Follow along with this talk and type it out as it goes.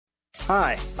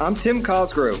Hi, I'm Tim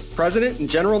Cosgrove, President and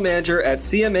General Manager at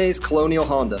CMA's Colonial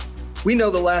Honda. We know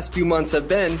the last few months have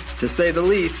been, to say the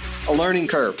least, a learning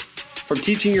curve. From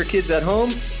teaching your kids at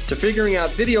home, to figuring out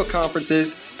video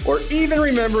conferences, or even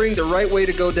remembering the right way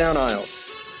to go down aisles.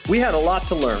 We had a lot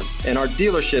to learn, and our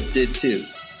dealership did too.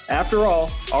 After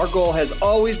all, our goal has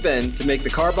always been to make the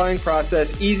car buying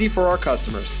process easy for our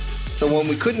customers. So when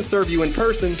we couldn't serve you in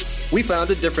person, we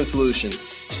found a different solution.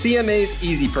 CMA's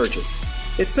Easy Purchase.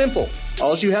 It's simple.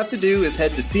 All you have to do is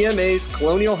head to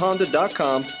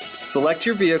cmascolonialhonda.com, select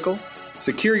your vehicle,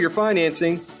 secure your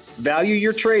financing, value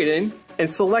your trade-in, and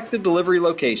select the delivery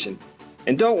location.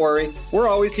 And don't worry, we're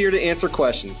always here to answer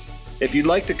questions. If you'd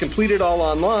like to complete it all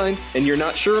online and you're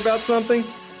not sure about something,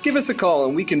 give us a call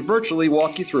and we can virtually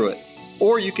walk you through it.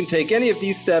 Or you can take any of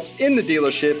these steps in the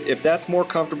dealership if that's more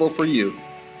comfortable for you.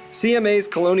 CMA's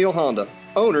Colonial Honda.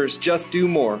 Owners just do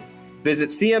more. Visit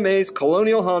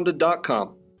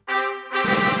cmascolonialhonda.com.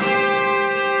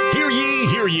 Hear ye,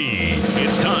 hear ye.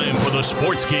 It's time for the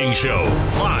Sports King Show,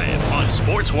 live on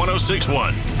Sports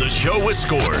 106.1. The show with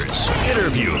scores,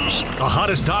 interviews, the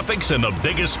hottest topics, and the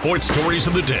biggest sports stories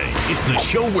of the day. It's the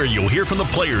show where you'll hear from the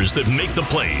players that make the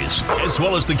plays, as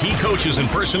well as the key coaches and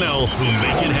personnel who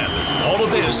make it happen. All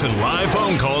of this and live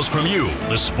phone calls from you,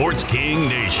 the Sports King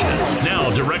Nation.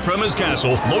 Now, direct from his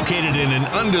castle, located in an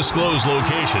undisclosed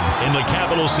location in the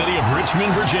capital city of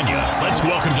Richmond, Virginia. Let's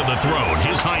welcome to the throne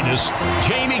His Highness,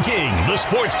 Jamie King, the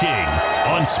Sports King,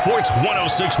 on Sports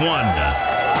 106.1.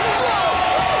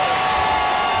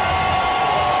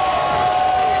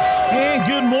 And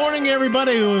good morning,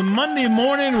 everybody. Monday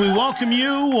morning, we welcome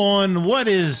you on what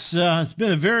is, it's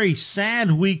been a very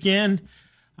sad weekend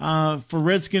for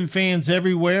Redskin fans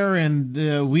everywhere,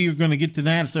 and we are going to get to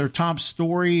that. It's our top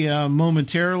story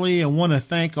momentarily. I want to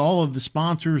thank all of the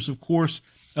sponsors, of course,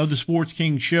 of the Sports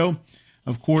King Show.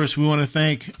 Of course, we want to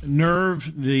thank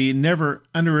Nerve, the Never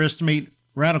Underestimate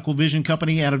Radical Vision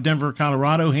Company out of Denver,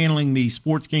 Colorado, handling the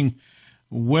Sports King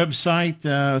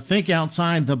website. Think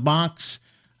outside the box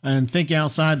and think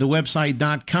outside the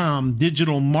website.com.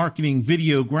 Digital marketing,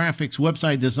 video, graphics,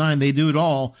 website design, they do it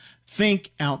all. Think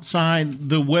outside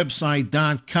the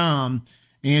website.com.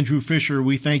 Andrew Fisher,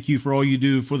 we thank you for all you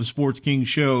do for the Sports King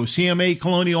Show. CMA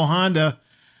Colonial Honda,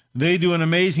 they do an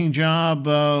amazing job.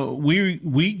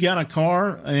 We got a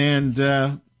car,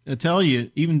 and I tell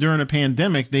you, even during a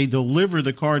pandemic, they deliver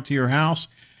the car to your house,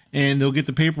 and they'll get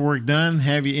the paperwork done,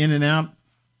 have you in and out.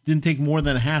 Didn't take more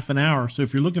than a half an hour. So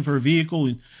if you're looking for a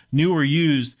vehicle, new or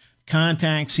used,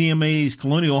 contact CMA's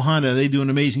Colonial Honda. They do an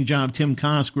amazing job. Tim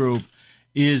Cosgrove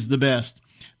is the best.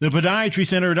 The Podiatry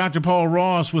Center, Dr. Paul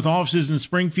Ross, with offices in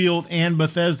Springfield and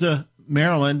Bethesda,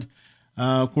 Maryland.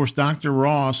 Of course, Dr.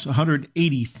 Ross,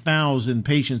 180,000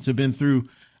 patients have been through.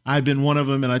 I've been one of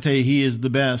them, and I tell you, he is the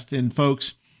best. And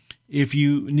folks, if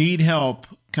you need help,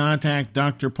 contact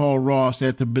Dr. Paul Ross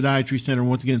at the Podiatry Center,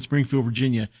 once again, Springfield,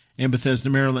 Virginia, and Bethesda,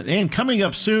 Maryland. And coming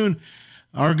up soon,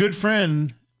 our good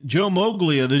friend, Joe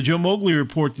Moglia, the Joe Moglia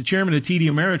Report, the chairman of TD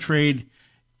Ameritrade,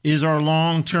 is our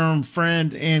long-term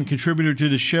friend and contributor to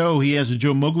the show. He has a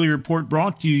Joe Moglia Report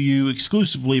brought to you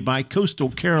exclusively by Coastal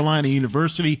Carolina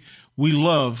University. We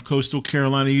love Coastal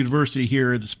Carolina University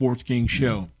here at the Sports King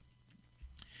Show.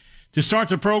 To start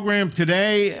the program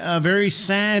today, a very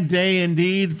sad day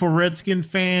indeed for Redskin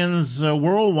fans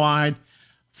worldwide.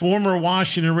 Former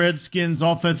Washington Redskins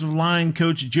offensive line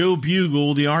coach Joe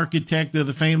Bugel, the architect of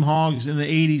the famed Hogs in the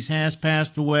 80s, has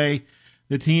passed away.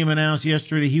 The team announced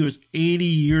yesterday he was 80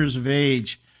 years of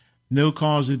age. No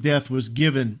cause of death was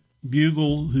given.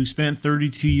 Bugel, who spent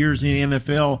 32 years in the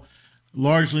NFL,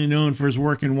 largely known for his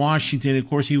work in Washington. Of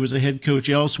course, he was a head coach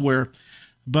elsewhere.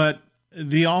 But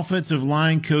the offensive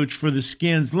line coach for the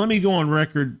Skins, let me go on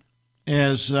record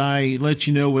as I let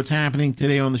you know what's happening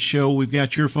today on the show. We've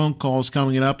got your phone calls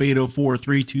coming up,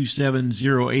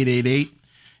 804-327-0888.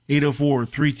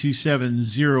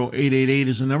 804-327-0888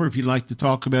 is the number if you'd like to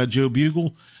talk about Joe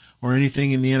Bugel or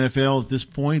anything in the NFL at this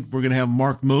point. We're going to have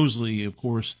Mark Mosley, of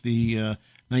course, the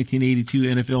 1982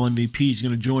 NFL MVP, is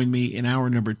going to join me in hour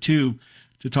number 2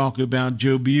 to talk about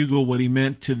Joe Bugel, what he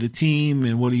meant to the team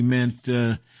and what he meant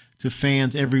to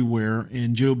fans everywhere.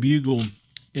 And Joe Bugel,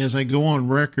 as I go on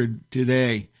record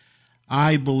today,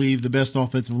 I believe the best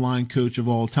offensive line coach of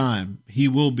all time. He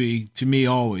will be, to me,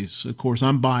 always. Of course,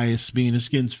 I'm biased being a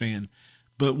Skins fan.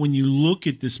 But when you look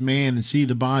at this man and see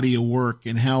the body of work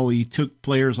and how he took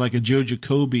players like a Joe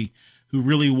Jacoby, who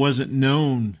really wasn't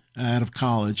known out of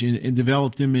college, and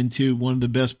developed him into one of the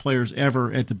best players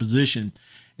ever at the position,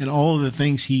 and all of the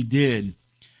things he did,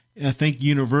 I think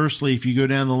universally, if you go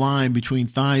down the line between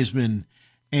Theismann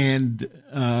and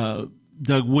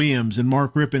Doug Williams and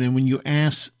Mark Rippon, and when you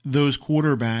ask those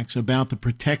quarterbacks about the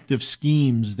protective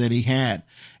schemes that he had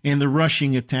and the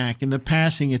rushing attack and the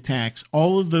passing attacks,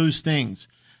 all of those things,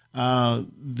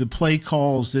 the play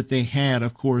calls that they had,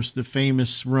 of course, the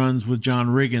famous runs with John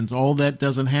Riggins, all that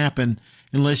doesn't happen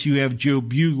unless you have Joe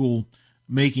Bugel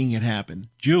making it happen.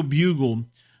 Joe Bugel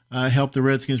helped the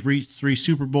Redskins reach 3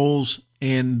 Super Bowls,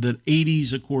 and the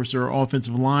 80s, of course, their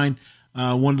offensive line,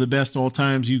 one of the best all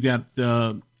times. You got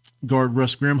guard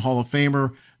Russ Grimm, Hall of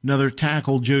Famer, another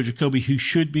tackle, Joe Jacoby, who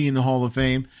should be in the Hall of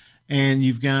Fame, and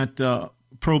you've got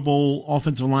Pro Bowl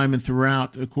offensive linemen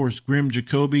throughout, of course, Grimm,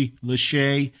 Jacoby,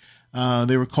 Lachey.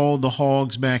 They were called the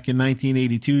Hogs back in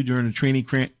 1982 during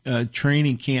a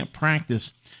training camp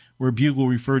practice, where Bugel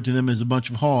referred to them as a bunch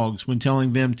of hogs. When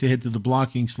telling them to head to the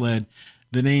blocking sled,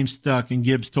 the name stuck, and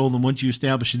Gibbs told them, once you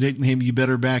establish a nickname, you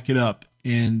better back it up.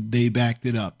 And they backed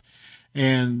it up.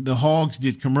 And the Hogs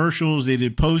did commercials. They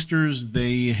did posters.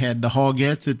 They had the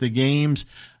Hogettes at the games.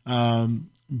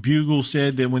 Bugel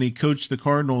said that when he coached the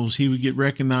Cardinals, he would get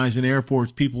recognized in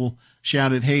airports. People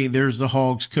shouted, "Hey, there's the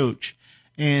Hogs coach."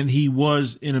 And he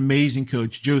was an amazing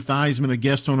coach. Joe Theismann, a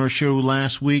guest on our show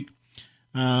last week,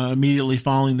 immediately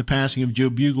following the passing of Joe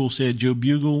Bugel, said Joe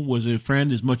Bugel was a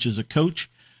friend as much as a coach.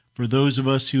 For those of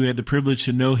us who had the privilege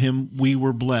to know him, we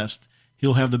were blessed.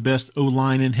 He'll have the best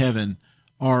O-line in heaven.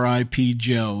 R.I.P.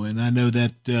 Joe. And I know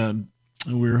that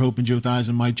we were hoping Joe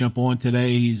Theismann might jump on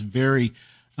today. He's very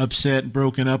upset,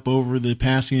 broken up over the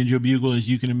passing of Joe Bugel, as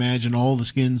you can imagine all the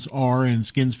Skins are, and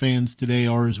Skins fans today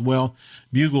are as well.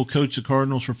 Bugel coached the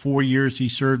Cardinals for 4 years. He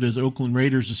served as Oakland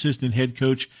Raiders assistant head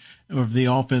coach of the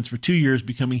offense for 2 years,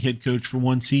 becoming head coach for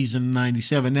one season in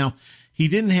 97. Now, he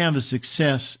didn't have the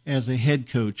success as a head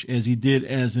coach as he did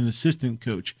as an assistant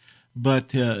coach,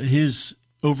 but his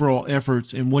overall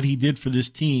efforts and what he did for this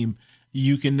team,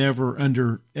 you can never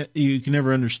understate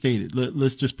it.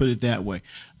 Let's just put it that way.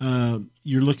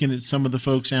 You're looking at some of the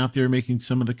folks out there making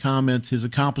some of the comments. His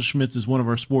accomplishments as one of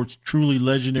our sport's truly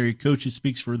legendary coaches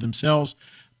speaks for themselves.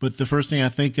 But the first thing I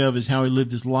think of is how he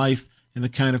lived his life and the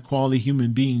kind of quality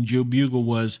human being Joe Bugel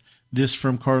was. This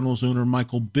from Cardinals owner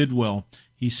Michael Bidwell,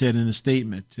 he said in a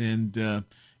statement. And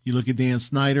you look at Dan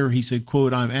Snyder, he said,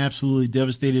 quote, "I'm absolutely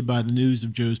devastated by the news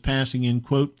of Joe's passing," end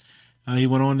quote. He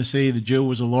went on to say that Joe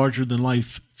was a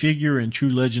larger-than-life figure and true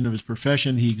legend of his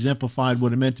profession. He exemplified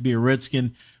what it meant to be a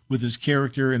Redskin with his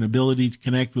character and ability to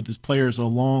connect with his players,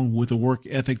 along with a work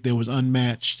ethic that was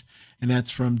unmatched. And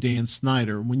that's from Dan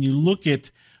Snyder. When you look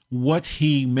at what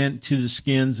he meant to the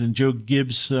Skins, and Joe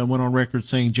Gibbs went on record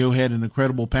saying Joe had an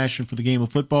incredible passion for the game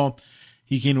of football.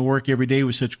 He came to work every day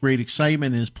with such great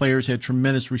excitement, and his players had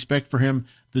tremendous respect for him.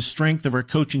 The strength of our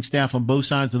coaching staff on both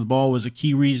sides of the ball was a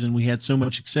key reason we had so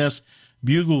much success.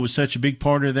 Bugel was such a big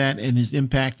part of that, and his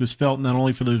impact was felt not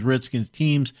only for those Redskins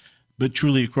teams, but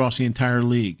truly across the entire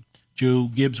league.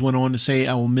 Joe Gibbs went on to say,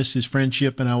 "I will miss his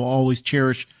friendship, and I will always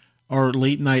cherish our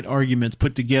late-night arguments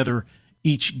put together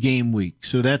each game week."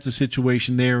 So that's a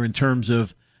situation there in terms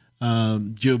of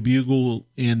Joe Bugel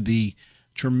and the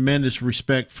tremendous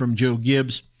respect from Joe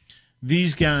Gibbs.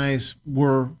 These guys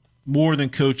were more than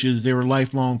coaches. They were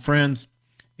lifelong friends.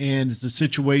 And it's a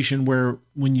situation where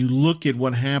when you look at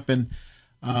what happened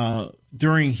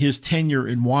during his tenure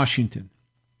in Washington,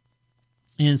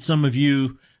 and some of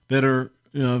you that are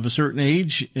of a certain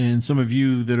age and some of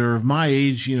you that are of my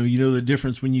age, you know the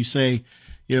difference when you say,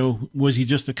 was he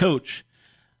just a coach?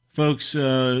 Folks,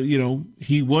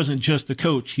 he wasn't just a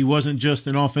coach. He wasn't just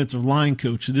an offensive line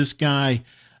coach. This guy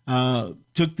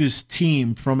took this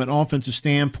team from an offensive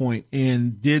standpoint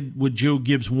and did what Joe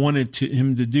Gibbs wanted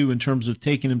him to do in terms of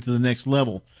taking him to the next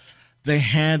level. They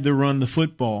had to run the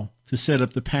football to set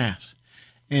up the pass.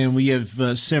 And we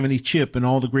have 70 Chip and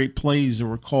all the great plays that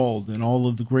were called and all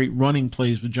of the great running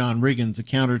plays with John Riggins, the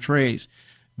counter trays.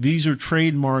 These are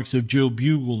trademarks of Joe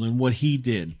Bugel and what he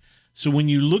did. So when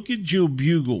you look at Joe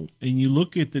Bugel and you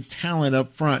look at the talent up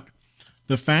front,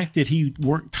 the fact that he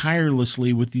worked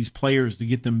tirelessly with these players to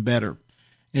get them better,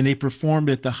 and they performed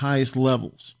at the highest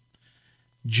levels.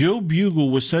 Joe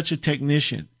Bugel was such a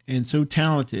technician and so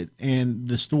talented, and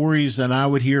the stories that I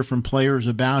would hear from players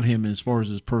about him as far as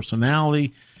his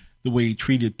personality, the way he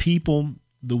treated people,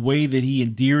 the way that he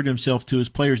endeared himself to his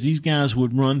players, these guys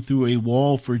would run through a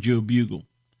wall for Joe Bugel,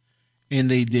 and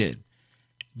they did.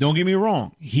 Don't get me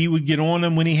wrong. He would get on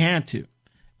them when he had to,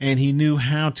 and he knew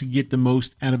how to get the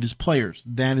most out of his players.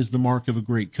 That is the mark of a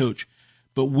great coach.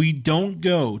 But we don't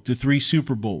go to 3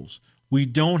 Super Bowls. We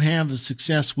don't have the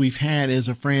success we've had as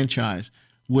a franchise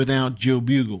without Joe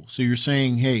Bugel. So you're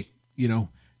saying, hey,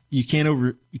 you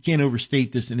can't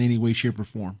overstate this in any way, shape, or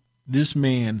form. This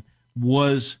man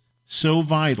was so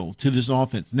vital to this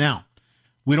offense. Now,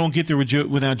 We don't get there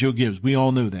without Joe Gibbs. We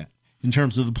all know that in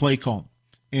terms of the play call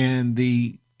and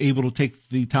the able to take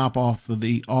the top off of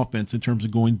the offense in terms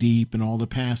of going deep and all the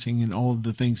passing and all of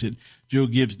the things that Joe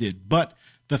Gibbs did. But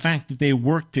the fact that they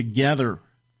worked together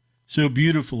so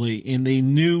beautifully and they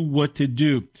knew what to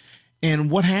do.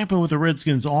 And what happened with the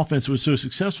Redskins offense was so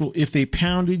successful. If they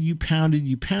pounded you, I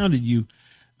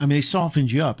mean, they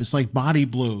softened you up. It's like body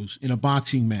blows in a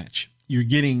boxing match. You're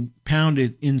getting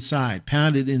pounded inside,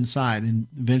 and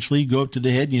eventually you go up to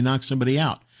the head and you knock somebody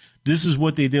out. This is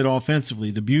what they did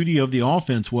offensively. The beauty of the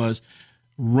offense was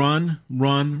run,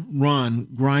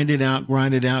 grind it out.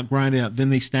 Then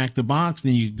they stacked the box.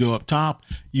 Then you could go up top.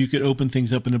 You could open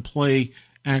things up in a play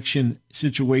action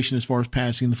situation as far as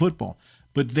passing the football.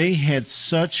 But they had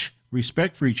such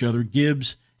respect for each other,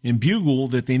 Gibbs and Bugle,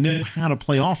 that they knew how to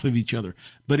play off of each other.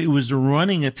 But it was the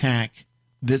running attack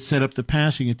that set up the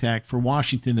passing attack for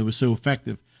Washington that was so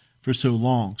effective for so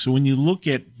long. So when you look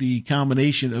at the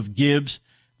combination of Gibbs,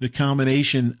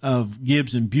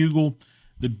 and Bugle,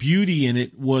 the beauty in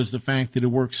it was the fact that it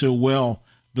worked so well.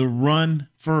 The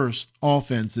run-first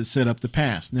offense that set up the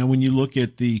pass. Now, when you look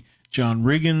at the John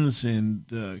Riggins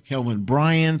and Kelvin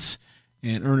Bryant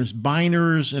and Ernest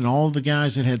Beiners and all the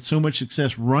guys that had so much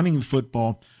success running the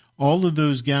football, all of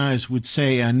those guys would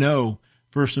say, I know,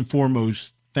 first and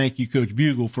foremost, thank you, Coach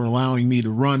Bugle, for allowing me to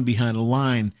run behind a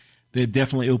line that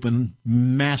definitely opened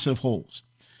massive holes.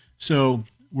 So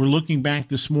we're looking back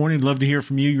this morning. Love to hear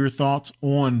from you, your thoughts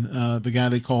on the guy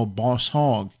they call Boss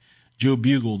Hog, Joe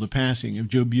Bugle, the passing of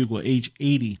Joe Bugle, age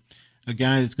 80, a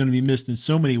guy that's going to be missed in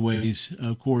so many ways.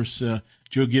 Of course,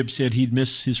 Joe Gibbs said he'd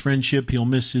miss his friendship. He'll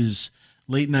miss his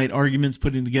late-night arguments,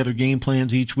 putting together game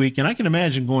plans each week. And I can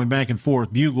imagine going back and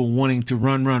forth, Bugle wanting to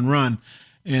run,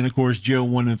 and, of course, Joe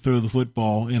wanted to throw the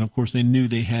football. And, of course, they knew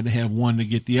they had to have one to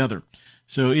get the other.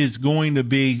 So it's going to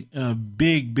be a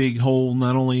big hole,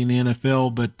 not only in the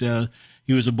NFL, but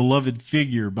he was a beloved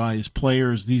figure by his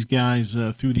players. These guys,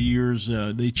 through the years,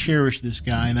 they cherish this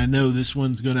guy. And I know this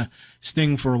one's going to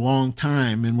sting for a long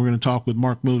time. And we're going to talk with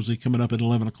Mark Mosley coming up at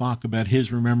 11 o'clock about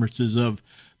his remembrances of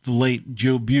the late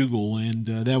Joe Bugle. And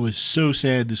that was so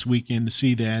sad this weekend to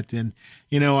see that. And,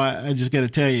 you know, I just got to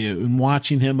tell you, in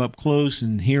watching him up close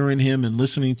and hearing him and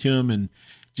listening to him and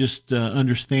just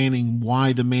understanding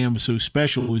why the man was so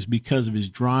special was because of his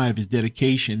drive, his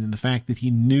dedication, and the fact that he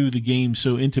knew the game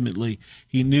so intimately.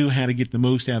 He knew how to get the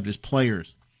most out of his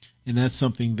players. And that's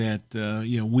something that,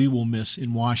 we will miss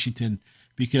in Washington,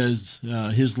 because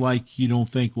his like you don't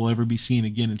think will ever be seen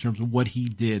again in terms of what he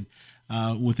did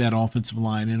with that offensive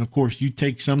line. And, of course, you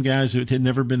take some guys that had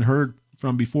never been heard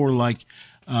from before, like,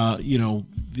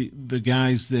 the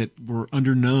guys that were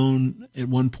underknown at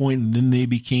one point, and then they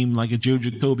became like a Joe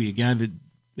Jacoby, a guy that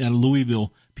out of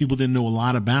Louisville people didn't know a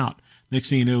lot about. Next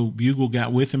thing you know, Bugle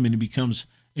got with him, and he becomes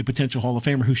a potential Hall of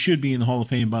Famer, who should be in the Hall of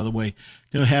Fame, by the way.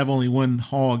 To have only one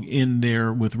hog in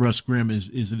there with Russ Grimm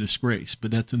is a disgrace,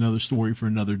 but that's another story for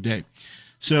another day.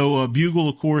 So Bugle,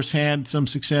 of course, had some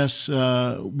success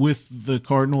with the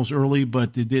Cardinals early,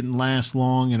 but it didn't last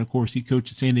long. And, of course, he coached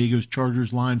the San Diego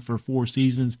Chargers line for 4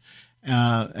 seasons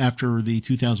after the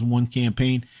 2001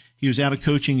 campaign. He was out of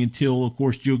coaching until, of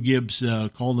course, Joe Gibbs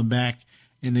called him back,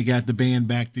 and they got the band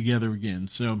back together again.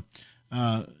 So,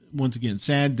 once again,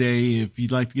 sad day. If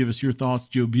you'd like to give us your thoughts,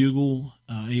 Joe Bugle,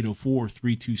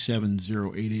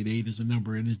 804-327-0888 is the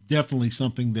number. And it's definitely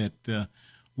something that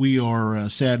we are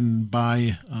saddened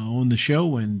by on the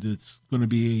show, and it's going to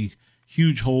be a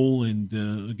huge hole and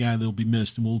a guy that will be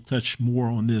missed. And we'll touch more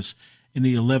on this in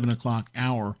the 11 o'clock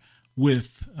hour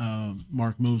with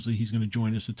Mark Mosley. He's going to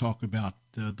join us to talk about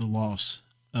the loss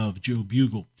of Joe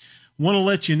Bugle. Want to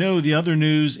let you know the other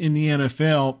news in the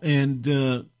NFL,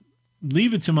 and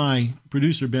leave it to my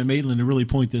producer, Ben Maitland, to really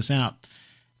point this out.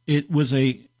 It was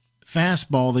a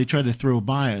fastball they tried to throw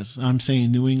by us. I'm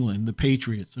saying New England, the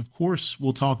Patriots. Of course,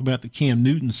 we'll talk about the Cam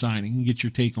Newton signing and get your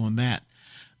take on that.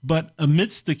 But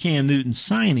amidst the Cam Newton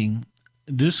signing,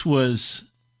 this was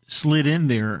slid in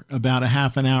there about a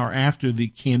half an hour after the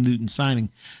Cam Newton signing.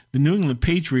 The New England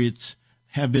Patriots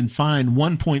have been fined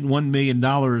 $1.1 million,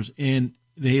 and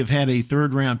they have had a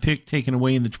third-round pick taken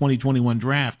away in the 2021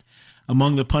 draft.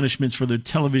 Among the punishments for the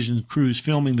television crews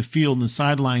filming the field and the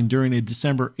sideline during a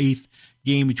December 8th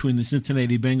game between the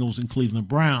Cincinnati Bengals and Cleveland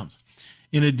Browns.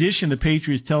 In addition, the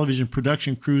Patriots television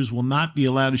production crews will not be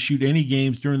allowed to shoot any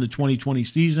games during the 2020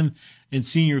 season, and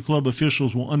senior club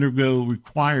officials will undergo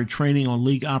required training on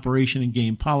league operation and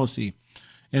game policy.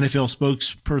 NFL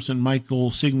spokesperson Michael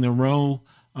Signorino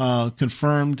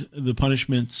confirmed the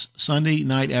punishments Sunday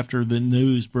night after the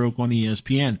news broke on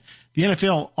ESPN. The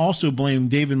NFL also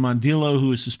blamed David Mondillo, who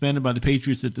was suspended by the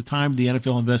Patriots at the time of the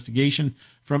NFL investigation,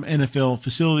 from NFL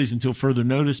facilities until further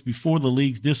notice. Before the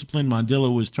league's discipline,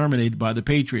 Mondillo was terminated by the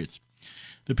Patriots.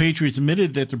 The Patriots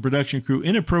admitted that the production crew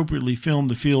inappropriately filmed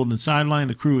the field and the sideline.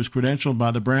 The crew was credentialed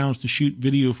by the Browns to shoot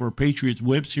video for a Patriots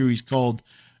web series called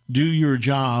Do Your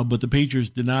Job, but the Patriots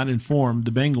did not inform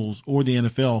the Bengals or the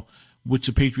NFL, which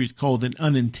the Patriots called an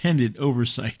unintended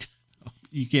oversight.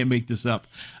 You can't make this up.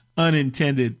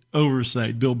 Unintended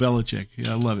oversight. Bill Belichick.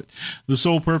 Yeah, I love it. The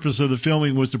sole purpose of the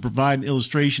filming was to provide an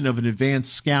illustration of an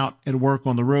advanced scout at work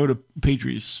on the road. A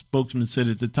Patriots spokesman said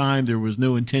at the time there was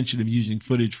no intention of using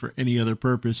footage for any other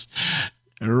purpose.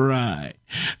 Right.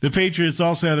 The Patriots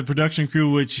also had a production crew,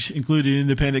 which included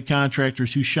independent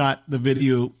contractors who shot the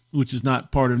video, which is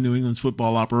not part of New England's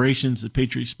football operations. The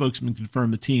Patriots spokesman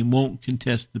confirmed the team won't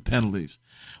contest the penalties.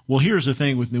 Well, here's the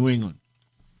thing with New England.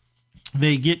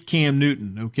 They get Cam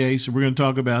Newton, okay? So we're going to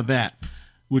talk about that,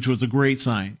 which was a great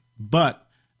sign. But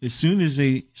as soon as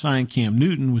they sign Cam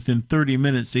Newton, within 30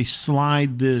 minutes, they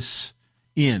slide this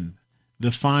in,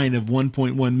 the fine of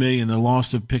 $1.1 million, the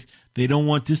loss of picks. They don't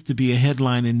want this to be a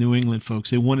headline in New England, folks.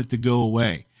 They want it to go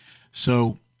away.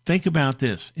 So think about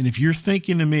this. And if you're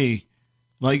thinking to me,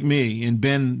 like me, and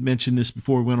Ben mentioned this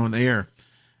before we went on air,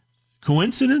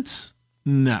 coincidence?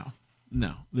 No.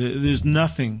 There's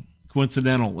nothing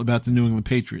coincidental about the New England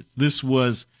Patriots. This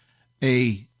was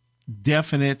a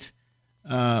definite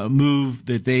move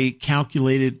that they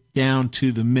calculated down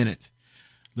to the minute.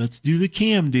 Let's do the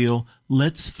Cam deal.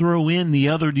 Let's throw in the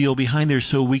other deal behind there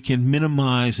so we can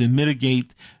minimize and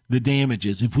mitigate the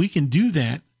damages. If we can do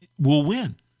that, we'll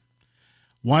win.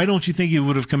 Why don't you think it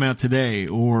would have come out today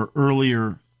or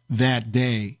earlier that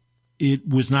day? It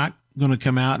was not going to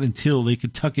come out until they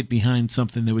could tuck it behind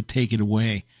something that would take it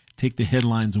away, take the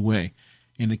headlines away.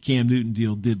 And the Cam Newton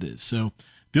deal did this. So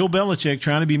Bill Belichick,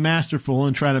 trying to be masterful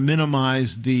and try to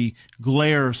minimize the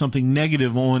glare of something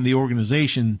negative on the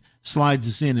organization, slides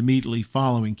us in immediately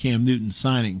following Cam Newton's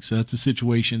signing. So that's a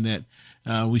situation that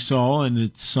we saw, and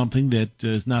it's something that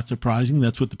is not surprising.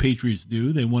 That's what the Patriots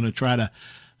do. They want to try to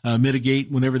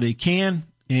mitigate whenever they can,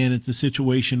 and it's a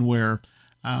situation where,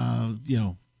 I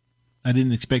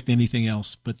didn't expect anything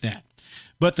else but that.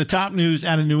 But the top news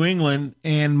out of New England,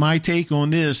 and my take on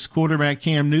this, quarterback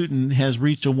Cam Newton has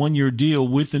reached a one-year deal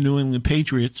with the New England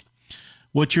Patriots.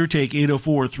 What's your take?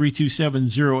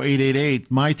 804-327-0888.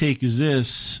 My take is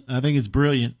this. I think it's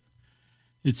brilliant.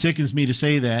 It sickens me to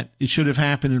say that. It should have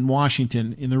happened in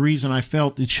Washington. And the reason I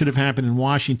felt it should have happened in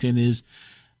Washington is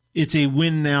it's a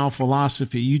win-now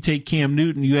philosophy. You take Cam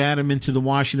Newton, you add him into the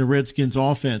Washington Redskins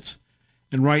offense.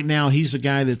 And right now, he's a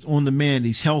guy that's on the mend.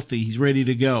 He's healthy. He's ready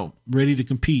to go, ready to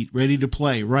compete, ready to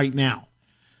play right now.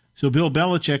 So Bill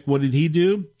Belichick, what did he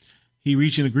do? He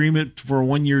reached an agreement for a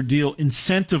one-year deal,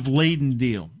 incentive-laden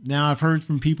deal. Now, I've heard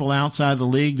from people outside the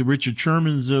league, the Richard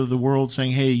Shermans of the world,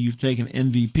 saying, hey, you've taken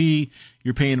MVP,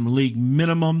 you're paying him a league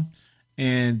minimum,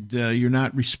 and you're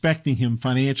not respecting him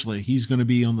financially. He's going to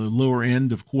be on the lower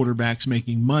end of quarterbacks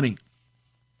making money.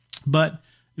 But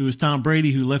it was Tom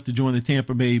Brady who left to join the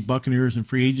Tampa Bay Buccaneers in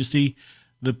free agency.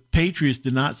 The Patriots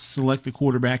did not select the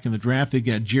quarterback in the draft. They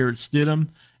got Jarrett Stidham,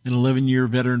 an 11-year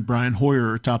veteran Brian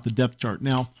Hoyer atop the depth chart.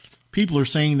 Now, people are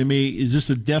saying to me, is this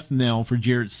a death knell for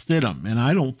Jarrett Stidham? And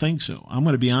I don't think so. I'm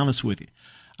going to be honest with you.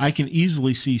 I can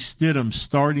easily see Stidham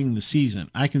starting the season.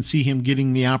 I can see him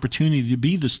getting the opportunity to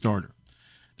be the starter.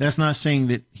 That's not saying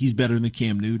that he's better than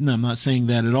Cam Newton. I'm not saying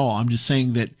that at all. I'm just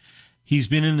saying that he's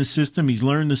been in the system. He's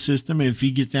learned the system. And if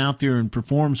he gets out there and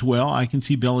performs well, I can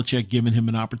see Belichick giving him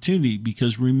an opportunity.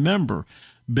 Because remember,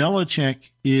 Belichick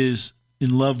is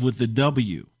in love with the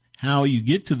W. How you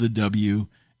get to the W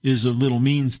is of little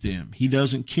means to him. He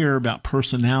doesn't care about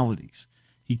personalities.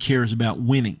 He cares about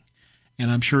winning.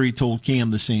 And I'm sure he told Cam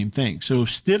the same thing. So if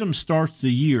Stidham starts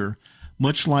the year,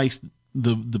 much like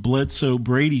the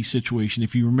Bledsoe-Brady situation,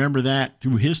 if you remember that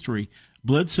through history,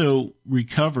 Bledsoe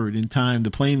recovered in time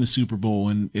to play in the Super Bowl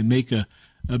and make a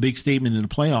big statement in the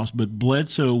playoffs, but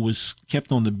Bledsoe was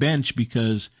kept on the bench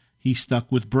because he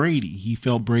stuck with Brady. He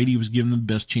felt Brady was giving him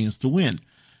the best chance to win.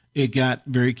 It got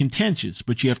very contentious,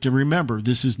 but you have to remember,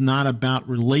 this is not about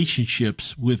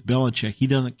relationships with Belichick. He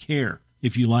doesn't care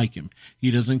if you like him.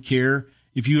 He doesn't care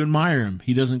if you admire him.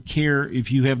 He doesn't care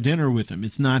if you have dinner with him.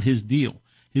 It's not his deal.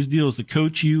 His deal is to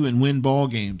coach you and win ball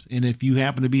games, and if you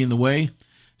happen to be in the way,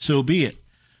 so be it.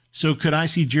 So could I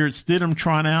see Jarrett Stidham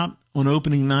trot out on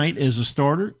opening night as a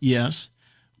starter? Yes.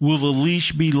 Will the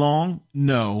leash be long?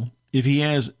 No. If he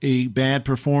has a bad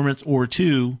performance or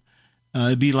two,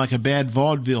 It'd be like a bad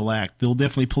vaudeville act. They'll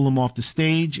definitely pull him off the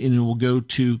stage, and it will go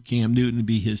to Cam Newton to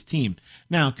be his team.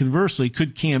 Now, conversely,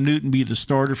 could Cam Newton be the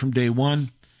starter from day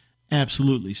one?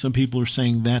 Absolutely. Some people are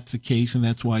saying that's the case, and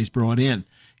that's why he's brought in.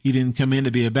 He didn't come in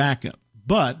to be a backup.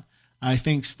 But I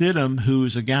think Stidham, who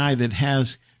is a guy that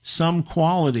has some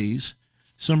qualities,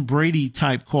 some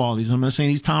Brady-type qualities. I'm not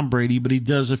saying he's Tom Brady, but he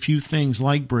does a few things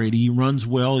like Brady. He runs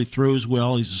well. He throws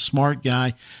well. He's a smart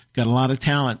guy, got a lot of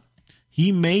talent.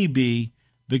 He may be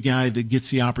the guy that gets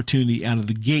the opportunity out of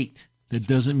the gate. That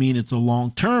doesn't mean it's a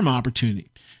long-term opportunity.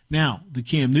 Now, the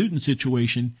Cam Newton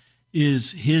situation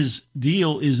is his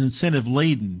deal is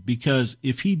incentive-laden because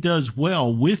if he does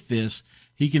well with this,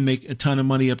 he can make a ton of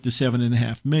money up to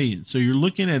 $7.5 million. So you're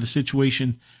looking at a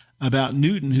situation about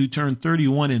Newton, who turned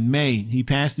 31 in May. He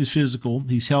passed his physical.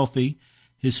 He's healthy.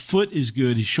 His foot is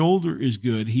good. His shoulder is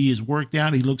good. He has worked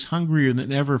out. He looks hungrier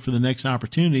than ever for the next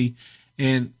opportunity.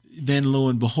 And then, lo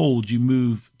and behold, you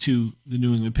move to the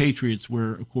New England Patriots,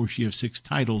 where, of course, you have 6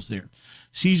 titles there.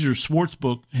 Caesars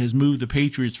Sportsbook has moved the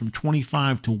Patriots from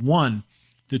 25-1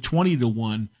 to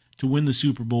 20-1 to win the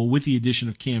Super Bowl with the addition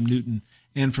of Cam Newton,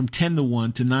 and from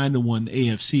 10-1 to 9-1 the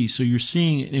AFC. So you're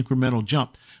seeing an incremental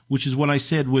jump, which is what I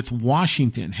said with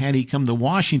Washington. Had he come to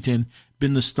Washington,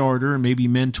 been the starter, and maybe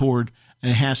mentored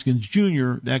Haskins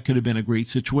Jr., that could have been a great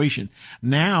situation.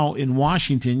 Now in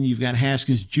Washington, you've got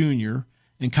Haskins Jr.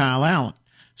 and Kyle Allen.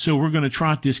 So we're going to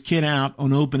trot this kid out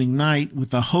on opening night with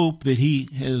the hope that he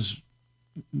has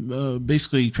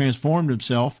basically transformed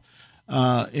himself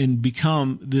and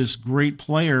become this great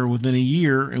player within a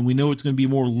year. And we know it's going to be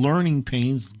more learning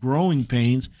pains, growing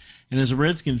pains. And as a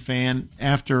Redskin fan,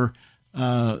 after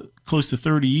close to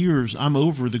 30 years, I'm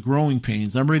over the growing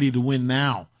pains. I'm ready to win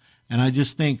now. And I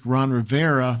just think Ron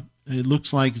Rivera, it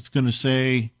looks like it's going to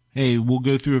say, hey, we'll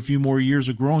go through a few more years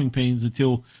of growing pains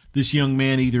until this young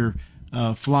man either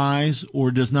flies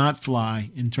or does not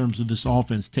fly in terms of this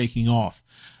offense taking off.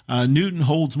 Newton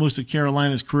holds most of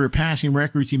Carolina's career passing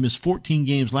records. He missed 14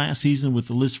 games last season with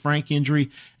the Liz Frank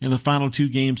injury and the final 2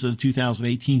 games of the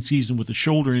 2018 season with a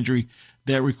shoulder injury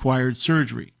that required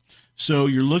surgery. So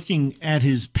you're looking at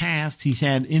his past. He's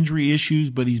had injury issues,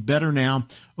 but he's better now.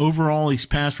 Overall, he's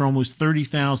passed for almost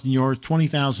 30,000 yards,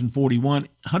 20,041,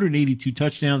 182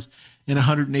 touchdowns, and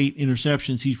 108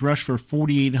 interceptions. He's rushed for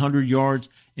 4,800 yards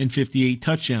and 58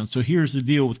 touchdowns. So here's the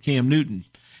deal with Cam Newton.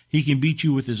 He can beat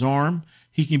you with his arm.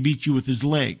 He can beat you with his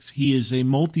legs. He is a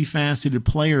multifaceted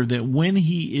player that when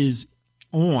he is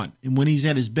on and when he's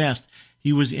at his best,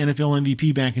 he was NFL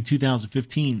MVP back in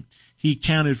 2015. He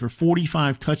accounted for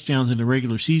 45 touchdowns in the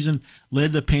regular season,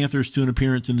 led the Panthers to an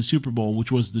appearance in the Super Bowl,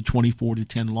 which was the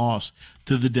 24-10 loss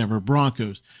to the Denver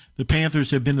Broncos. The Panthers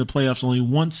have been in the playoffs only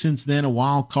once since then, a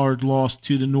wild card loss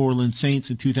to the New Orleans Saints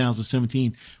in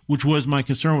 2017, which was my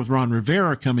concern with Ron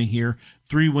Rivera coming here,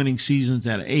 3 winning seasons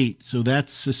out of 8. So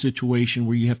that's a situation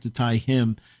where you have to tie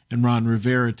him and Ron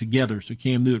Rivera together. So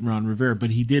Cam Newton, Ron Rivera.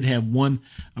 But he did have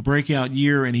a breakout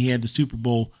year, and he had the Super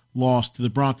Bowl loss to the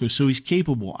Broncos. So he's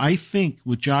capable. I think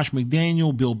with Josh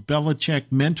McDaniel, Bill Belichick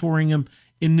mentoring him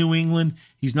in New England,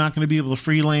 he's not going to be able to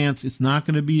freelance. It's not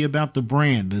going to be about the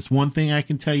brand. That's one thing I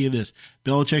can tell you this.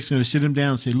 Belichick's going to sit him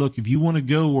down and say, look, if you want to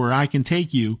go where I can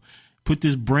take you, put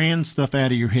this brand stuff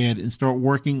out of your head and start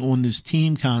working on this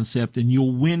team concept, and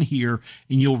you'll win here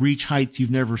and you'll reach heights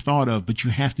you've never thought of. But you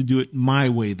have to do it my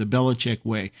way, the Belichick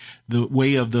way, the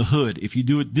way of the hood. If you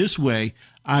do it this way,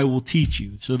 I will teach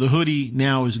you. So the hoodie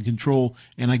now is in control,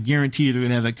 and I guarantee you they're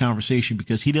going to have that conversation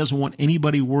because he doesn't want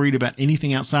anybody worried about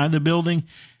anything outside the building.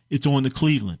 It's on the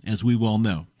Cleveland, as we well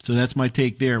know. So that's my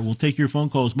take there. We'll take your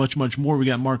phone calls, much, much more. We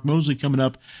got Mark Mosley coming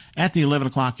up at the 11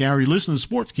 o'clock hour. You listen to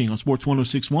Sports King on Sports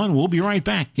 106.1. We'll be right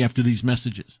back after these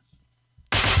messages.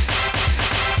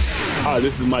 Hi,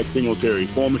 this is Mike Singletary,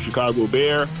 former Chicago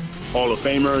Bear, Hall of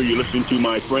Famer. You're listening to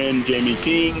my friend Jamie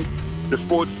King, the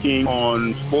Sports King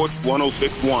on Sports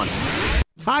 106.1.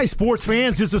 Hi, sports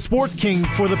fans. It's the Sports King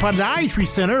for the Podiatry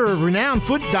Center of renowned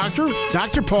foot doctor,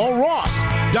 Dr. Paul Ross.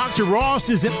 Dr. Ross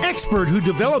is an expert who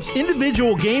develops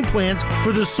individual game plans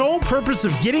for the sole purpose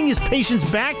of getting his patients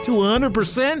back to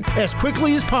 100% as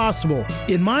quickly as possible.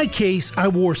 In my case, I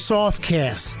wore soft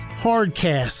casts, hard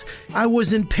casts. I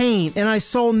was in pain and I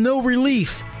saw no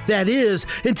relief. That is,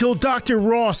 until Dr.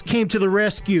 Ross came to the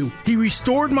rescue. He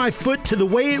restored my foot to the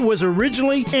way it was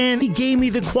originally, and he gave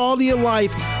me the quality of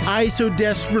life I so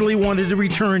desperately wanted to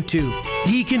return to.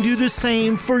 He can do the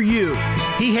same for you.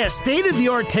 He has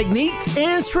state-of-the-art techniques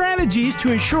and strategies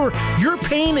to ensure your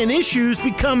pain and issues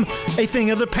become a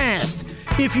thing of the past.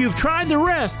 If you've tried the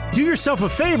rest, do yourself a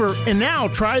favor and now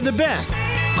try the best.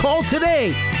 Call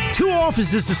today, 2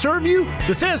 offices to serve you: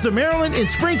 Bethesda, Maryland, and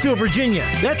Springfield, Virginia.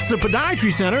 That's the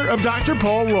Podiatry Center of Dr.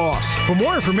 Paul Ross. For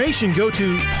more information, go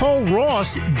to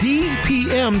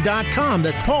paulrossdpm.com.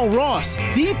 That's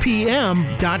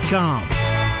paulrossdpm.com.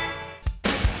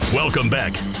 Welcome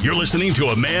back. You're listening to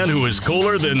a man who is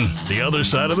cooler than the other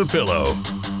side of the pillow.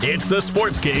 It's the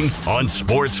Sports King on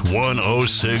Sports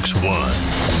 1061.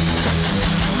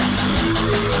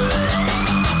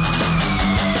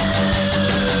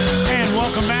 And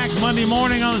welcome back Monday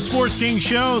morning on the Sports King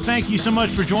Show. Thank you so much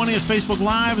for joining us Facebook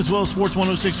Live as well as Sports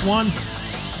 1061.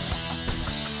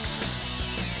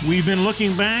 We've been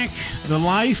looking back the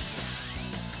life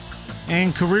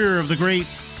and career of the great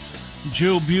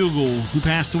Joe Bugel, who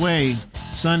passed away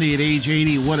Sunday at age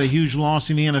 80. What a huge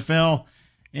loss in the NFL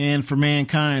and for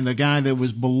mankind. A guy that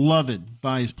was beloved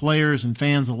by his players and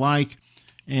fans alike.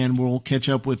 And we'll catch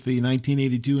up with the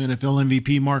 1982 NFL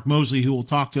MVP, Mark Moseley, who will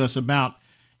talk to us about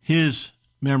his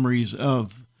memories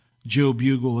of Joe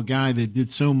Bugel, a guy that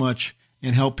did so much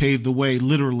and helped pave the way,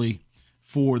 literally,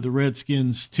 for the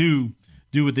Redskins to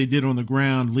do what they did on the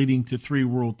ground, leading to 3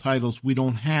 world titles. We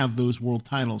don't have those world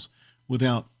titles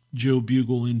without Joe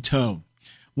Bugel in tow.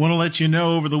 Want to let you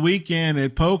know, over the weekend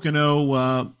at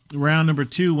Pocono, round number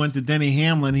 2 went to Denny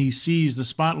Hamlin. He seized the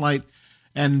spotlight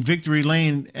and Victory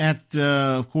Lane at,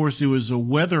 of course, it was a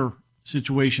weather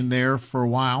situation there for a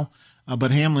while,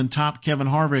 but Hamlin topped Kevin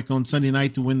Harvick on Sunday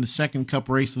night to win the second Cup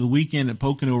race of the weekend at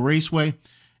Pocono Raceway,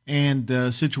 and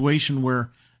a situation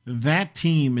where that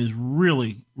team is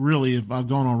really, I've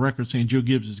gone on record saying Joe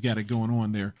Gibbs has got it going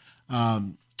on there.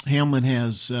 Hamlin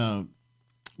has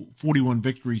 41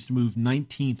 victories to move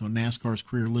 19th on NASCAR's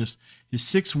career list. His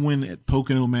 6th win at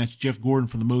Pocono matched Jeff Gordon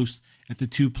for the most at the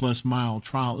 2+ mile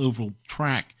trial oval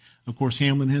track. Of course,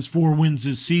 Hamlin has 4 wins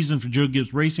this season for Joe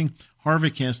Gibbs Racing.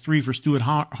 Harvick has 3 for Stuart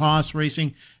Haas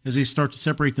Racing as they start to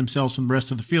separate themselves from the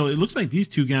rest of the field. It looks like these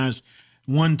two guys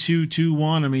 1-2,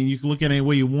 2-1. I mean, you can look at it any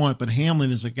way you want, but Hamlin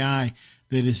is a guy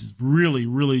that is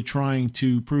really trying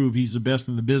to prove he's the best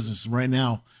in the business. Right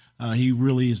now, he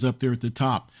really is up there at the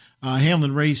top.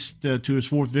 Hamlin raced to his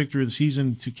 4th victory of the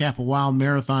season to cap a wild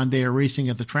marathon day of racing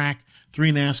at the track.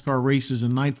 3 NASCAR races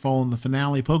and nightfall in the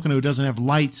finale. Pocono doesn't have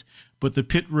lights, but the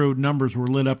pit road numbers were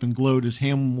lit up and glowed as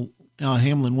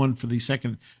Hamlin won for the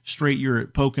 2nd straight year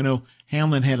at Pocono.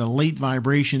 Hamlin had a late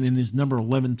vibration in his number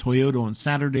 11 Toyota on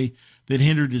Saturday that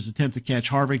hindered his attempt to catch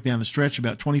Harvick down the stretch.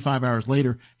 About 25 hours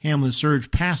later, Hamlin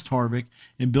surged past Harvick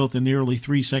and built a nearly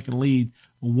 3-second lead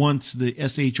once the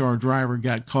SHR driver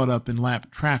got caught up in lap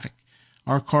traffic.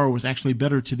 Our car was actually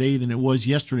better today than it was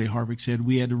yesterday, Harvick said.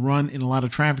 We had to run in a lot of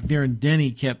traffic there, and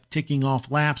Denny kept ticking off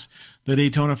laps. The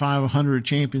Daytona 500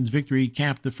 Champions victory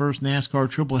capped the first NASCAR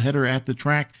tripleheader at the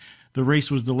track. The race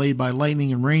was delayed by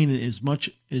lightning and rain as much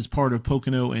as part of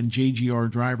Pocono and JGR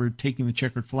driver taking the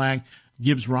checkered flag.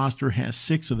 Gibbs' roster has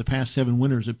 6 of the past 7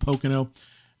 winners at Pocono.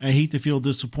 I hate to feel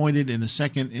disappointed in a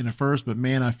 2nd and a 1st, but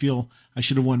man, I feel I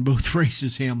should have won both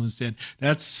races, Hamlin said.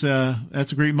 That's a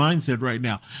great mindset right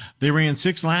now. They ran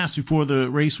 6 laps before the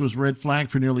race was red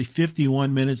flagged for nearly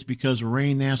 51 minutes because of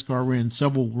rain. NASCAR ran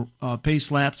several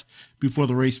pace laps before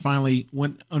the race finally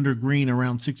went under green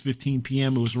around 6:15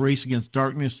 p.m. It was a race against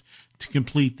darkness to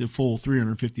complete the full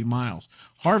 350 miles.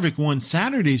 Harvick won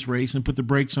Saturday's race and put the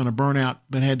brakes on a burnout,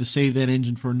 but had to save that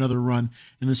engine for another run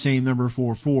in the same number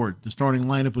 4 Ford. The starting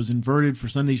lineup was inverted for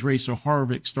Sunday's race, so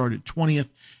Harvick started 20th.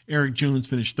 Eric Jones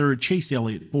finished 3rd. Chase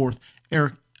Elliott 4th.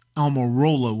 Eric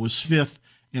Almirola was 5th.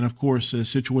 And, of course, a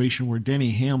situation where Denny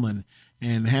Hamlin,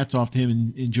 and hats off to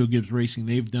him and Joe Gibbs Racing,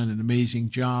 they've done an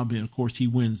amazing job. And, of course, he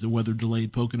wins the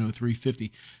weather-delayed Pocono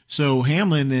 350. So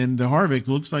Hamlin and Harvick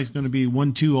looks like it's going to be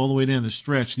 1-2 all the way down the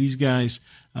stretch. These guys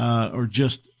are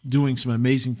just doing some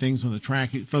amazing things on the track.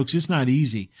 Folks, it's not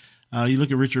easy. You look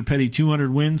at Richard Petty,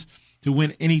 200 wins. To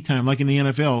win anytime, like in the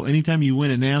NFL, anytime you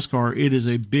win in NASCAR, it is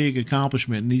a big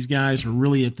accomplishment. And these guys are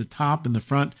really at the top in the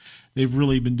front. They've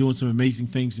really been doing some amazing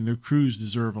things, and their crews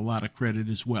deserve a lot of credit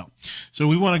as well. So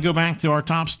we want to go back to our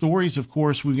top stories. Of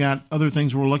course, we've got other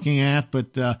things we're looking at,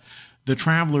 but the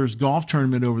Travelers Golf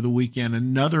Tournament over the weekend,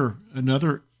 another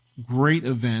great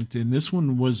event. And this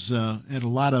one was had a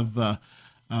lot of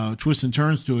twists and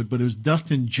turns to it, but it was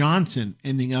Dustin Johnson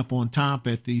ending up on top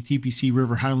at the TPC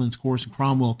River Highlands course in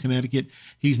Cromwell, Connecticut.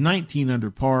 He's 19 under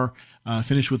par,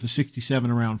 finished with a 67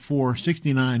 around 4,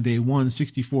 69 day 1,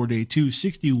 64 day 2,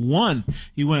 61.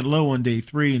 He went low on day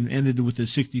 3 and ended with a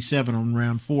 67 on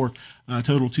round 4,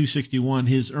 total 261.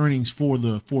 His earnings for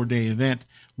the 4-day event,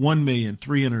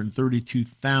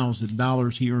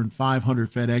 $1,332,000. He earned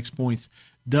 500 FedEx points.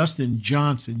 Dustin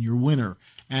Johnson, your winner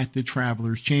at the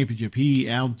Travelers Championship. He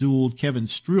outdueled Kevin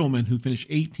Streelman, who finished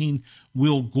 18.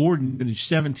 Will Gordon finished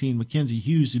 17. Mackenzie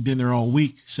Hughes had been there all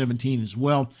week, 17 as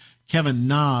well. Kevin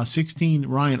Na, 16.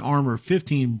 Ryan Armour,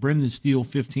 15. Brendan Steele,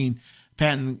 15.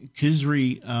 Patton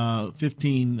Kisry,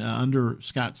 15 under.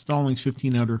 Scott Stallings,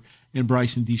 15 under. And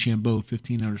Bryson DeChambeau,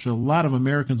 15 under. So a lot of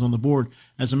Americans on the board.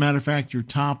 As a matter of fact, your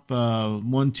top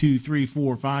 1, 2, 3,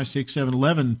 4, 5, 6, 7,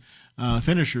 11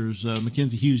 finishers,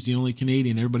 Mackenzie Hughes, the only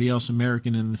Canadian, everybody else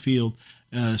American in the field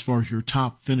as far as your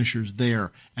top finishers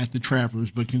there at the Travelers.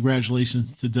 But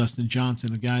congratulations to Dustin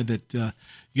Johnson, a guy that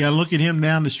you got to look at him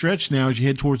down the stretch now as you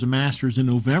head towards the Masters in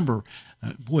November.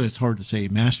 Boy, it's hard to say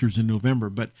Masters in November,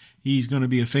 but he's going to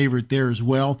be a favorite there as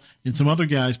well. And some other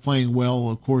guys playing well,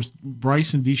 of course,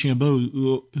 Bryson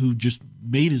DeChambeau, who just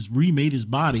remade his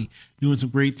body, doing some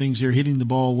great things here, hitting the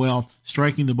ball well,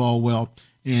 striking the ball well,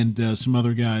 and some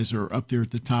other guys are up there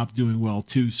at the top doing well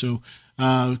too. So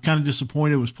kind of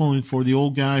disappointed, was pulling for the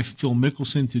old guy, Phil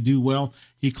Mickelson, to do well.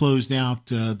 He closed out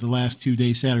the last 2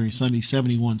 days, Saturday and Sunday,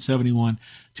 71-71,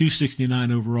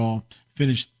 269 overall,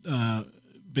 finished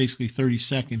basically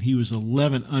 32nd. He was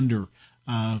 11 under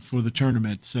for the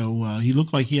tournament. So he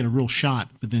looked like he had a real shot,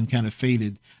 but then kind of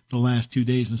faded the last 2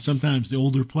 days. And sometimes the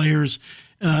older players,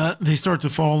 they start to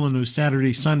fall on those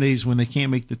Saturday, Sundays when they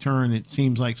can't make the turn. It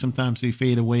seems like sometimes they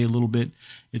fade away a little bit.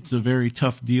 It's a very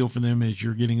tough deal for them as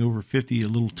you're getting over 50, a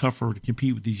little tougher to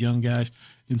compete with these young guys.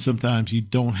 And sometimes you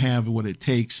don't have what it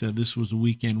takes. This was a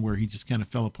weekend where he just kind of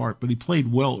fell apart, but he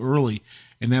played well early.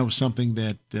 And that was something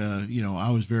that,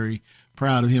 I was very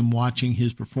proud of him watching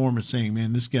his performance, saying,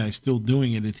 man, this guy's still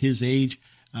doing it at his age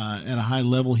at a high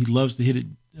level. He loves to hit it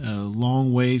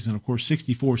long ways. And, of course,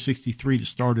 64, 63 to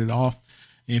start it off.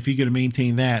 And if he could have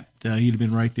maintained that, he'd have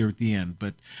been right there at the end.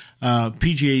 But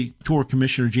PGA Tour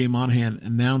Commissioner Jay Monahan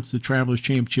announced the Travelers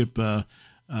Championship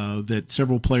that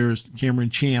several players, Cameron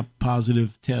Champ,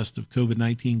 positive test of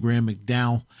COVID-19, Graham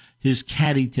McDowell, his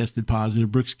caddy tested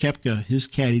positive, Brooks Koepka, his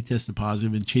caddy tested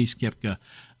positive, and Chase Koepka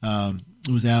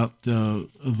was out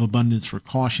of abundance for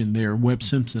caution there. Webb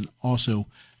Simpson also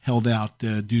held out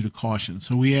due to caution.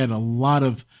 So we had a lot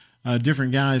of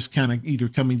different guys kind of either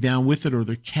coming down with it or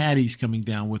their caddies coming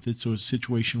down with it. So it's a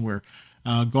situation where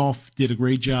golf did a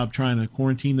great job trying to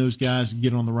quarantine those guys and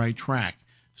get on the right track.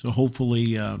 So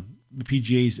hopefully the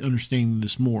PGA is understanding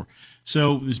this more.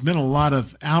 So there's been a lot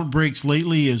of outbreaks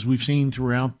lately, as we've seen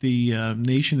throughout the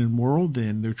nation and world,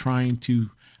 and they're trying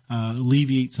to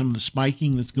alleviate some of the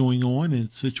spiking that's going on in a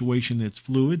situation that's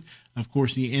fluid. Of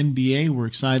course, the NBA, we're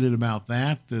excited about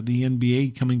that. The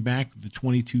NBA coming back with the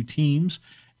 22 teams,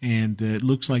 and it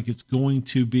looks like it's going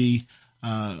to be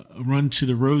a run to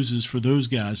the roses for those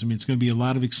guys. I mean, it's going to be a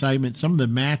lot of excitement. Some of the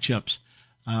matchups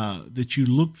that you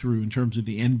look through in terms of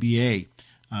the NBA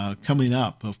coming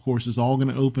up, of course, is all going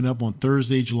to open up on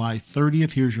Thursday, July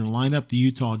 30th. Here's your lineup. The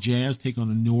Utah Jazz take on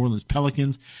the New Orleans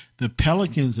Pelicans. The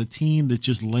Pelicans, a team that's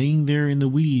just laying there in the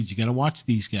weeds. You got to watch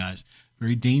these guys.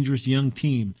 Very dangerous young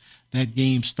team. That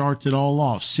game starts it all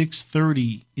off,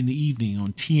 6:30 in the evening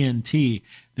on TNT.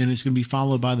 Then it's going to be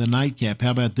followed by the nightcap.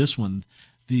 How about this one?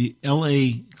 The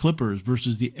L.A. Clippers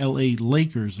versus the L.A.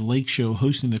 Lakers. The Lake Show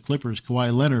hosting the Clippers.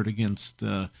 Kawhi Leonard against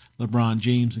LeBron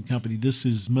James and company. This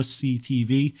is must-see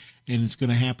TV, and it's going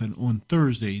to happen on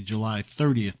Thursday, July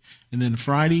 30th. And then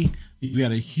Friday, you've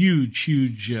got a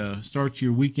huge start to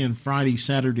your weekend. Friday,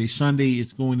 Saturday, Sunday,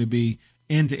 it's going to be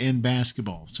end-to-end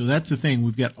basketball. So that's the thing.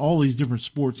 We've got all these different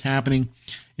sports happening,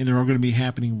 and they're all going to be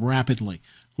happening rapidly.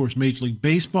 Of course, Major League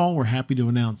Baseball, we're happy to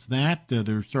announce that.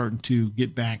 They're starting to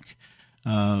get back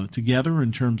together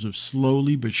in terms of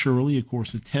slowly but surely. Of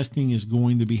course, the testing is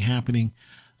going to be happening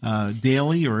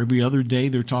daily or every other day.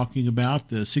 They're talking about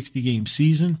the 60-game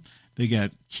season. They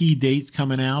got key dates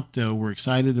coming out. We're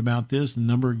excited about this. The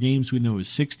number of games we know is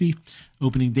 60.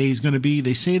 Opening day is going to be,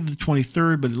 they say the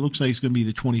 23rd, but it looks like it's going to be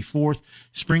the 24th.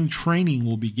 Spring training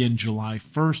will begin July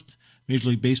 1st. Major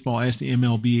League Baseball asked the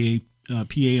MLB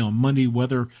PA on Monday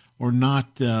whether or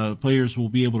not players will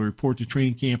be able to report to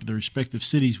training camp in their respective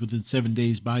cities within 7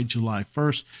 days by July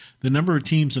 1st. The number of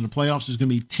teams in the playoffs is going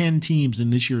to be 10 teams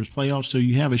in this year's playoffs, so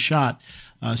you have a shot.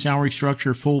 Salary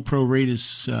structure, full prorated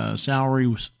salary,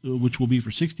 which will be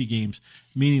for 60 games,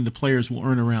 meaning the players will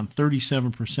earn around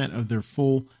 37% of their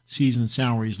full season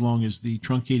salary as long as the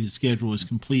truncated schedule is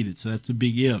completed. So that's a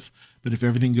big if. But if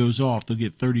everything goes off, they'll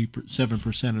get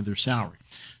 37% of their salary.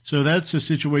 So that's the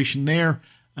situation there.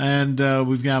 And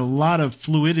we've got a lot of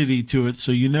fluidity to it,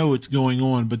 so you know what's going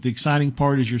on. But the exciting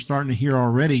part is you're starting to hear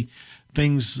already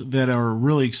things that are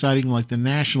really exciting, like the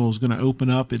National is going to open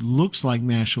up. It looks like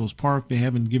Nationals Park. They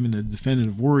haven't given a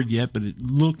definitive word yet, but it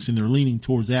looks, and they're leaning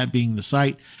towards that being the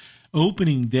site.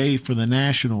 opening day for the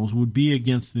Nationals would be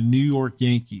against the New York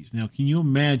Yankees. Now, can you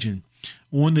imagine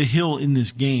on the hill in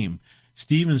this game,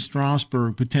 Steven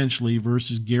Strasburg potentially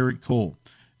versus Garrett Cole?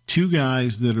 Two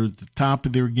guys that are at the top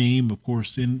of their game, of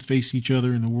course, face each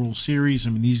other in the World Series. I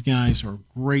mean, these guys are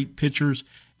great pitchers,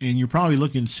 and you're probably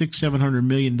looking $600-700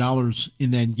 million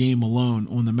in that game alone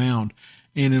on the mound,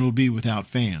 and it'll be without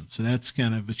fans. So that's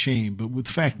kind of a shame. But with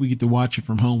the fact we get to watch it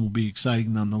from home will be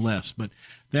exciting nonetheless. But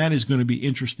that is going to be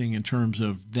interesting in terms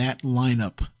of that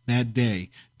lineup that day.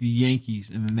 The Yankees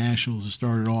and the Nationals have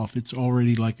started off. It's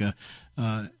already like an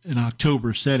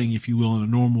October setting, if you will, in a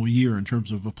normal year in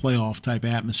terms of a playoff-type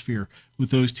atmosphere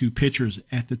with those two pitchers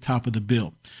at the top of the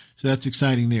bill. So that's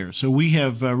exciting there. So we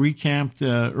have recapped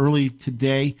early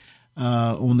today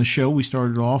on the show. We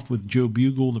started off with Joe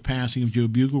Bugel, the passing of Joe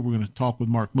Bugel. We're going to talk with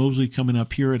Mark Mosley coming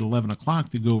up here at 11 o'clock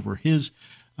to go over his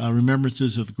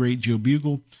remembrances of the great Joe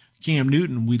Bugel. Cam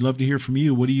Newton, we'd love to hear from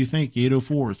you. What do you think?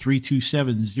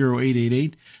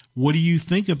 804-327-0888. What do you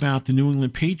think about the New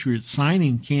England Patriots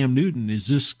signing Cam Newton? Is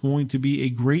this going to be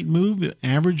a great move,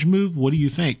 average move? What do you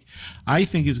think? I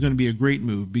think it's going to be a great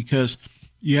move because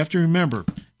you have to remember,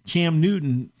 Cam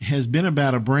Newton has been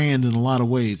about a brand in a lot of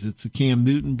ways. It's a Cam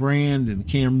Newton brand and a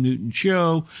Cam Newton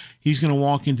show. He's going to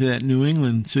walk into that New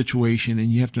England situation, and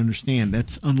you have to understand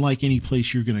that's unlike any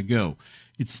place you're going to go.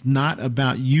 It's not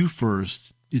about you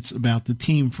first. It's about the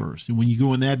team first. And when you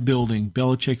go in that building,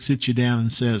 Belichick sits you down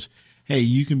and says, hey,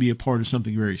 you can be a part of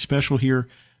something very special here,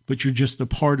 but you're just a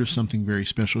part of something very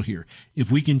special here. If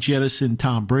we can jettison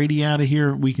Tom Brady out of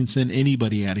here, we can send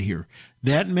anybody out of here.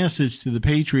 That message to the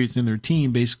Patriots and their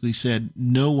team basically said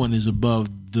no one is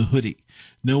above the hoodie.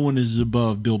 No one is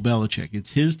above Bill Belichick.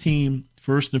 It's his team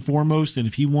first and foremost, and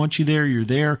if he wants you there, you're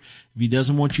there. If he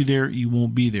doesn't want you there, you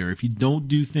won't be there. If you don't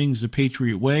do things the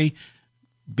Patriot way,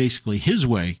 basically his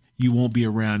way, you won't be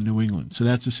around New England. So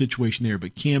that's the situation there.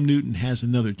 But Cam Newton has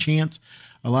another chance.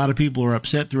 A lot of people are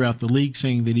upset throughout the league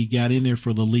saying that he got in there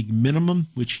for the league minimum,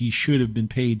 which he should have been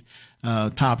paid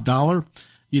top dollar.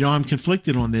 You know, I'm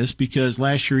conflicted on this because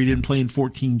last year he didn't play in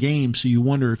 14 games, so you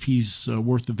wonder if he's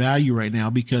worth the value right now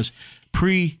because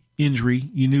pre-injury,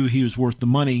 you knew he was worth the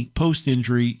money.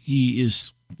 Post-injury, he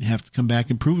have to come back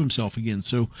and prove himself again.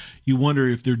 So you wonder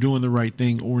if they're doing the right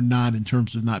thing or not in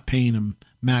terms of not paying him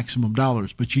maximum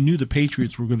dollars. But you knew the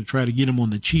Patriots were going to try to get him on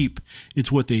the cheap.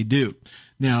 It's what they do.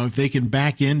 Now, if they can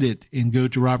back end it and go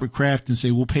to Robert Kraft and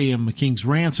say, we'll pay him a king's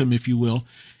ransom, if you will,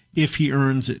 if he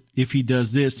earns it, if he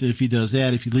does this, if he does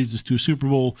that, if he leads us to a Super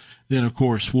Bowl, then, of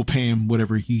course, we'll pay him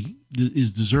whatever he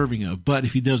is deserving of. But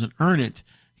if he doesn't earn it,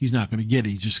 he's not going to get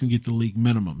it. He's just going to get the league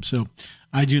minimum. So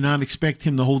I do not expect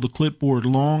him to hold the clipboard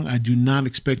long. I do not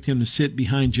expect him to sit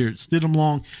behind Jarrett Stidham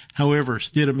long. However,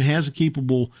 Stidham has a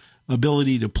capable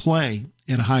ability to play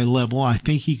at a high level. I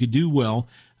think he could do well.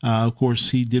 Of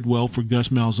course, he did well for Gus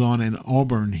Malzahn and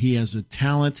Auburn. He has a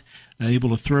talent, able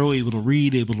to throw, able to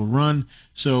read, able to run.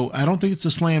 So I don't think it's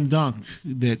a slam dunk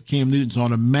that Cam Newton's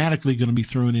automatically going to be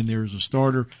thrown in there as a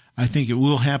starter. I think it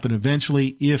will happen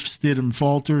eventually if Stidham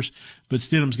falters. But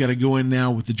Stidham's got to go in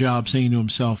now with the job saying to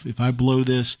himself, if I blow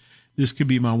this, this could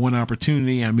be my one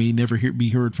opportunity. I may never be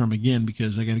heard from again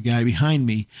because I got a guy behind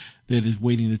me that is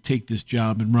waiting to take this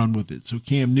job and run with it. So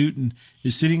Cam Newton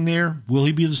is sitting there. Will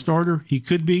he be the starter? He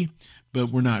could be, but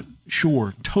we're not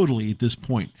sure totally at this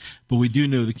point. But we do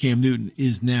know that Cam Newton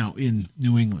is now in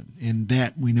New England, and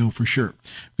that we know for sure.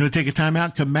 We're going to take a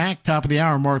timeout, come back, top of the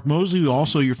hour, Mark Mosley.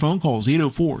 Also, your phone calls,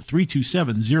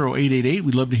 804-327-0888.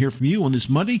 We'd love to hear from you on this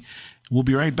Monday. We'll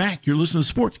be right back. You're listening to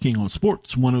Sports King on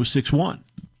Sports 106.1.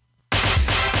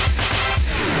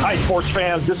 Hi, sports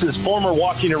fans. This is former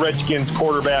Washington Redskins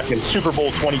quarterback and Super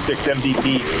Bowl 26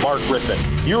 MVP, Mark Griffin.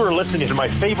 You are listening to my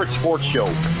favorite sports show,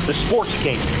 The Sports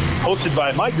King, hosted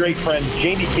by my great friend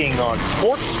Jamie King on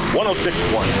Sports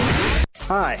 106.1.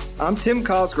 Hi, I'm Tim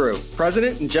Cosgrove,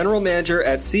 President and General Manager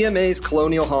at CMA's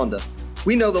Colonial Honda.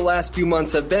 We know the last few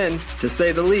months have been, to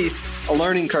say the least, a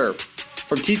learning curve.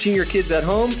 From teaching your kids at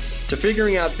home to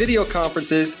figuring out video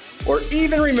conferences or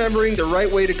even remembering the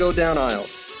right way to go down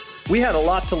aisles. We had a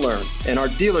lot to learn, and our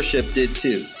dealership did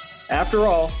too. After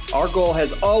all, our goal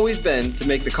has always been to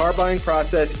make the car buying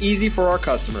process easy for our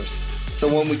customers. So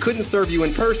when we couldn't serve you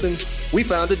in person, we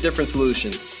found a different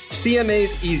solution.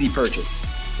 CMA's Easy Purchase.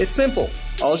 It's simple.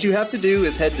 All you have to do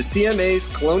is head to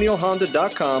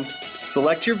cmascolonialhonda.com,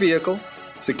 select your vehicle,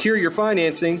 secure your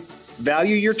financing,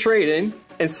 value your trade-in,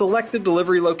 and select the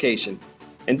delivery location.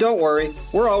 And don't worry,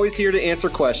 we're always here to answer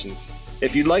questions.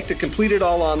 If you'd like to complete it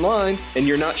all online and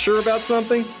you're not sure about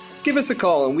something, give us a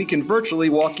call and we can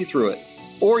virtually walk you through it.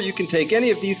 Or you can take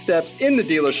any of these steps in the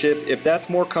dealership if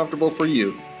that's more comfortable for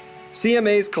you.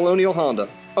 CMA's Colonial Honda,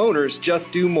 Owners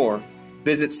just do more.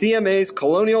 Visit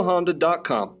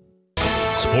cmascolonialhonda.com.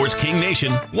 Sports King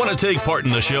Nation, want to take part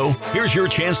in the show? Here's your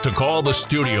chance to call the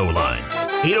studio line.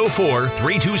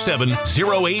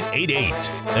 804-327-0888.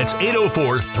 That's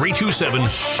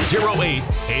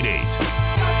 804-327-0888.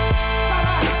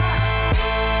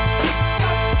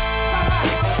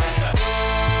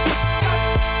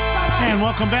 And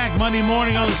welcome back Monday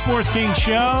morning on the Sports King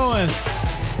Show. And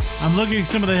I'm looking at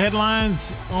some of the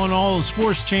headlines on all the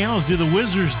sports channels. Do the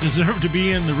Wizards deserve to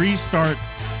be in the restart?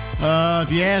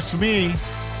 If you ask me,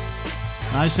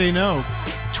 I say no.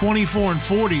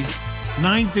 24-40,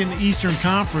 9th in the Eastern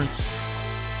Conference.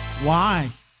 Why?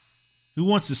 Who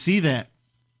wants to see that?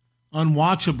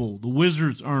 Unwatchable. The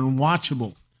Wizards are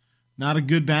unwatchable. Not a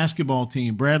good basketball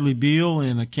team. Bradley Beal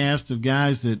and a cast of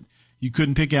guys that you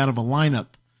couldn't pick out of a lineup.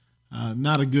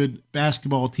 Not a good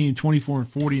basketball team.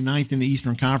 24-40, 9th in the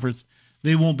Eastern Conference.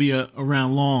 They won't be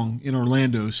around long in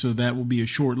Orlando, so that will be a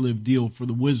short-lived deal for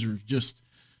the Wizards. Just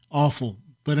awful.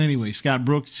 But anyway, Scott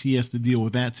Brooks, he has to deal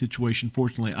with that situation.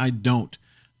 Fortunately, I don't.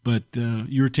 But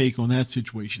your take on that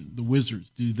situation, the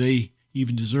Wizards, do they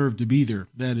even deserve to be there?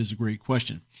 That is a great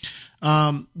question.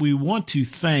 We want to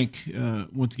thank,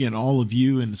 once again, all of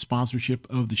you and the sponsorship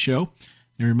of the show.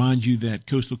 And remind you that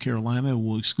Coastal Carolina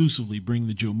will exclusively bring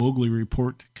the Joe Mowgli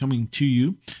Report coming to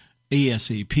you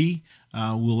ASAP.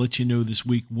 We'll let you know this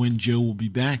week when Joe will be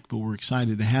back, but we're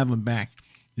excited to have him back,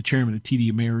 the chairman of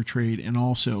TD Ameritrade. And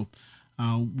also,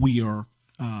 we are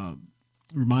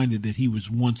reminded that he was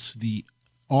once the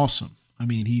awesome,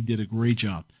 he did a great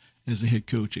job as a head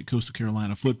coach at Coastal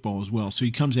Carolina football as well. So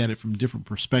he comes at it from different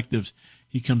perspectives.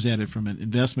 He comes at it from an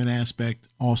investment aspect,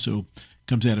 also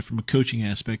comes at it from a coaching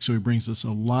aspect. So he brings us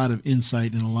a lot of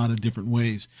insight in a lot of different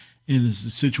ways. And it's a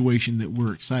situation that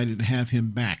we're excited to have him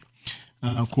back.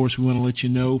 Of course, we want to let you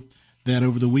know that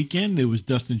over the weekend, it was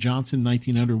Dustin Johnson,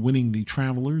 19 under, winning the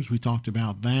Travelers. We talked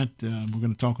about that. We're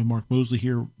going to talk with Mark Mosley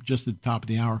here just at the top of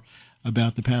the hour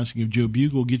about the passing of Joe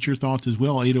Bugle. Get your thoughts as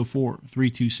well.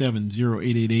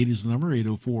 804-327-0888 is the number.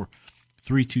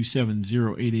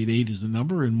 804-327-0888 is the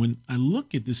number. And when I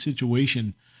look at the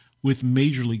situation with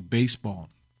Major League Baseball,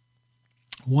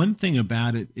 one thing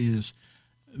about it is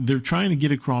they're trying to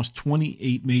get across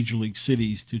 28 major league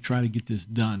cities to try to get this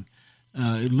done.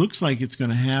 It looks like it's going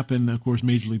to happen. Of course,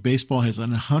 Major League Baseball has an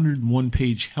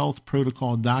 101-page health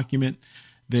protocol document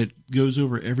that goes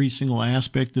over every single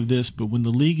aspect of this. But when the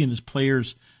league and its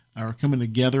players are coming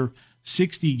together,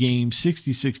 60 games,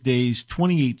 66 days,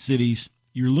 28 cities,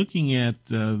 you're looking at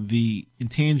the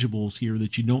intangibles here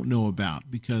that you don't know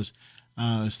about, because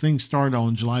as things start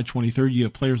on July 23rd, you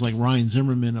have players like Ryan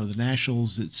Zimmerman of the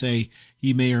Nationals that say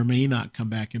he may or may not come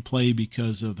back and play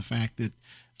because of the fact that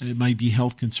it might be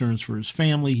health concerns for his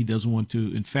family. He doesn't want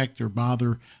to infect or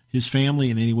bother his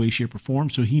family in any way, shape, or form,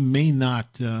 so he may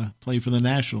not play for the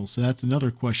Nationals. So that's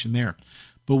another question there.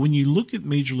 But when you look at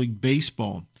Major League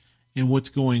Baseball and what's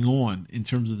going on in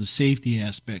terms of the safety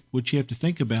aspect, what you have to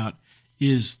think about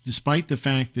is, despite the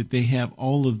fact that they have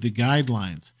all of the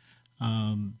guidelines,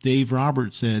 Dave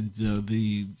Roberts said,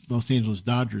 the Los Angeles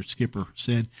Dodgers skipper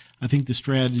said, I think the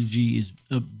strategy is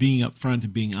being upfront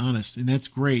and being honest, and that's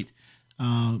great.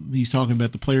 He's talking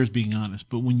about the players being honest.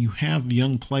 But when you have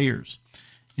young players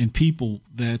and people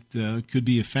that could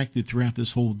be affected throughout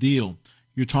this whole deal,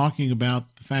 you're talking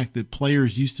about the fact that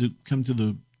players used to come to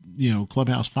the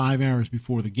clubhouse 5 hours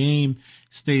before the game,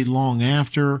 stayed long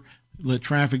after, let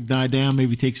traffic die down,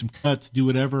 maybe take some cuts, do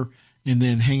whatever, and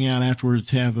then hang out afterwards,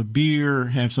 have a beer,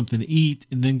 have something to eat,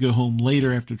 and then go home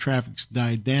later after traffic's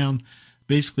died down.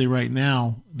 Basically, right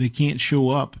now, they can't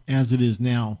show up as it is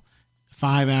now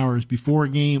 5 hours before a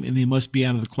game, and they must be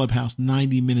out of the clubhouse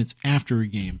 90 minutes after a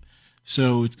game.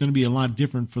 So it's going to be a lot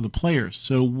different for the players.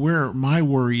 So where my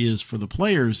worry is for the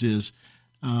players is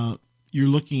you're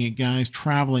looking at guys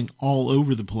traveling all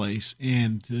over the place,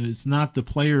 and it's not the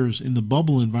players in the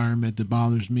bubble environment that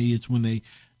bothers me. It's when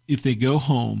if they go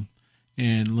home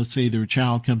and let's say their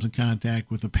child comes in contact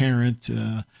with a parent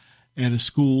at a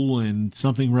school and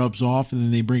something rubs off, and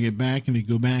then they bring it back and they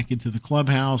go back into the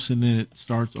clubhouse, and then it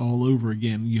starts all over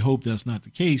again. You hope that's not the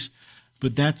case,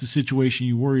 but that's the situation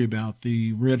you worry about,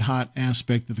 the red hot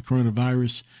aspect of the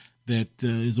coronavirus that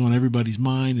is on everybody's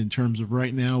mind in terms of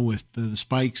right now with the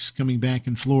spikes coming back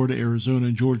in Florida,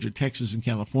 Arizona, Georgia, Texas, and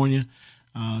California.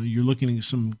 You're looking at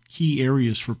some key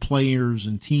areas for players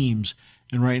and teams,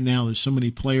 and right now there's so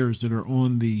many players that are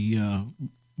on the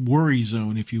worry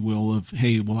zone, if you will, of,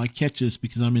 hey, will I catch this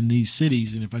because I'm in these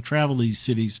cities, and if I travel these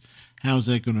cities, how's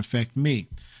that going to affect me?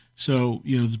 So,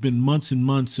 there's been months and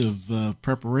months of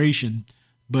preparation,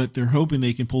 but they're hoping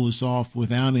they can pull this off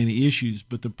without any issues.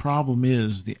 But the problem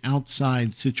is the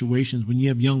outside situations when you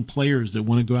have young players that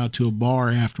want to go out to a bar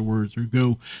afterwards or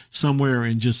go somewhere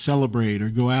and just celebrate or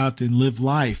go out and live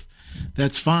life.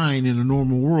 That's fine in a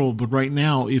normal world, but right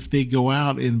now, if they go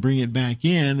out and bring it back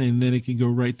in, and then it can go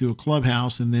right through a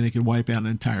clubhouse, and then it can wipe out an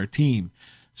entire team.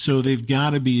 So they've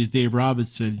got to be, as Dave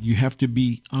Roberts said, you have to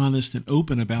be honest and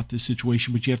open about this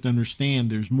situation, but you have to understand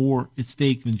there's more at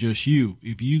stake than just you.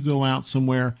 If you go out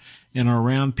somewhere and are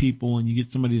around people and you get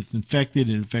somebody that's infected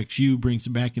and infects you, brings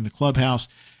it back in the clubhouse,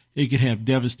 it could have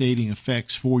devastating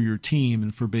effects for your team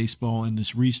and for baseball in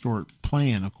this restart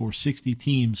plan. Of course, 60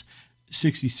 teams,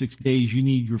 66 days, you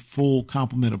need your full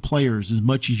complement of players as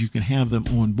much as you can have them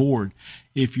on board.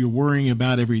 If you're worrying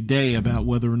about every day about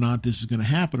whether or not this is going to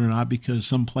happen or not because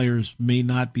some players may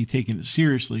not be taking it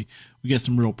seriously, we got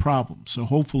some real problems. So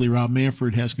hopefully Rob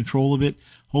Manfred has control of it.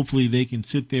 Hopefully they can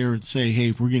sit there and say, hey,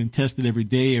 if we're getting tested every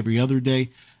day, every other day,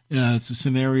 it's a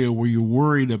scenario where you're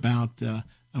worried about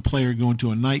a player going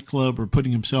to a nightclub or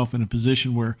putting himself in a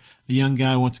position where a young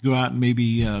guy wants to go out and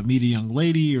maybe meet a young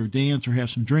lady or dance or have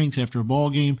some drinks after a ball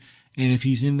game. And if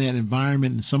he's in that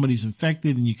environment and somebody's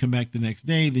infected and you come back the next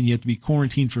day, then you have to be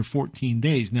quarantined for 14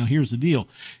 days. Now, here's the deal.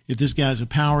 If this guy's a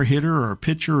power hitter or a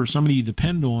pitcher or somebody you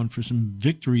depend on for some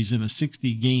victories in a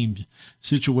 60-game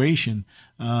situation,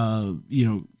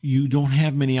 you don't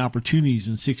have many opportunities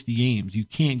in 60 games. You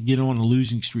can't get on a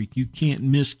losing streak. You can't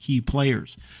miss key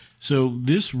players. So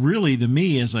this really, to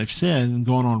me, as I've said and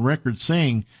gone on record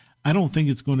saying, I don't think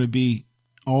it's going to be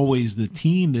always the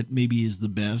team that maybe is the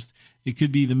best. It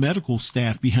could be the medical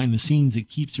staff behind the scenes that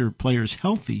keeps their players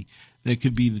healthy. That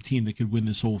could be the team that could win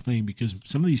this whole thing because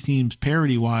some of these teams,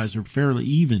 parity-wise, are fairly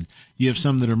even. You have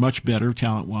some that are much better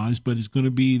talent-wise, but it's going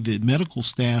to be the medical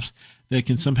staffs that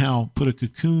can somehow put a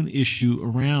cocoon issue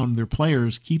around their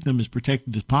players, keep them as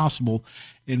protected as possible,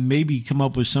 and maybe come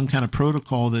up with some kind of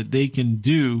protocol that they can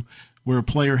do where a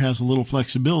player has a little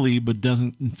flexibility but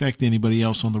doesn't infect anybody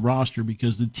else on the roster,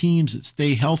 because the teams that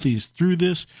stay healthiest through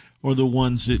this are the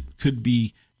ones that could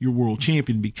be your world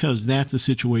champion, because that's the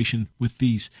situation with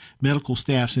these medical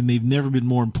staffs, and they've never been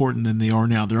more important than they are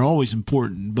now. They're always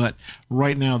important, but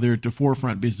right now they're at the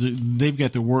forefront because they've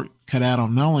got their work cut out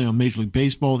on not only on Major League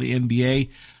Baseball, the NBA,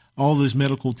 all those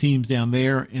medical teams down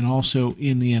there, and also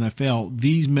in the NFL.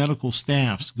 These medical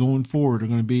staffs going forward are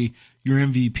going to be your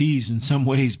MVPs in some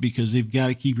ways because they've got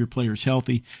to keep your players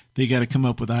healthy. They got to come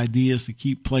up with ideas to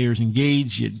keep players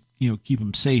engaged, keep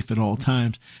them safe at all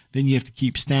times. Then you have to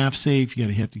keep staff safe. You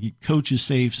got to have to keep coaches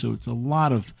safe. So it's a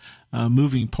lot of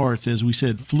moving parts. As we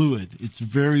said, fluid. It's a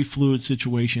very fluid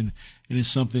situation, and it's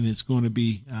something that's going to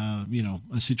be,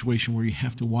 a situation where you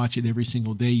have to watch it every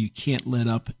single day. You can't let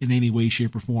up in any way,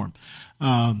 shape, or form.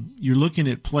 You're looking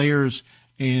at players,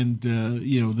 and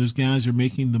those guys are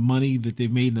making the money that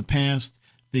they've made in the past.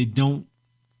 They don't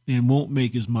and won't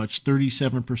make as much,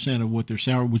 37% of what their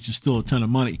salary, which is still a ton of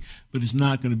money, but it's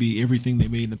not going to be everything they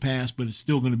made in the past, but it's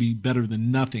still going to be better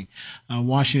than nothing.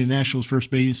 Washington Nationals first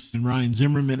baseman Ryan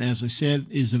Zimmerman, as I said,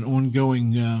 is an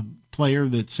ongoing player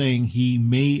that's saying he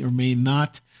may or may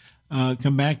not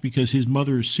come back because his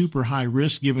mother is super high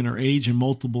risk given her age and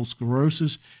multiple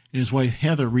sclerosis, and his wife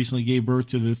Heather recently gave birth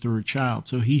to their third child.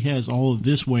 So he has all of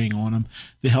this weighing on him,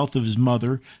 the health of his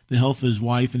mother, the health of his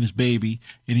wife and his baby,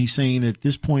 and he's saying at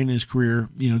this point in his career,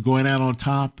 going out on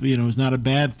top, is not a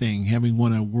bad thing, having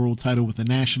won a world title with the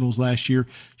Nationals last year.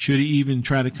 Should he even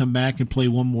try to come back and play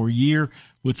one more year,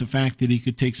 with the fact that he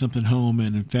could take something home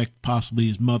and infect possibly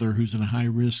his mother, who's in a high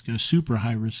risk, a super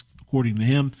high risk, according to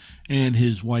him, and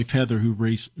his wife Heather, who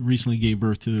recently gave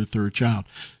birth to their third child.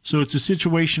 So it's a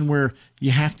situation where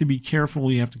you have to be careful.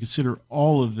 You have to consider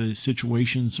all of the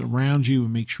situations around you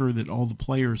and make sure that all the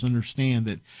players understand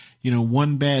that,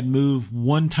 one bad move,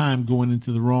 one time going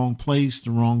into the wrong place,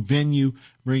 the wrong venue,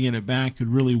 bringing it back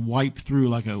could really wipe through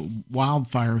like a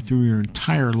wildfire through your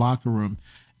entire locker room.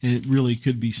 And it really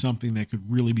could be something that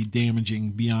could really be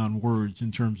damaging beyond words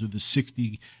in terms of the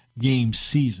 60-game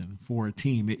season for a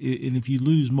team. And if you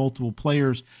lose multiple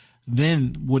players,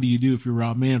 then what do you do if you're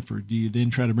Rob Manfred? Do you then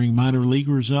try to bring minor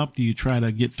leaguers up? Do you try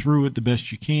to get through it the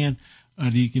best you can?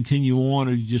 Do you continue on,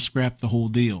 or do you just scrap the whole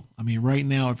deal? I mean, right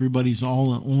now, everybody's all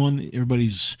on.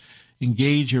 Everybody's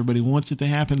engaged. Everybody wants it to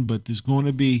happen, but there's going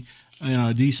to be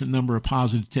a decent number of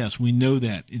positive tests. We know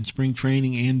that in spring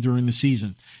training and during the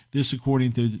season. This,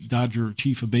 according to Dodger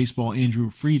Chief of Baseball Andrew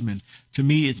Friedman. To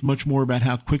me, it's much more about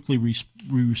how quickly we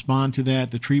respond to that,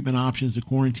 the treatment options, the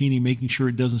quarantining, making sure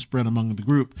it doesn't spread among the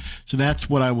group. So that's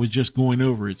what I was just going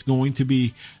over. It's going to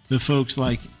be the folks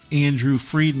like Andrew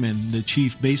Friedman, the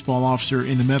Chief Baseball Officer,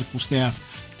 and the medical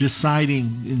staff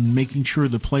deciding and making sure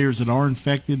the players that are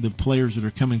infected, the players that are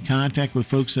come in contact with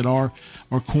folks that are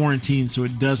quarantined so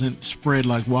it doesn't spread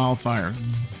like wildfire.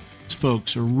 These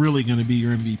folks are really going to be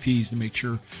your MVPs to make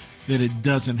sure that it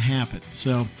doesn't happen.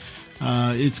 So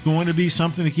it's going to be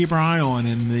something to keep our eye on,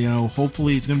 and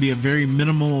hopefully it's going to be a very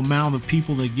minimal amount of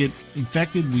people that get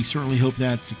infected. We certainly hope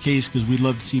that's the case because we'd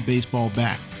love to see baseball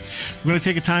back. We're going to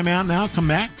take a time out now, come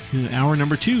back. Hour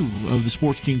number 2 of the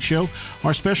Sports King Show.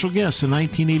 Our special guest, the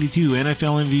 1982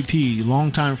 NFL MVP,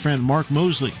 longtime friend Mark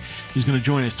Mosley, is going to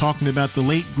join us talking about the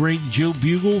late, great Joe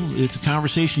Bugel. It's a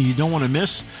conversation you don't want to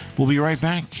miss. We'll be right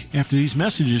back after these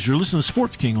messages. You're listening to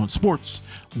Sports King on Sports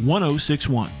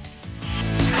 1061.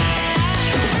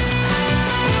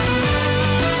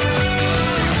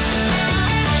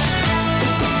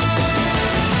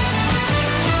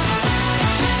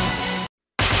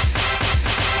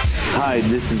 Hi,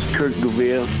 this is Kurt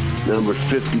Gouveia, number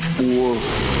 54,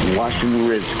 Washington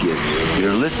Redskins.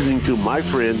 You're listening to my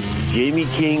friend Jamie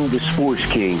King, the Sports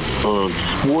King, on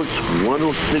Sports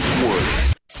 1061.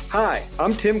 Hi,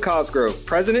 I'm Tim Cosgrove,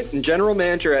 President and General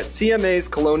Manager at CMA's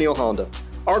Colonial Honda.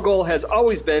 Our goal has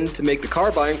always been to make the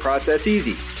car buying process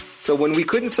easy. So when we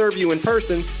couldn't serve you in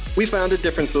person, we found a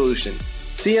different solution.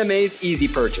 CMA's Easy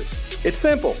Purchase. It's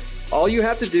simple. All you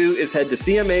have to do is head to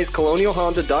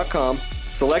cmascolonialhonda.com,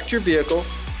 select your vehicle,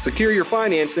 secure your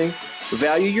financing,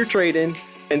 value your trade-in,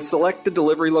 and select the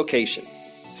delivery location.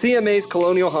 CMA's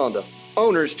Colonial Honda.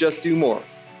 Owners just do more.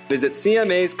 Visit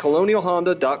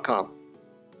cmascolonialhonda.com.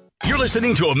 You're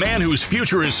listening to a man whose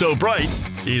future is so bright,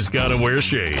 he's got to wear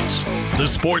shades. The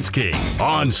Sports King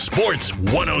on Sports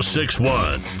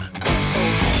 1061.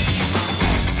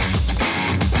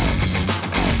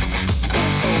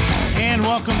 And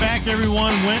welcome back,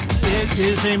 everyone. It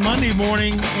is a Monday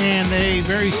morning, and a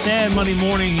very sad Monday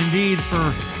morning indeed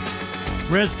for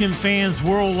Redskin fans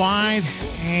worldwide.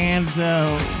 And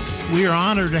we are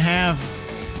honored to have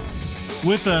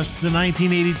with us the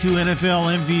 1982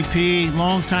 NFL MVP,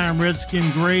 longtime Redskin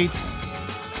great,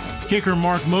 kicker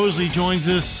Mark Mosley joins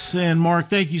us. And Mark,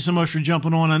 thank you so much for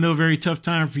jumping on. I know a very tough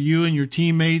time for you and your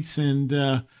teammates,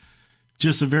 and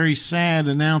just a very sad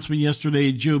announcement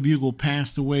yesterday. Joe Bugel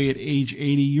passed away at age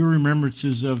 80. Your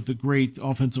remembrances of the great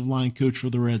offensive line coach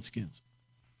for the Redskins?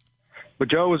 Well,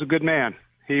 Joe was a good man.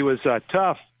 He was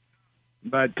tough,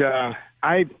 but to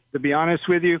be honest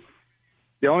with you,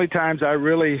 the only times I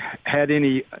really had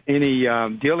any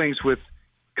dealings with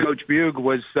Coach Bug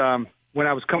was when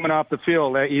I was coming off the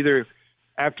field, either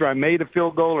after I made a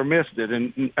field goal or missed it.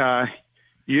 And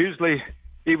usually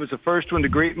he was the first one to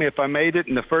greet me if I made it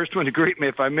and the first one to greet me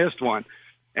if I missed one.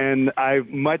 And I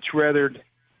much rather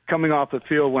coming off the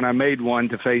field when I made one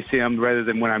to face him rather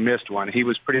than when I missed one. He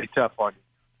was pretty tough on me,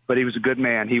 but he was a good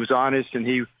man. He was honest, and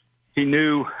he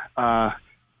knew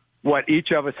what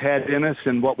each of us had in us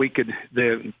and what we could,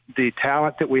 the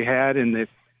talent that we had and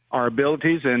our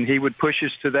abilities, and he would push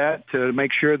us to that to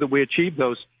make sure that we achieved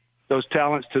those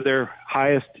talents to their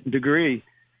highest degree.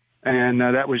 And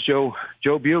that was Joe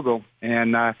Bugel.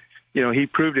 And, he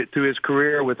proved it through his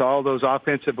career with all those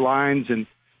offensive lines and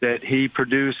that he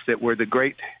produced that were the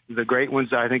great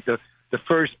ones. I think the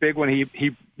first big one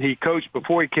he coached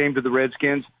before he came to the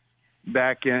Redskins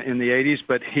back in the 80s,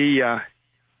 but he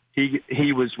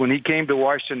was, when he came to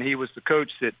Washington, he was the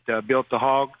coach that built the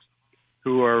Hogs,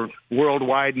 who are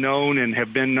worldwide known and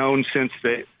have been known since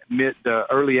the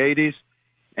early 80s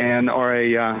and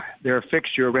they're a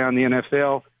fixture around the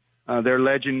NFL. Their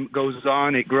legend goes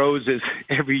on. It grows as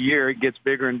every year it gets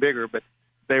bigger and bigger, but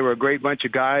they were a great bunch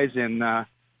of guys. And,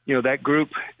 that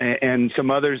group and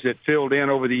some others that filled in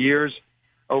over the years,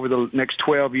 over the next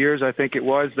 12 years, I think it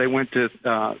was, they went to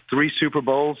 3 Super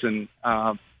Bowls and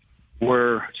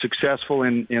were successful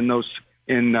in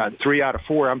 3 out of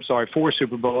 4. 4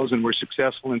 Super Bowls, and were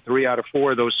successful in 3 out of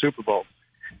 4 of those Super Bowls.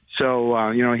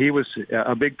 So, he was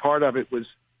a big part of it was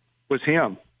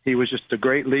him. He was just a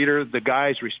great leader. The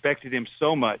guys respected him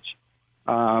so much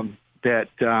that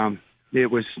it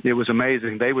was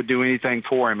amazing. They would do anything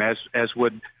for him, as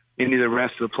would any of the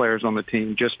rest of the players on the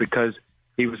team, just because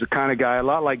he was the kind of guy, a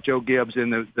lot like Joe Gibbs,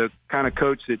 and the kind of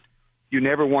coach that you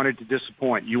never wanted to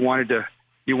disappoint. You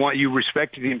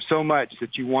respected him so much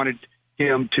that you wanted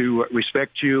him to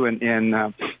respect you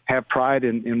and have pride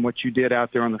in what you did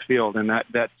out there on the field. And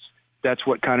that's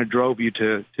what kind of drove you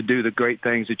to do the great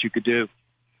things that you could do.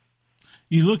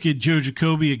 You look at Joe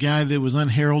Jacoby, a guy that was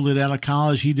unheralded out of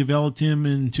college. He developed him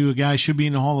into a guy who should be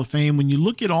in the Hall of Fame. When you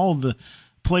look at all the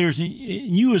players, and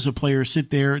you as a player sit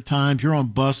there at times, you're on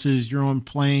buses, you're on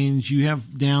planes, you have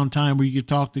downtime where you can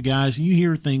talk to guys, and you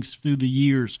hear things through the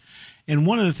years. And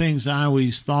one of the things I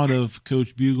always thought of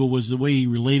Coach Bugle was the way he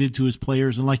related to his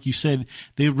players. And like you said,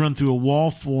 they would run through a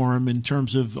wall for him in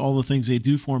terms of all the things they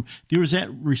do for him. There was that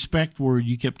respect word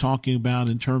you kept talking about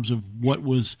in terms of what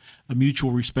was a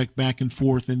mutual respect back and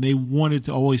forth, and they wanted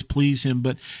to always please him.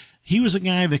 But he was a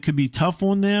guy that could be tough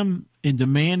on them and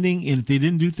demanding, and if they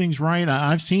didn't do things right,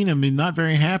 I've seen him and not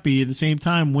very happy. At the same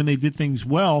time, when they did things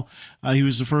well, he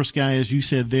was the first guy, as you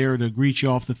said, there to greet you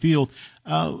off the field.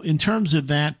 In terms of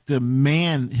that, the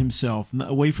man himself,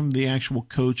 away from the actual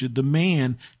coach, the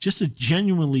man, just a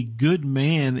genuinely good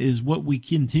man is what we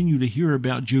continue to hear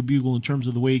about Joe Bugle in terms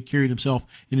of the way he carried himself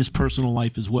in his personal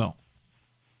life as well.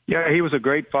 Yeah, he was a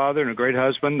great father and a great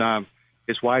husband.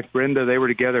 His wife, Brenda, they were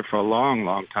together for a long,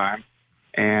 long time.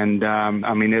 And,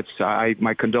 I mean,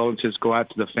 my condolences go out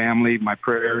to the family, my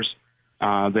prayers.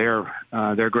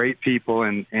 They're great people.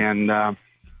 And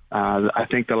I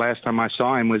think the last time I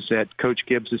saw him was at Coach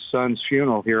Gibbs' son's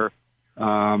funeral here,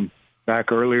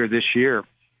 back earlier this year.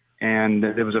 And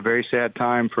it was a very sad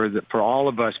time for all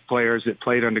of us players that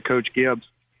played under Coach Gibbs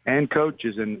and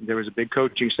coaches. And there was a big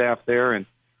coaching staff there. And,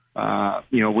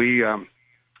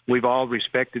 we've all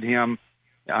respected him.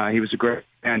 He was a great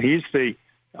man. He's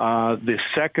the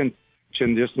second,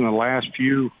 just in the last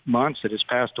few months, that has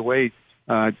passed away.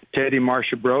 Teddy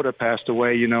Marcia-Broda passed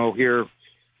away, here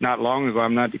not long ago.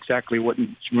 I'm not exactly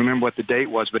remember what the date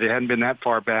was, but it hadn't been that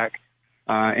far back.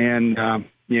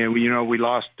 We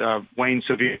lost Wayne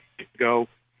Sevier to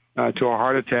a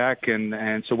heart attack,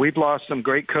 and so we've lost some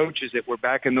great coaches that were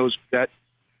back in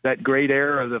that great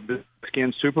era of the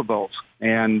Skin Super Bowls,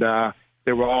 and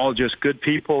they were all just good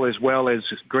people as well as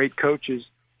great coaches,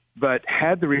 but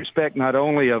had the respect not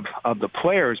only of the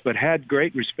players, but had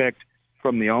great respect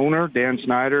from the owner, Dan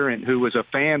Snyder, and who was a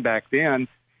fan back then,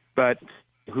 but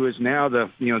who is now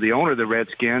the owner of the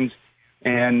Redskins,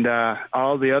 and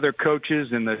all the other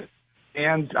coaches and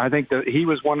I think that he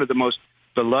was one of the most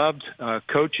beloved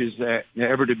coaches that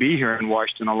ever to be here in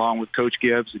Washington, along with Coach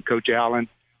Gibbs and Coach Allen.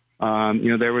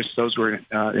 Those were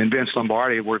and Vince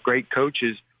Lombardi were great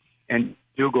coaches, and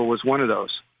Bugle was one of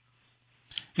those.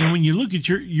 And when you look at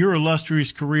your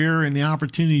illustrious career and the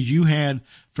opportunities you had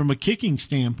from a kicking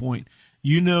standpoint,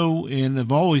 and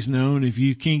have always known, if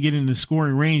you can't get in the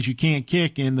scoring range, you can't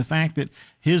kick. And the fact that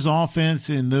his offense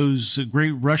and those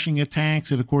great rushing attacks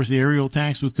and, of course, the aerial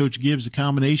attacks with Coach Gibbs, the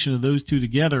combination of those two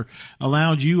together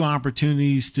allowed you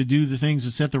opportunities to do the things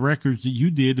that set the records that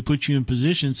you did to put you in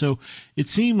position. So it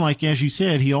seemed like, as you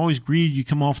said, he always greeted you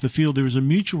come off the field. There was a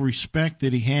mutual respect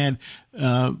that he had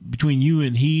between you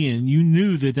and he, and you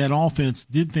knew that offense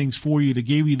did things for you that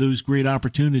gave you those great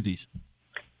opportunities.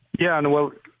 Yeah, and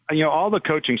all the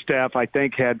coaching staff, I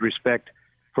think, had respect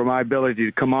for my ability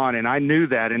to come on, and I knew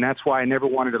that, and that's why I never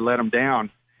wanted to let them down.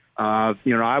 I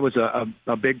was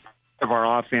a big part of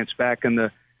our offense back in the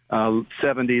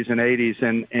 70s and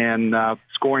 80s, and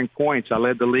scoring points. I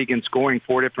led the league in scoring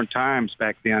 4 different times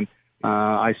back then.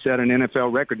 I set an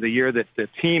NFL record the year that the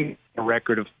team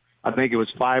record of, I think it was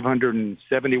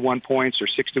 571 points or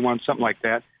 61, something like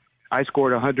that. I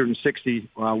scored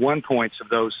 161 points of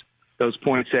those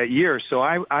points that year. So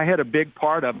I had a big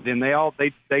part of it, and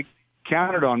they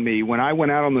counted on me. When I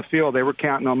went out on the field, they were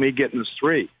counting on me getting us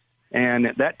 3. And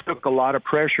that took a lot of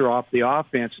pressure off the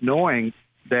offense, knowing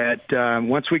that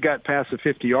once we got past the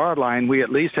 50-yard line, we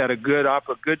at least had a good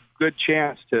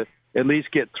chance to at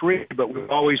least get 3, but we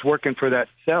were always working for that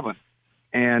 7.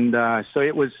 And so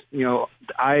it was,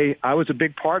 I was a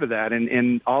big part of that,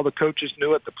 and all the coaches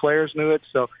knew it, the players knew it.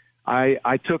 So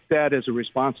I took that as a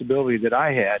responsibility that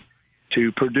I had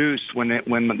to produce when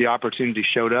the opportunity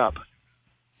showed up.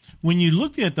 When you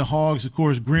looked at the Hogs, of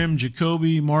course, Grim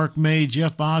Jacoby, Mark May,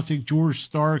 Jeff Bostic, George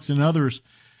Starks, and others,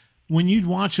 when you'd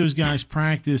watch those guys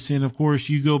practice, and of course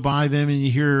you go by them and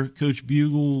you hear Coach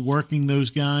Bugle working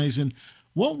those guys, and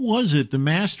what was it, the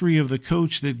mastery of the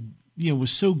coach that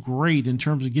was so great in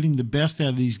terms of getting the best out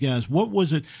of these guys? What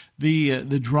was it,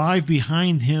 the drive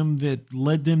behind him that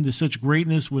led them to such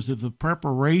greatness? Was it the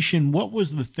preparation? What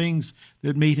was the things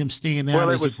that made him stand out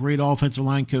as a great offensive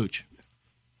line coach?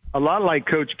 A lot like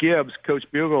Coach Gibbs, Coach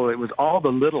Bugle, it was all the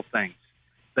little things.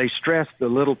 They stressed the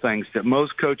little things that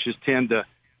most coaches tend to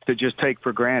just take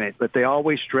for granted, but they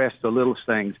always stress the little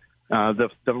things. The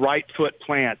right foot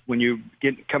plant when you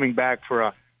get coming back for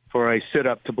a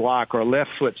sit-up to block, or a left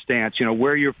foot stance,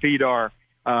 where your feet are,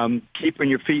 keeping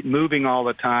your feet moving all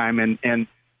the time, and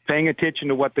paying attention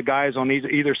to what the guys on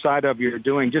either side of you are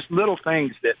doing. Just little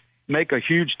things that make a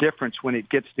huge difference when it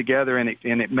gets together, and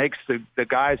it makes the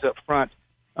guys up front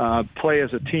play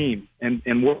as a team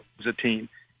and work as a team.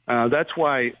 That's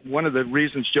why one of the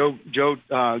reasons Joe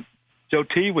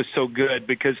T was so good,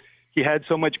 because he had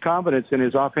so much confidence in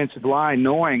his offensive line,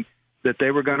 knowing that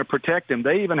they were going to protect him.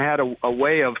 They even had a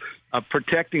way of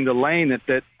protecting the lane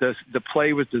that the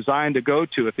play was designed to go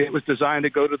to. If it was designed to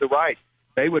go to the right,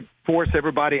 they would force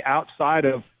everybody outside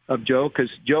of Joe, because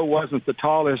Joe wasn't the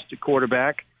tallest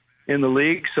quarterback in the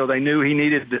league, so they knew he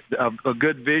needed a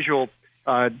good visual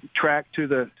track to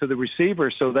the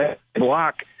receiver, so they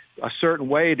block a certain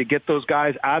way to get those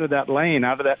guys out of that lane,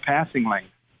 out of that passing lane.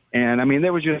 And I mean,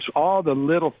 there was just all the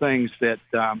little things that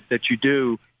you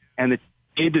do and that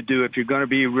you need to do if you're going to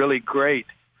be really great.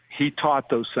 He taught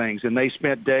those things, and they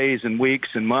spent days and weeks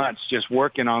and months just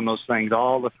working on those things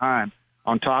all the time,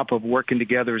 on top of working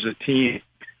together as a team,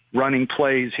 running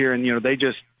plays here. And,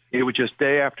 it was just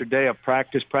day after day of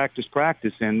practice,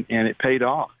 and it paid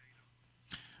off.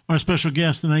 Our special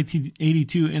guest, the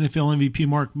 1982 NFL MVP,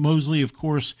 Mark Moseley, of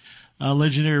course, a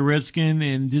legendary Redskin,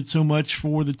 and did so much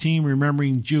for the team,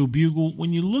 remembering Joe Bugel.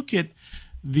 When you look at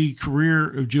the career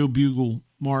of Joe Bugel,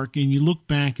 Mark, and you look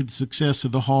back at the success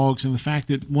of the Hogs and the fact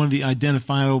that one of the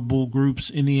identifiable groups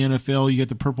in the NFL, you got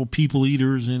the Purple People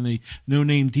Eaters and the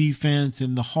no-name defense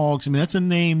and the Hogs. I mean, that's a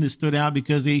name that stood out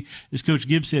because they, as Coach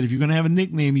Gibbs said, if you're going to have a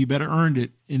nickname, you better earn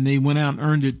it. And they went out and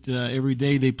earned it every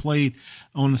day they played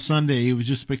on a Sunday. It was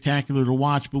just spectacular to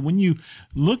watch. But when you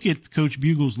look at Coach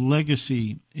Bugel's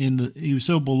legacy, he was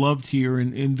so beloved here,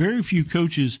 and very few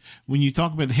coaches, when you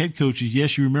talk about the head coaches,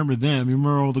 yes, you remember them. You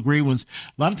remember all the great ones.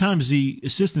 A lot of times the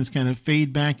assistants kind of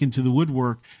fade back into the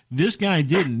woodwork. This guy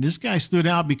didn't. This guy stood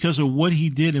out because of what he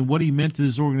did and what he meant to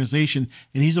this organization,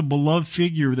 and he's a beloved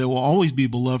figure that will always be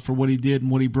beloved for what he did and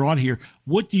what he brought here.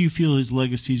 What do you feel his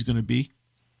legacy is going to be?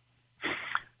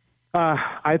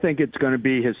 I think it's going to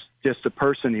be just the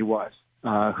person he was,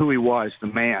 who he was, the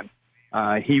man.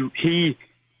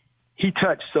 He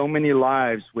touched so many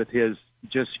lives with his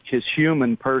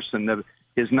human person,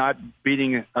 his not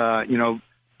beating,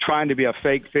 trying to be a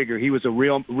fake figure. He was a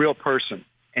real person,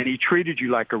 and he treated you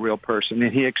like a real person,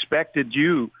 and he expected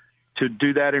you to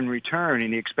do that in return,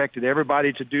 and he expected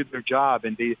everybody to do their job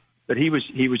but he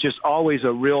was just always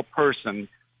a real person.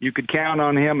 You could count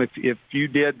on him. If you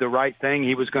did the right thing,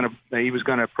 he was going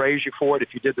to praise you for it.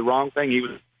 If you did the wrong thing, he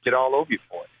would get all over you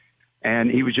for it. And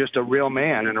he was just a real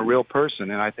man and a real person.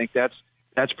 And I think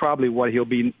that's probably what he'll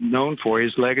be known for.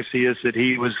 His legacy is that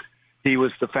he was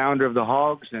the founder of the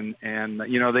Hogs, and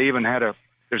they even had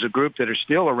there's a group that are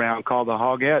still around called the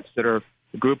Hogettes, that are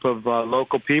a group of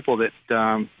local people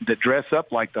that dress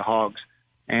up like the Hogs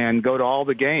and go to all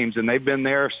the games, and they've been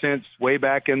there since way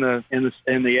back in the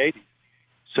 80s.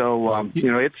 So,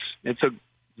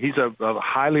 he's a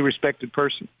highly respected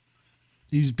person.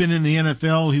 He's been in the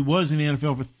NFL. He was in the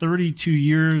NFL for 32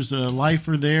 years, a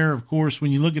lifer there. Of course, when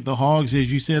you look at the Hogs,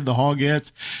 as you said, the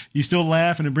Hogettes, you still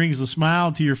laugh, and it brings a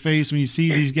smile to your face when you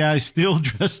see these guys still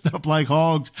dressed up like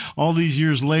Hogs all these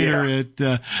years later at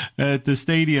the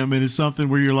stadium. And it's something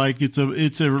where you're like, it's a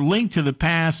link to the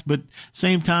past, but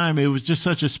same time, it was just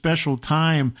such a special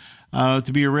time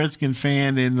to be a Redskin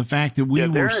fan, and the fact that we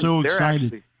were so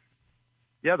excited.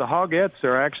 The Hogettes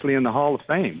are actually in the Hall of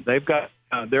Fame. They've got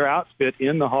their outfit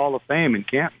in the Hall of Fame in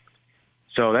Canton.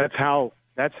 So that's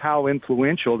how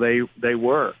influential they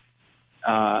were.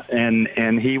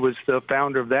 And he was the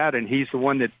founder of that, and he's the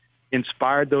one that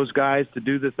inspired those guys to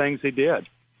do the things they did.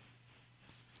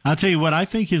 I'll tell you what, I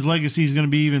think his legacy is going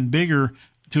to be even bigger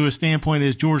to a standpoint,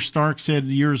 as George Stark said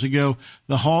years ago,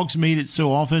 the Hogs made it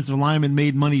so offensive linemen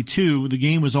made money too. The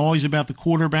game was always about the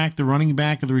quarterback, the running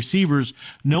back, and the receivers.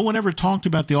 No one ever talked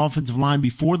about the offensive line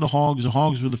before the Hogs. The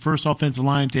Hogs were the first offensive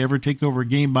line to ever take over a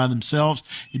game by themselves.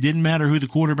 It didn't matter who the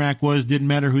quarterback was, didn't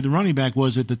matter who the running back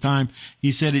was at the time.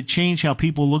 He said it changed how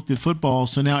people looked at football,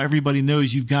 so now everybody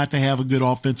knows you've got to have a good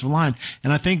offensive line.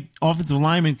 And I think offensive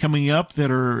linemen coming up that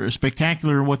are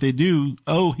spectacular in what they do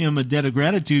owe him a debt of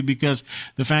gratitude, because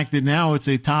the fact that now it's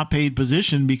a top paid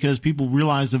position because people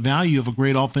realize the value of a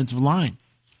great offensive line.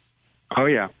 Oh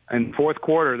yeah. In fourth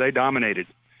quarter, they dominated.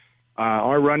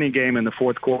 Our running game in the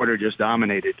fourth quarter just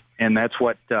dominated. And that's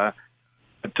what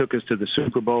took us to the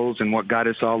Super Bowls and what got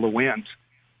us all the wins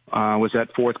was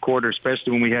that fourth quarter,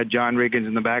 especially when we had John Riggins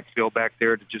in the backfield back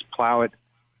there to just plow it,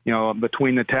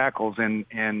 between the tackles,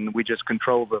 and we just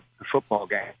controlled the football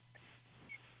game.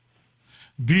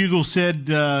 Bugle said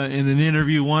in an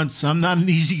interview once, "I'm not an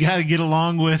easy guy to get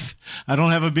along with. I don't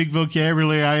have a big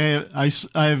vocabulary. I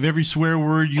have every swear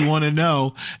word you want to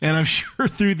know." And I'm sure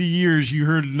through the years you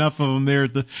heard enough of them there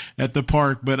at the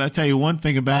park. But I tell you one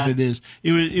thing about it is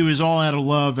it was all out of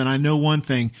love. And I know one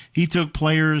thing: he took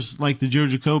players like the Joe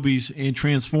Jacobys and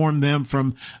transformed them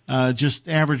from just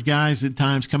average guys at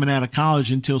times coming out of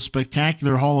college until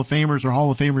spectacular Hall of Famers or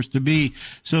Hall of Famers to be.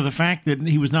 So the fact that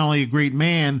he was not only a great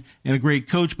man and a great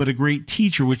coach, but a great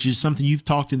teacher, which is something you've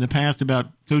talked in the past about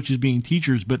coaches being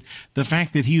teachers, but the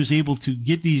fact that he was able to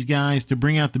get these guys to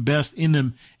bring out the best in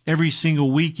them every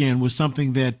single weekend was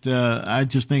something that I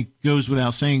just think goes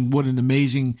without saying what an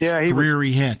amazing career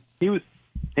he had. He was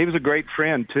a great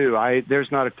friend too.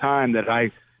 There's not a time that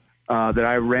I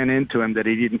ran into him that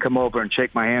he didn't come over and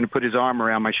shake my hand and put his arm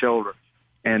around my shoulder,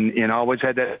 and always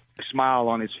had that smile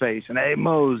on his face. And hey,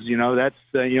 Mose, that's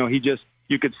he just,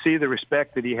 you could see the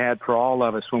respect that he had for all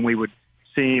of us when we would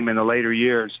see him in the later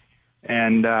years.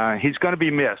 And he's going to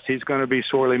be missed. He's going to be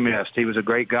sorely missed. He was a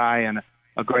great guy and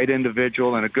a great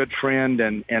individual and a good friend.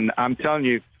 And I'm telling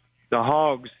you, the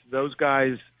Hogs, those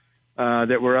guys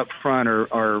that were up front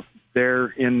are they're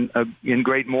in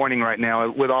great mourning right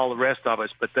now with all the rest of us.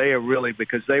 But they are really,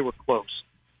 because they were close.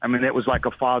 I mean, it was like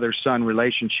a father-son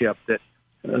relationship that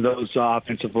those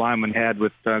offensive linemen had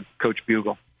with Coach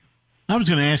Bugle. I was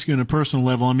going to ask you on a personal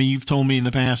level. I mean, you've told me in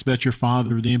the past about your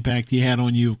father, the impact he had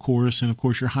on you, of course, and of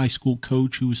course your high school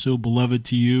coach who was so beloved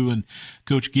to you, and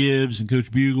Coach Gibbs and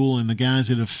Coach Bugle and the guys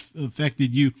that have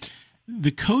affected you.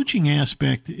 The coaching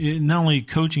aspect, not only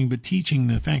coaching but teaching,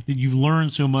 the fact that you've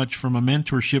learned so much from a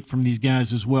mentorship from these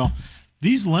guys as well.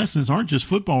 These lessons aren't just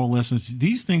football lessons.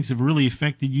 These things have really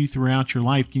affected you throughout your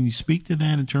life. Can you speak to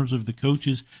that in terms of the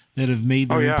coaches that have made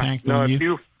their impact on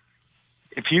you?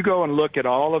 If you go and look at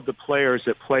all of the players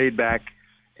that played back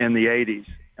in the 80s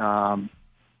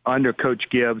under Coach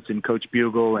Gibbs and Coach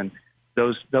Bugle and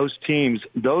those teams,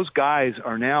 those guys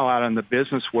are now out in the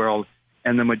business world,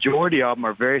 and the majority of them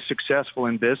are very successful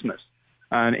in business.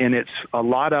 And it's a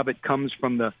lot of it comes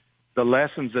from the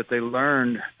lessons that they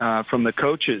learned from the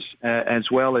coaches, as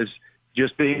well as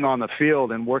just being on the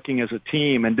field and working as a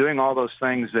team and doing all those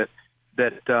things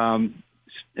that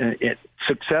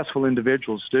successful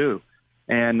individuals do.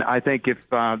 And I think if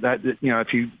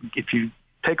you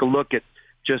take a look at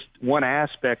just one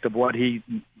aspect of what he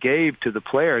gave to the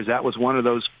players, that was one of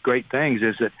those great things,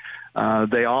 is that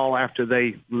they all, after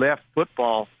they left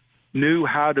football, knew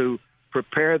how to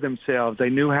prepare themselves. They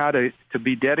knew how to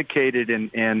be dedicated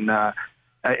and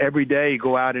every day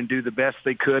go out and do the best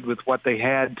they could with what they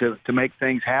had to make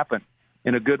things happen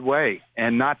in a good way,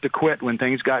 and not to quit when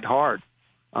things got hard.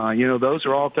 Those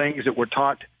are all things that were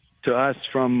taught to us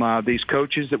from these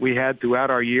coaches that we had throughout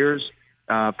our years,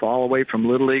 all the way from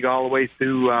Little League all the way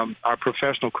through our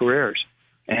professional careers.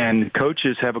 And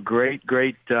coaches have a great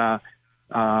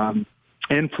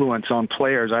influence on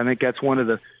players. I think that's one of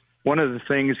the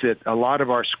things that a lot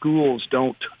of our schools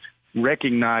don't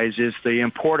recognize, is the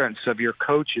importance of your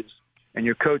coaches and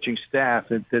your coaching staff,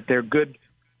 that they're good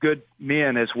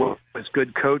men as well as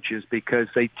good coaches, because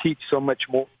they teach so much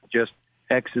more than just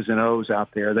X's and O's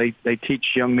out there. They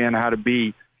teach young men how to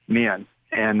be men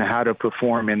and how to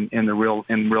perform in real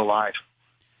life.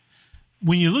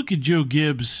 When you look at Joe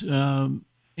Gibbs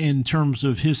in terms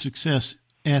of his success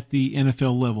at the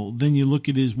NFL level, then you look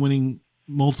at his winning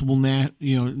multiple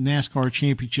NASCAR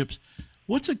championships.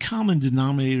 What's a common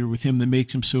denominator with him that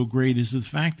makes him so great? Is the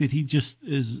fact that he just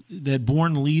is that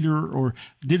born leader, or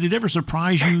did it ever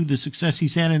surprise you, the success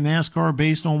he's had in NASCAR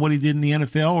based on what he did in the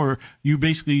NFL, or you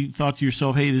basically thought to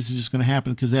yourself, hey, this is just going to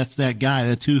happen because that's that guy,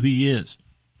 that's who he is?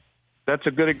 That's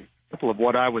a good example of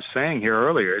what I was saying here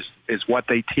earlier, is what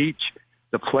they teach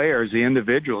the players, the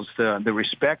individuals, the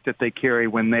respect that they carry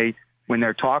when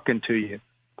they're talking to you.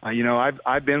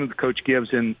 I've been with Coach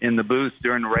Gibbs in the booth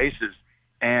during the races,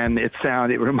 and it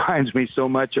reminds me so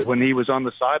much of when he was on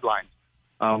the sidelines,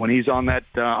 when he's on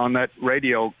that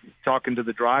radio talking to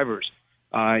the drivers.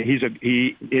 There's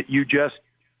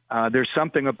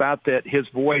something about that, his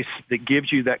voice, that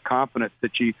gives you that confidence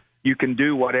that you can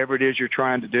do whatever it is you're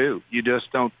trying to do. You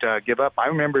just don't give up. I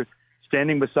remember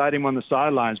standing beside him on the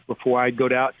sidelines before I'd go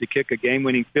out to kick a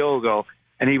game-winning field goal,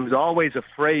 and he was always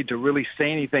afraid to really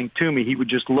say anything to me. He would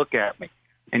just look at me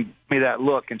and give me that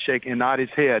look and shake and nod his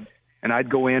head, and I'd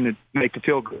go in and make the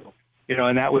field goal.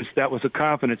 And that was the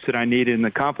confidence that I needed, and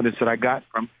the confidence that I got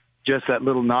from just that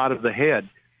little nod of the head.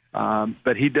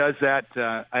 But he does that.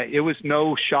 It was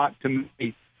no shock to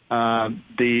me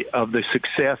the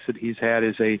success that he's had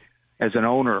as an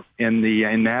owner in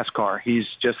NASCAR. He's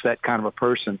just that kind of a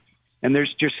person, And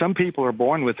there's just some people are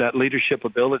born with that leadership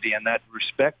ability and that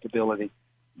respectability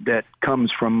that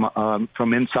comes from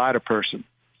inside a person.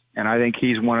 And I think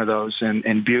he's one of those.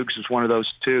 And Buggs is one of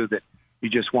those, too, that you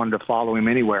just wanted to follow him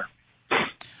anywhere.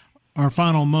 Our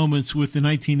final moments with the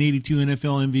 1982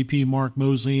 NFL MVP, Mark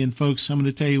Moseley. And, folks, I'm going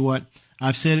to tell you what,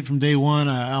 I've said it from day one.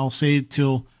 I'll say it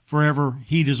till forever.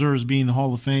 He deserves being in the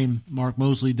Hall of Fame. Mark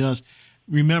Moseley does.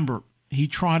 Remember, he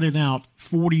trotted out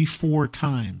 44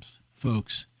 times,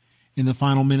 folks, in the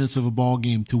final minutes of a ball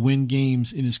game to win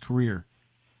games in his career.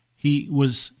 He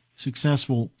was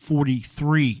successful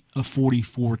 43 of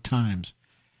 44 times.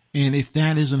 And if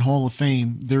that isn't Hall of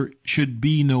Fame, there should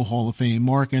be no Hall of Fame.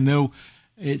 Mark, I know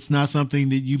it's not something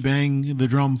that you bang the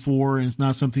drum for, and it's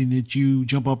not something that you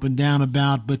jump up and down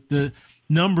about, but the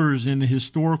numbers and the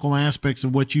historical aspects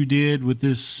of what you did with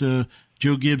this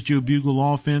Joe Gibbs, Joe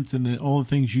Bugel offense and all the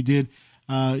things you did,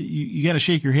 you got to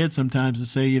shake your head sometimes and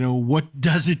say, what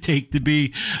does it take to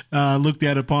be looked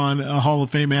at upon a Hall of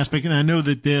Fame aspect? And I know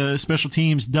that special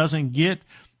teams doesn't get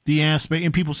the aspect,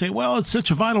 and people say, well, it's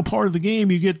such a vital part of the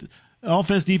game. You get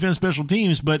offense, defense, special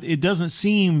teams, but it doesn't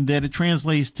seem that it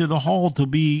translates to the Hall to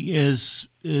be as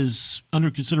under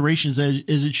consideration as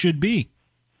it should be.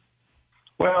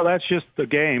 Well, that's just the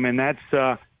game, and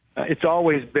that's it's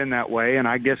always been that way, and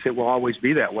I guess it will always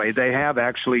be that way. They have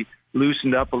actually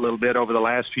loosened up a little bit over the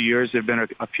last few years. There have been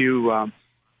a few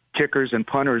kickers and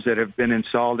punters that have been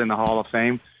installed in the Hall of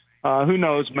Fame. Who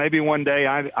knows? Maybe one day,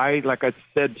 I like I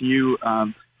said to you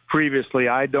previously,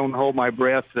 I don't hold my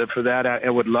breath for that. I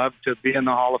would love to be in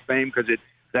the Hall of Fame because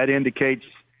that indicates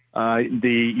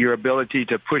your ability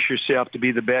to push yourself to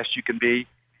be the best you can be,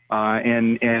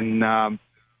 and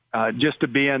just to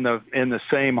be in the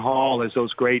same hall as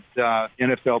those great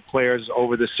NFL players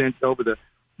over the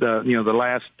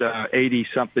last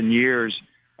 80-something years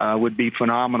would be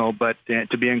phenomenal. But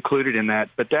to be included in that,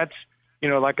 but that's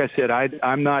like I said,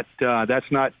 I'm not. That's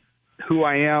not who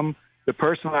I am. The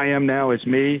person I am now is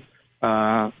me.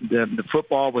 The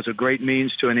football was a great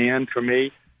means to an end for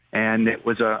me, and it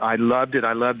was I loved it.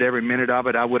 I loved every minute of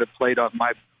it. I would have played off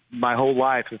my whole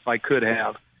life if I could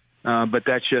have. But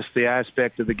that's just the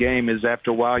aspect of the game. Is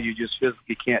after a while you just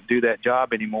physically can't do that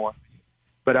job anymore.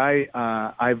 But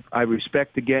I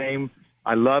respect the game.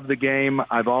 I love the game.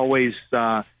 I've always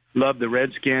loved the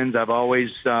Redskins. I've always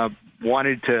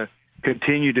wanted to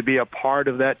continue to be a part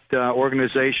of that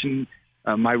organization.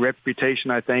 My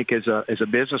reputation, I think, as a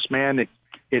businessman,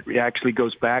 it actually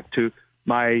goes back to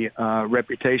my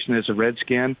reputation as a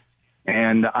Redskin,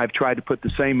 and I've tried to put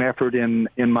the same effort in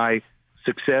my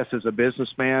success as a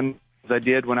businessman as I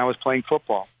did when I was playing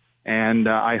football. And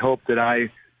I hope that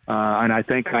and I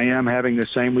think I am having the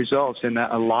same results. And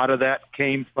a lot of that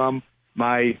came from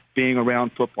my being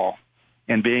around football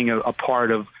and being a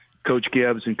part of Coach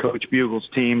Gibbs and Coach Bugel's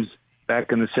teams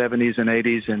back in the 70s and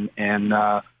 80s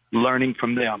and learning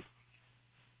from them.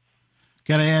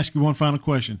 Got to ask you one final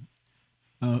question.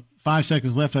 5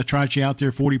 seconds left. I tried you out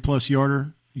there, 40-plus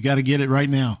yarder. You got to get it right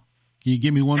now. Can you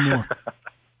give me one more?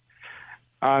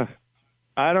 I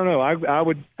don't know. I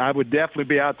would definitely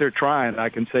be out there trying. I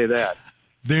can say that.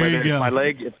 There you go.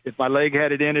 If my leg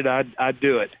had it in it, I'd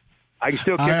do it. I can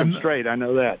still kick them straight. I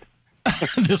know that.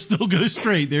 They'll still go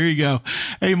straight. There you go.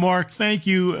 Hey, Mark, thank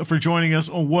you for joining us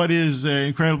on what is an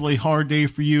incredibly hard day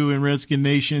for you in Redskin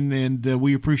Nation, and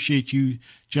we appreciate you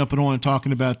jumping on and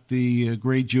talking about the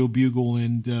great Joe Bugel,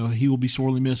 and he will be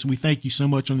sorely missed. And we thank you so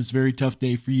much on this very tough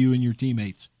day for you and your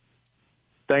teammates.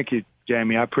 Thank you,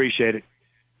 Jamie. I appreciate it.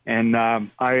 And I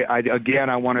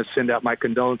want to send out my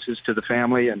condolences to the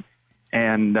family,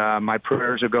 and my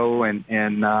prayers will go,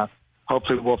 and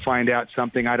hopefully we'll find out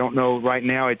something. I don't know. Right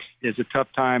now it's a tough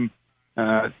time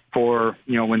for,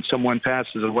 when someone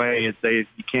passes away, you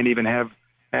can't even have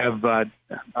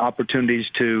opportunities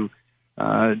to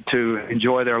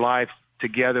enjoy their life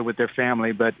together with their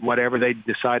family. But whatever they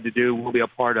decide to do, we'll be a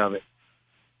part of it.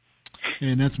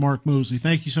 And that's Mark Moseley.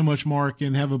 Thank you so much, Mark,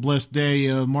 and have a blessed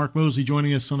day. Mark Moseley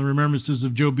joining us on the remembrances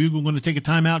of Joe Bugel. We're going to take a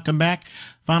timeout, come back.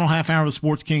 Final half hour of the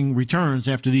Sports King returns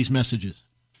after these messages.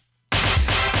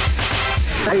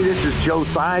 Hey, this is Joe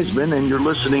Theismann, and you're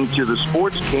listening to The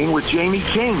Sports King with Jamie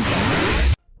King.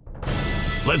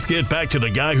 Let's get back to the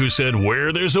guy who said,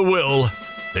 where there's a will,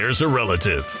 there's a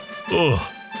relative.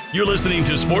 Oh, you're listening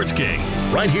to Sports King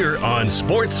right here on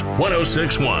Sports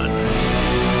 106.1.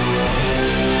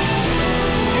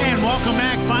 And welcome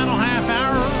back. Final half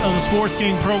hour of the Sports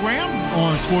King program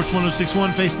on Sports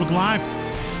 106.1 Facebook Live.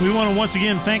 We want to once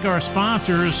again thank our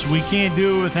sponsors. We can't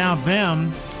do it without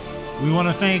them. We want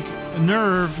to thank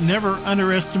Nerve. Never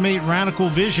underestimate Radical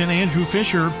Vision. Andrew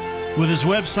Fisher with his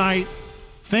website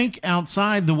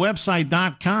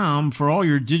ThinkOutsideTheWebsite.com for all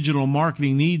your digital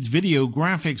marketing needs, video,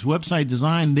 graphics, website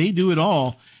design. They do it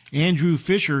all. Andrew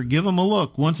Fisher, give them a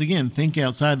look. Once again,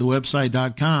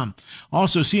 ThinkOutsideTheWebsite.com.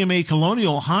 Also, CMA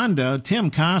Colonial Honda, Tim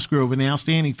Cosgrove, and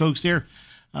outstanding folks there.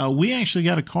 We actually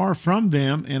got a car from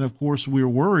them, and of course we were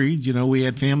worried. You know, we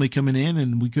had family coming in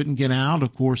and we couldn't get out.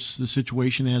 Of course, the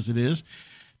situation as it is.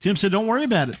 Tim said, don't worry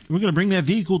about it. We're going to bring that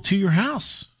vehicle to your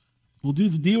house. We'll do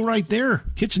the deal right there.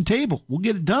 Kitchen table. We'll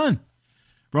get it done.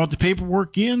 Brought the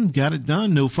paperwork in, got it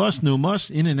done. No fuss, no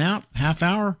muss, in and out, half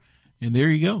hour, and there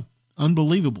you go.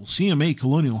 Unbelievable. CMA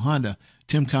Colonial Honda,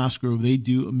 Tim Cosgrove, they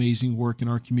do amazing work in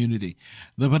our community.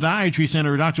 The Podiatry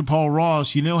Center, Dr. Paul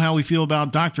Ross, you know how we feel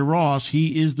about Dr. Ross.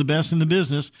 He is the best in the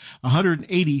business.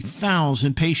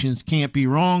 180,000 patients, can't be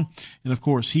wrong. And, of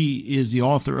course, he is the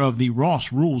author of the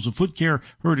Ross Rules of Foot Care,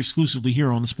 heard exclusively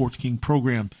here on the Sports King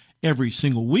program every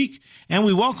single week. And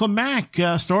we welcome back,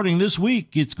 starting this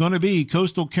week, it's going to be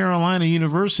Coastal Carolina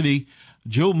University,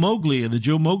 Joe Moglia, the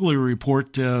Joe Moglia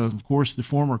Report, of course, the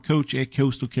former coach at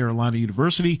Coastal Carolina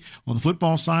University on the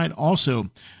football side,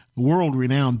 also a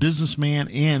world-renowned businessman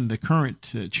and the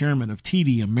current chairman of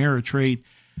TD Ameritrade.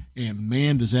 And,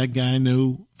 man, does that guy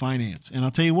know finance. And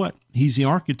I'll tell you what, he's the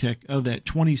architect of that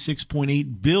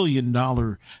 $26.8 billion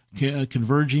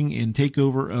converging and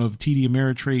takeover of TD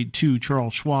Ameritrade to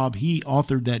Charles Schwab. He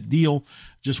authored that deal.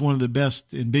 Just one of the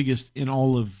best and biggest in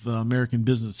all of American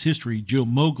business history. Joe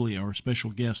Moglia, our special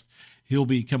guest, he'll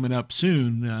be coming up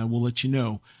soon. We'll let you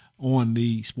know on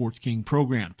the Sports King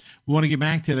program. We want to get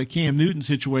back to the Cam Newton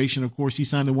situation. Of course, he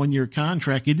signed a one-year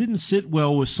contract. It didn't sit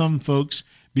well with some folks,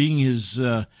 being his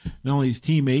not only his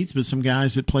teammates, but some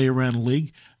guys that play around the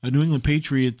league. New England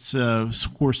Patriots, of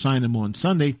course, signed him on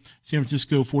Sunday. San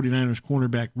Francisco 49ers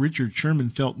cornerback Richard Sherman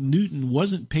felt Newton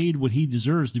wasn't paid what he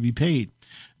deserves to be paid.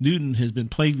 Newton has been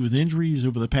plagued with injuries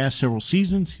over the past several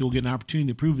seasons. He'll get an opportunity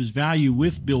to prove his value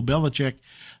with Bill Belichick,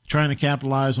 trying to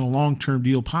capitalize on a long-term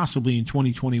deal possibly in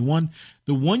 2021.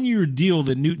 The one-year deal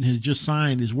that Newton has just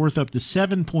signed is worth up to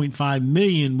 $7.5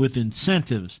 million with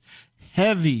incentives.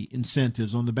 Heavy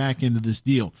incentives on the back end of this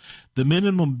deal. The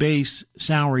minimum base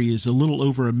salary is a little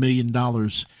over $1 million,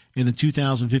 and the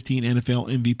 2015 NFL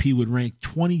MVP would rank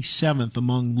 27th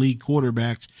among league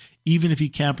quarterbacks, even if he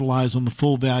capitalized on the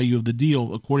full value of the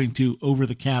deal, according to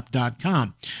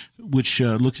overthecap.com, which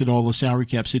looks at all the salary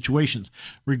cap situations.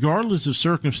 Regardless of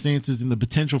circumstances and the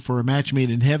potential for a match made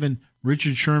in heaven,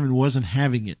 Richard Sherman wasn't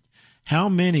having it. How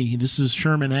many, this is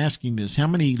Sherman asking this, how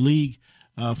many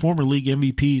former league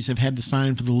MVPs have had to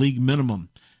sign for the league minimum?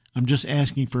 I'm just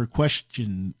asking for a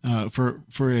question for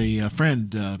a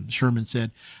friend, Sherman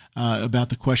said, about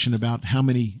the question about how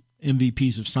many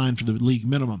MVPs have signed for the league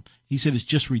minimum. He said it's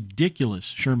just ridiculous,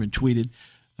 Sherman tweeted.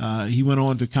 He went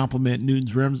on to compliment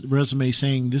Newton's resume,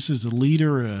 saying this is a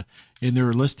leader and there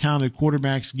are less talented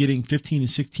quarterbacks getting $15 and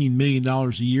 $16 million a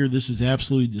year. This is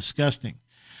absolutely disgusting.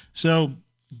 So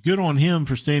good on him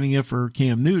for standing up for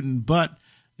Cam Newton, but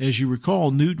as you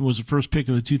recall, Newton was the first pick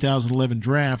of the 2011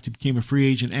 draft. He became a free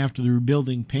agent after the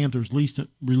rebuilding Panthers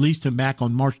released him back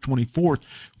on March 24th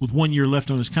with 1 year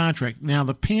left on his contract. Now,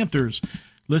 the Panthers,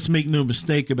 let's make no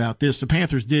mistake about this, the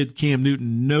Panthers did Cam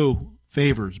Newton no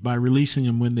favors by releasing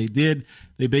him when they did.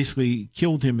 They basically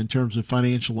killed him in terms of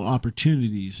financial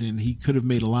opportunities, and he could have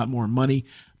made a lot more money,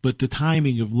 but the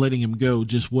timing of letting him go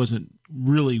just wasn't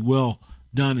really well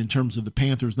done in terms of the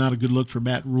Panthers. Not a good look for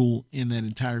Matt Rule and that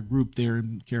entire group there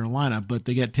in Carolina. But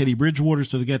they got Teddy Bridgewater,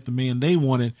 so they got the man they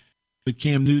wanted. But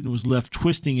Cam Newton was left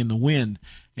twisting in the wind,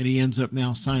 and he ends up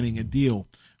now signing a deal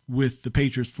with the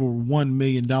Patriots for $1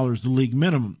 million, the league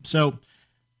minimum. So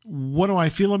what do I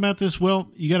feel about this? Well,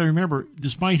 you got to remember,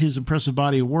 despite his impressive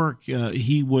body of work,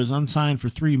 he was unsigned for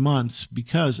 3 months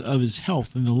because of his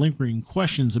health and the lingering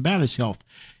questions about his health.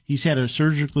 He's had a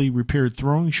surgically repaired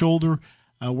throwing shoulder,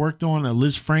 worked on a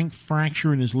Liz Frank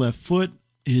fracture in his left foot,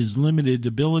 his limited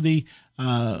ability.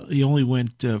 He only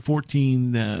went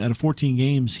 14 out of 14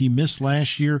 games he missed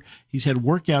last year. He's had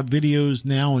workout videos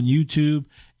now on YouTube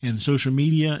and social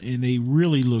media, and they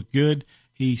really look good.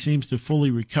 He seems to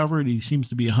fully recovered. He seems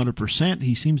to be 100%.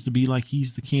 He seems to be like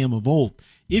he's the Cam of old.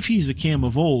 If he's the Cam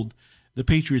of old, the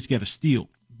Patriots got a steal.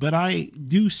 But I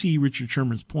do see Richard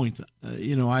Sherman's point.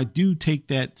 I do take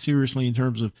that seriously in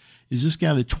terms of, is this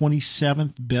guy the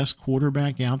 27th best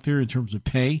quarterback out there in terms of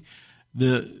pay?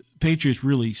 The Patriots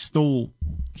really stole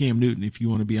Cam Newton, if you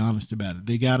want to be honest about it.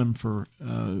 They got him for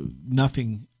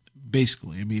nothing,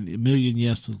 basically. I mean, $1 million,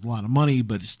 yes, is a lot of money,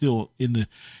 but it's still in the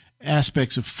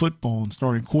aspects of football and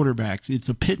starting quarterbacks, it's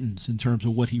a pittance in terms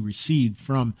of what he received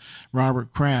from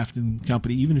Robert Kraft and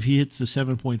company. Even if he hits the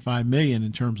 $7.5 million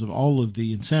in terms of all of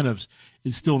the incentives,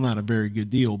 it's still not a very good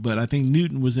deal. But I think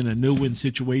Newton was in a no-win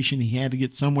situation. He had to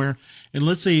get somewhere. And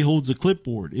let's say he holds a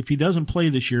clipboard. If he doesn't play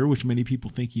this year, which many people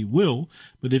think he will,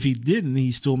 but if he didn't,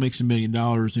 he still makes $1 million,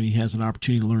 and he has an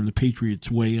opportunity to learn the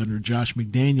Patriots way under Josh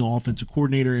McDaniel, offensive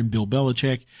coordinator, and Bill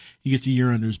Belichick. He gets a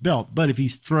year under his belt. But if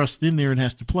he's thrust in there and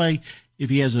has to play, if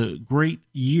he has a great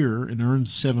year and earns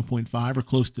 7.5 or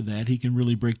close to that, he can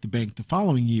really break the bank the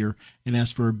following year and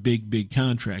ask for a big, big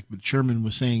contract. But Sherman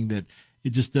was saying that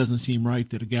it just doesn't seem right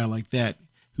that a guy like that,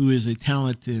 who is a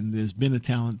talent and has been a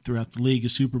talent throughout the league, a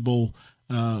Super Bowl,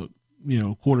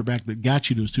 quarterback that got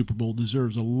you to a Super Bowl,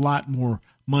 deserves a lot more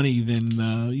money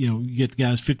than, you get the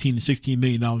guys $15 to $16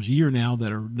 million a year now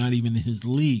that are not even in his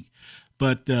league.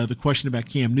 But the question about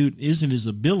Cam Newton isn't his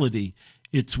ability.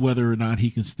 It's whether or not he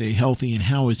can stay healthy and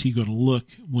how is he going to look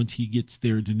once he gets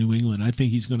there to New England. I think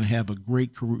he's going to have a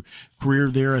great career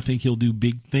there. I think he'll do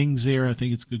big things there. I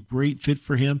think it's a great fit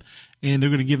for him. And they're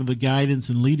going to give him the guidance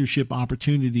and leadership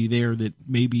opportunity there that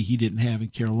maybe he didn't have in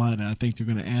Carolina. I think they're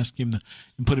going to ask him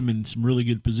and put him in some really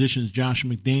good positions. Josh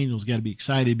McDaniels got to be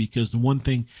excited because the one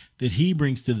thing that he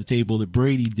brings to the table that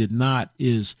Brady did not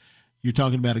is you're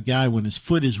talking about a guy when his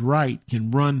foot is right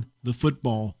can run the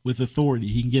football with authority.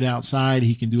 He can get outside.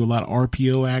 He can do a lot of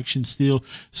RPO action still,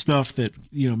 stuff that,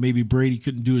 maybe Brady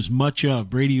couldn't do as much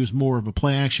of. Brady was more of a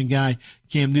play action guy.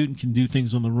 Cam Newton can do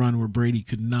things on the run where Brady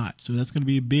could not. So that's going to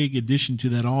be a big addition to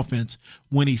that offense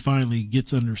when he finally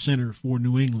gets under center for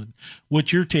New England.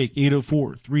 What's your take?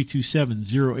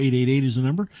 804-327-0888 is the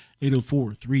number.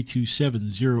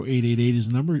 804-327-0888 is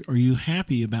the number. Are you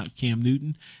happy about Cam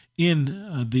Newton in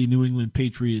the New England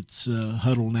Patriots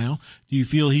huddle now? Do you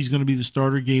feel he's going to be the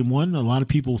starter game one? A lot of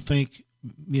people think,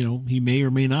 he may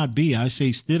or may not be. I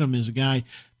say Stidham is a guy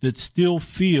that still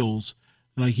feels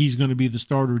like he's going to be the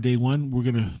starter day one. We're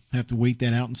going to have to wait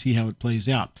that out and see how it plays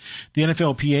out. The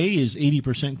NFLPA is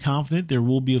 80% confident there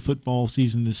will be a football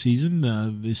season this season.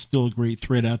 There's still a great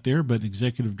threat out there, but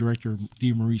Executive Director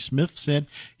DeMaurice Smith said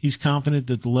he's confident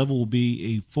that the level will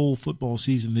be a full football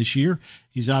season this year.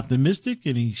 He's optimistic,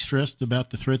 and he stressed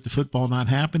about the threat to football not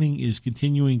happening is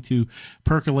continuing to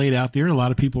percolate out there. A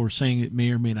lot of people are saying it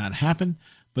may or may not happen,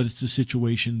 but it's a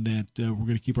situation that we're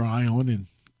going to keep our eye on, and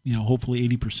hopefully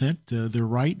 80% they're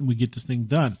right, and we get this thing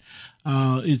done.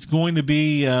 It's going to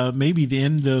be maybe the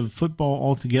end of football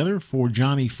altogether for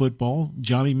Johnny Football.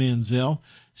 Johnny Manziel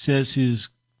says his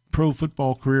pro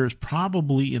football career is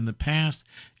probably in the past.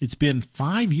 It's been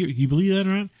 5 years. Can you believe that,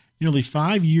 right? Nearly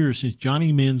 5 years since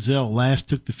Johnny Manziel last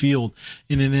took the field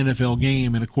in an NFL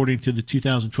game, and according to the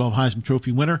 2012 Heisman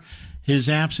Trophy winner, his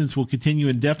absence will continue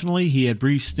indefinitely. He had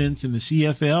brief stints in the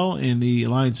CFL and the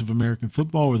Alliance of American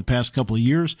Football over the past couple of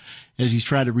years as he's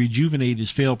tried to rejuvenate his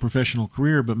failed professional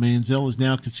career, but Manziel has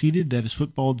now conceded that his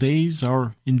football days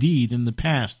are indeed in the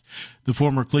past. The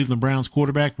former Cleveland Browns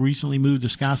quarterback recently moved to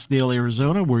Scottsdale,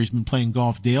 Arizona, where he's been playing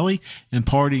golf daily and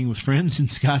partying with friends in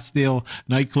Scottsdale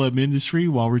nightclub industry.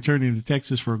 While returning to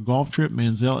Texas for a golf trip,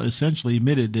 Manziel essentially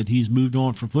admitted that he's moved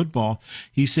on from football.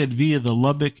 He said via the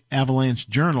Lubbock Avalanche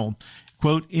Journal,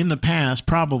 quote, "In the past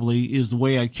probably is the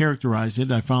way I characterize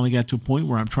it. I finally got to a point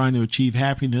where I'm trying to achieve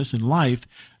happiness in life,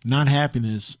 not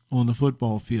happiness on the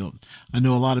football field. I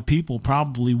know a lot of people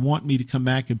probably want me to come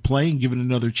back and play and give it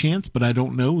another chance, but I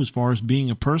don't know as far as being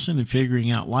a person and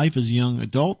figuring out life as a young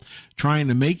adult, trying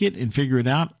to make it and figure it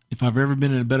out. If I've ever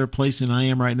been in a better place than I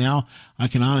am right now, I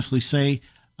can honestly say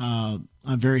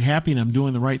I'm very happy and I'm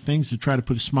doing the right things to try to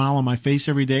put a smile on my face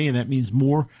every day, and that means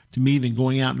more to me than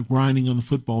going out and grinding on the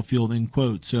football field," end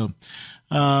quote. So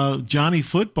Johnny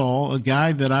Football, a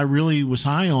guy that I really was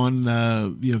high on,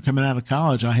 coming out of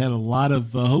college. I had a lot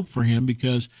of hope for him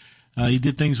because he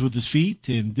did things with his feet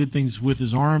and did things with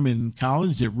his arm in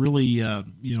college that really,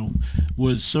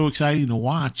 was so exciting to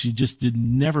watch. It just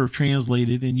never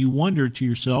translated, and you wonder to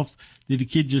yourself, did the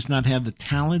kid just not have the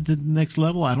talent at the next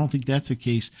level? I don't think that's the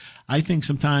case. I think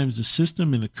sometimes the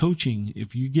system and the coaching,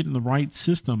 if you get in the right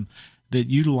system that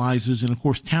utilizes, and of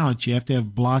course talent, you have to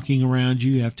have blocking around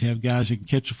you. You have to have guys that can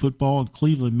catch a football, and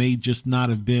Cleveland may just not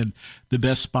have been the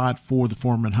best spot for the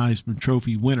former Heisman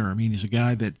Trophy winner. I mean, he's a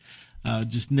guy that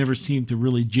just never seemed to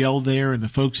really gel there, and the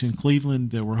folks in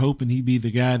Cleveland were hoping he'd be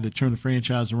the guy that turned the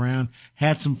franchise around.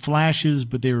 Had some flashes,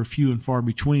 but they were few and far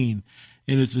between.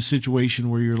 And it's a situation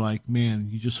where you're like, man,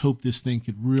 you just hope this thing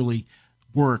could really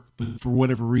work, but for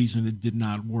whatever reason, it did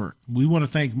not work. We want to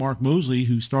thank Mark Mosley,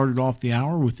 who started off the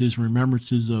hour with his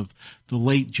remembrances of the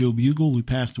late Joe Bugel, who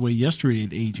passed away yesterday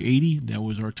at age 80. That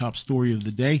was our top story of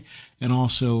the day. And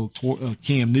also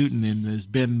Cam Newton, and as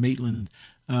Ben Maitland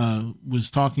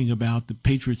was talking about the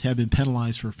Patriots have been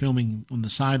penalized for filming on the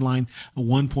sideline, a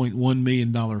 $1.1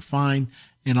 million fine,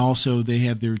 and also they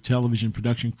have their television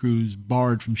production crews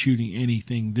barred from shooting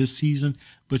anything this season.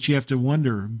 But you have to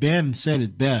wonder, Ben said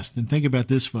it best, and think about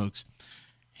this, folks.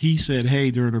 He said,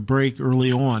 hey, during a break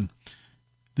early on,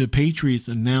 the Patriots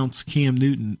announced Cam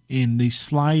Newton, and they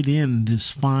slide in this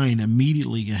fine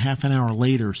immediately a half an hour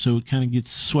later, so it kind of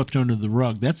gets swept under the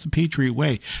rug. That's the Patriot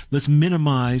way. Let's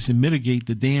minimize and mitigate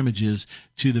the damages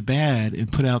to the bad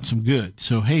and put out some good.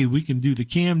 So, hey, we can do the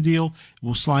Cam deal.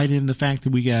 We'll slide in the fact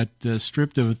that we got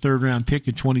stripped of a third-round pick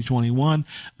in 2021,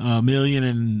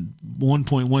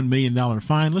 $1.1 million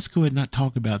fine. Let's go ahead and not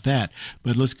talk about that,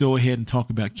 but let's go ahead and talk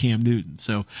about Cam Newton.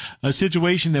 So, a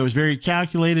situation that was very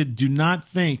calculated. Do not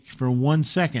think for 1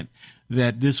 second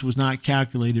that this was not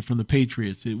calculated from the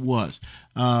Patriots. It was.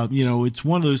 It's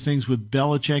one of those things with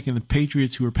Belichick and the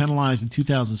Patriots, who were penalized in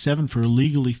 2007 for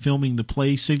illegally filming the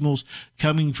play signals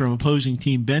coming from opposing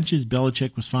team benches.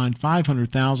 Belichick was fined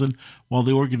 $500,000, while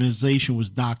the organization was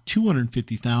docked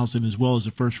 $250,000, as well as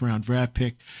a first-round draft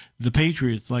pick. The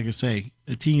Patriots, like I say,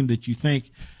 a team that you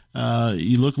think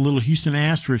you look a little Houston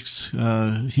Astros,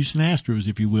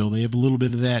 if you will. They have a little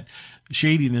bit of that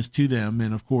shadiness to them,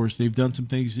 and of course they've done some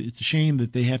things. It's a shame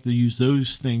that they have to use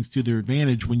those things to their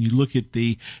advantage when you look at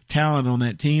the talent on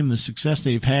that team, the success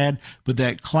they've had, but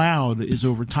that cloud is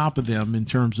over top of them in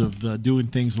terms of doing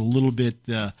things a little bit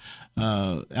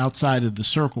outside of the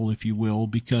circle, if you will,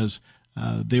 because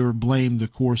they were blamed,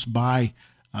 of course, by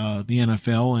the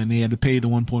NFL, and they had to pay the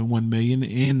 $1.1 million,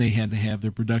 and they had to have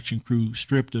their production crew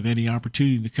stripped of any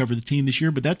opportunity to cover the team this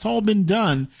year. But that's all been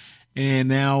done, and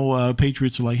now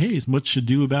Patriots are like, hey, it's much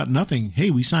ado about nothing. Hey,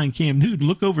 we signed Cam Newton.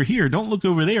 Look over here. Don't look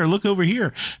over there. Look over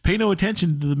here. Pay no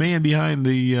attention to the man behind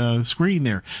the screen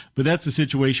there. But that's the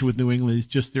situation with New England. It's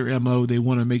just their MO. They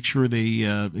want to make sure they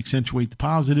accentuate the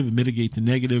positive and mitigate the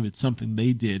negative. It's something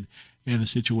they did in a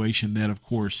situation that, of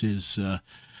course, is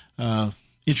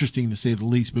interesting to say the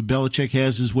least. But Belichick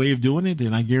has his way of doing it,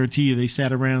 and I guarantee you they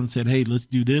sat around and said, hey, let's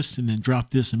do this, and then drop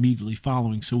this immediately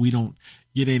following so we don't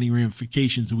get any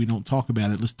ramifications and we don't talk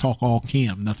about it. Let's talk all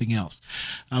Cam, nothing else.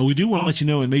 We do want to let you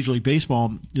know in Major League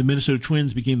Baseball, the Minnesota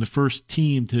Twins became the first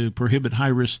team to prohibit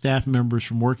high-risk staff members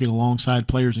from working alongside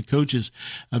players and coaches.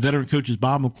 Veteran coaches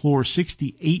Bob McClure,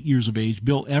 68 years of age,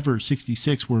 Bill Evers,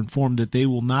 66, were informed that they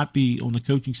will not be on the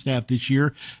coaching staff this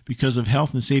year because of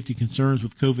health and safety concerns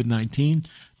with COVID-19.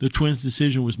 The Twins'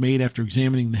 decision was made after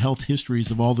examining the health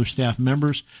histories of all their staff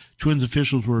members. Twins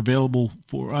officials were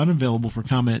unavailable for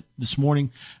comment this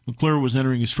morning. McClure was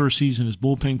entering his first season as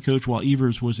bullpen coach, while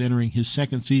Evers was entering his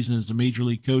second season as a major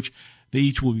league coach. They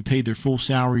each will be paid their full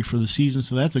salary for the season,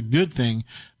 so that's a good thing.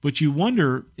 But you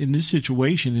wonder in this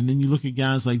situation, and then you look at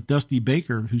guys like Dusty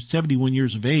Baker, who's 71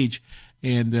 years of age,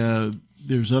 and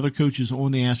there's other coaches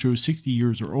on the Astros 60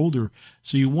 years or older,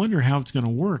 so you wonder how it's going to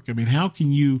work. I mean, how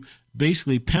can you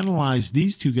basically penalize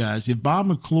these two guys? If Bob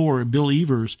McClure and Bill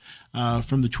Evers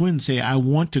from the Twins say, I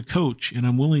want to coach and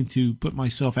I'm willing to put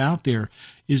myself out there,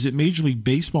 is it Major League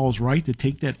Baseball's right to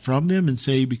take that from them and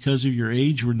say, because of your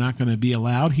age, we're not going to be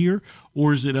allowed here?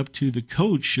 Or is it up to the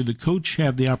coach? Should the coach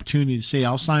have the opportunity to say,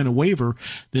 I'll sign a waiver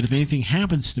that if anything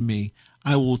happens to me,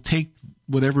 I will take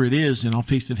whatever it is and I'll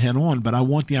face it head on, but I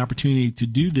want the opportunity to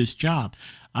do this job.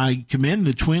 I commend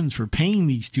the Twins for paying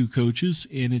these two coaches,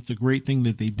 and it's a great thing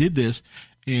that they did this,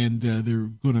 and they're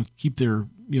going to keep their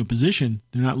position.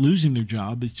 They're not losing their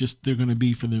job. It's just they're going to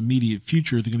be, for the immediate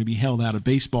future, they're going to be held out of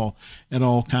baseball at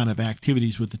all kind of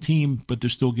activities with the team, but they'll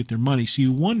still get their money. So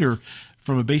you wonder,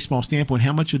 from a baseball standpoint,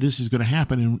 how much of this is going to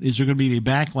happen, and is there going to be a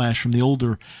backlash from the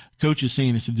older coaches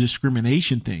saying it's a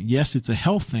discrimination thing? Yes, it's a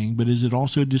health thing, but is it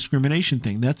also a discrimination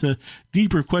thing? That's a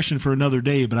deeper question for another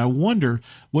day, but I wonder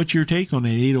what's your take on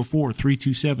it.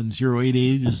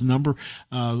 804-327-0888 is the number.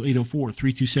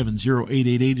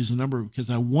 804-327-0888 is the number, because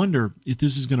I wonder if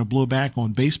this is going to blow back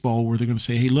on baseball, where they're going to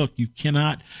say, hey, look, you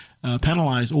cannot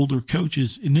penalize older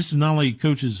coaches. And this is not only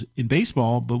coaches in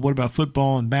baseball, but what about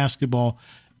football and basketball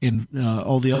and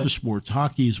all the other sports,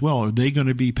 hockey as well? Are they going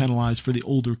to be penalized for the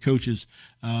older coaches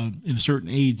in a certain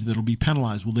age that'll be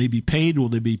penalized? Will they be paid? Will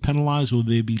they be penalized? Will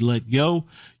they be let go?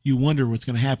 You wonder what's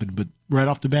going to happen. But right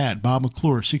off the bat, Bob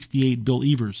McClure, 68, Bill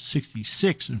Evers,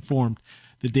 66, informed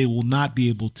that they will not be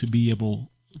able to be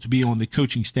on the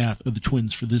coaching staff of the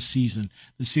Twins for this season,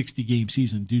 the 60-game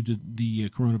season, due to the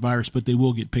coronavirus, but they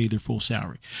will get paid their full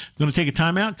salary. I'm going to take a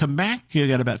timeout, come back. I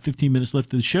got about 15 minutes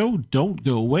left of the show. Don't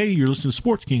go away. You're listening to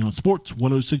Sports King on Sports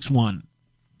 106.1.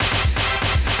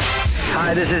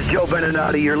 Hi, this is Joe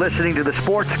Beninati. You're listening to the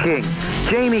Sports King,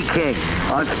 Jamie King,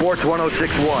 on Sports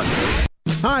 106.1.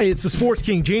 Hi, it's the Sports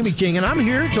King, Jamie King, and I'm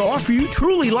here to offer you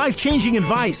truly life-changing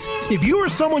advice. If you or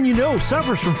someone you know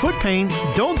suffers from foot pain,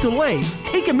 don't delay.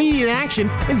 Take immediate action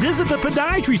and visit the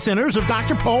podiatry centers of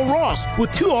Dr. Paul Ross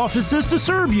with 2 offices to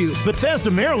serve you,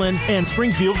 Bethesda, Maryland, and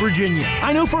Springfield, Virginia.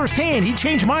 I know firsthand he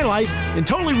changed my life and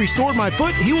totally restored my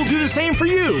foot. He will do the same for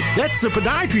you. That's the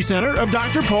podiatry center of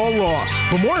Dr. Paul Ross.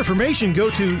 For more information,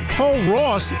 go to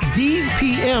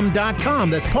paulrossdpm.com.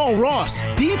 That's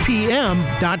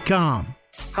paulrossdpm.com.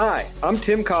 Hi, I'm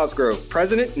Tim Cosgrove,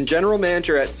 President and General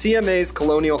Manager at CMA's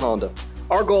Colonial Honda.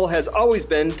 Our goal has always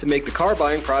been to make the car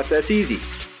buying process easy.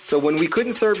 So when we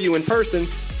couldn't serve you in person,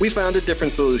 we found a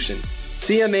different solution.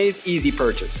 CMA's Easy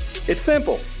Purchase. It's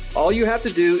simple. All you have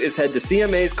to do is head to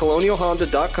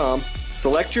cmascolonialhonda.com,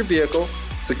 select your vehicle,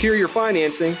 secure your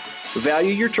financing,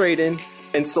 value your trade-in,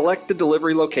 and select the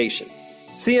delivery location.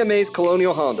 CMA's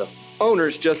Colonial Honda.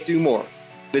 Owners just do more.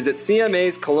 Visit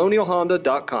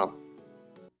cmascolonialhonda.com.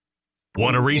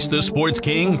 Want to reach the Sports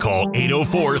King? Call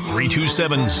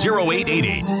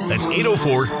 804-327-0888. That's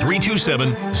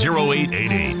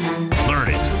 804-327-0888. Learn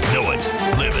it, know it,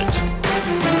 live it.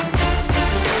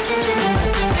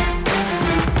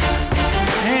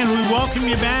 And we welcome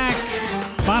you back.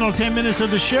 Final 10 minutes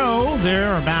of the show,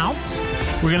 thereabouts.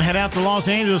 We're going to head out to Los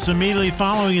Angeles immediately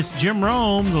following. It's Jim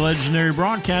Rome, the legendary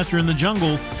broadcaster in the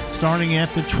jungle, starting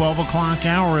at the 12 o'clock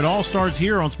hour. It all starts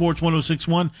here on Sports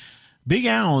 106.1. Big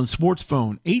Al on Sports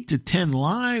Phone, 8 to 10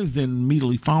 live, then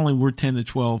immediately following, we're 10 to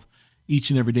 12 each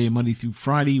and every day, Monday through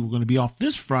Friday. We're going to be off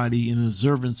this Friday in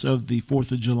observance of the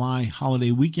 4th of July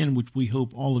holiday weekend, which we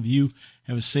hope all of you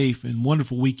have a safe and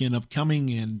wonderful weekend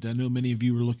upcoming, and I know many of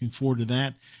you are looking forward to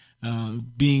that,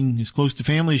 being as close to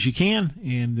family as you can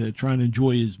and trying to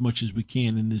enjoy as much as we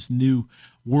can in this new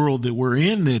world that we're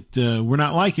in that we're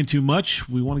not liking too much.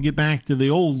 We want to get back to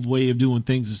the old way of doing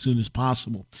things as soon as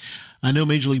possible. I know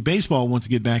Major League Baseball wants to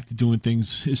get back to doing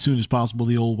things as soon as possible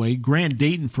the old way. Grant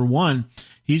Dayton, for one,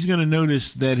 he's going to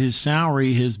notice that his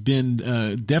salary has been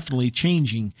definitely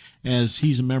changing as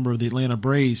he's a member of the Atlanta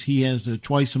Braves. He has a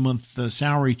twice-a-month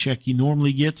salary check he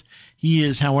normally gets. He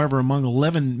is, however, among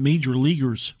 11 major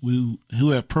leaguers who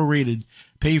have prorated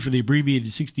pay for the abbreviated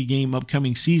 60-game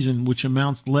upcoming season, which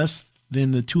amounts less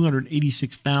than the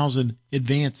 $286,000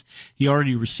 advance he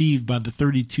already received by the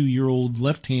 32-year-old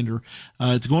left-hander.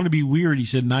 It's going to be weird, he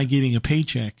said, not getting a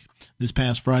paycheck this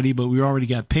past Friday, but we already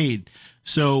got paid.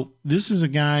 So this is a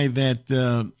guy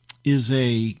that is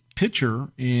a pitcher,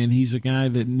 and he's a guy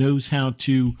that knows how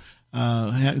to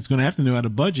is going to have to know how to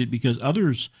budget, because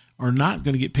others are not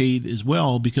going to get paid as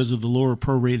well because of the lower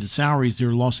prorated salaries. There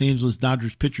are Los Angeles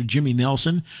Dodgers pitcher Jimmy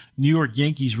Nelson, New York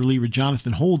Yankees reliever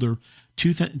Jonathan Holder.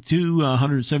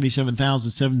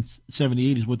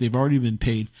 $277,778 is what they've already been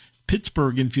paid.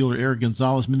 Pittsburgh infielder Eric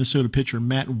Gonzalez, Minnesota pitcher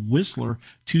Matt Whistler,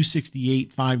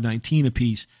 $268,519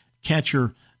 apiece.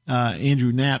 Catcher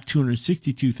Andrew Knapp,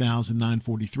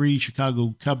 $262,943.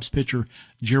 Chicago Cubs pitcher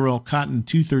Jarrell Cotton,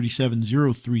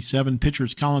 $237,037.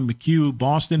 Pitchers Colin McHugh,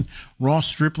 Boston, Ross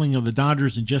Stripling of the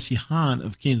Dodgers, and Jesse Hahn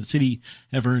of Kansas City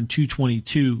have earned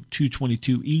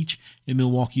 $222 each. And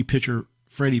Milwaukee pitcher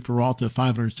Freddie Peralta,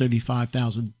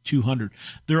 $575,200.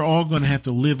 They're all going to have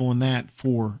to live on that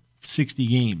for 60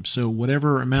 games. So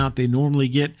whatever amount they normally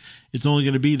get, it's only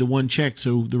going to be the one check.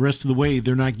 So the rest of the way,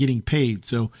 they're not getting paid.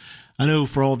 So I know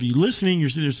for all of you listening, you're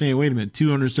sitting there saying, wait a minute,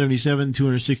 277,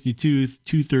 262,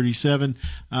 237.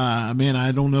 Man,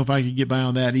 I don't know if I could get by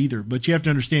on that either. But you have to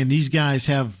understand, these guys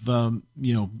have,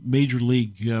 major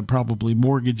league probably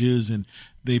mortgages, and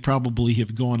they probably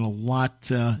have gone a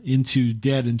lot into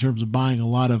debt in terms of buying a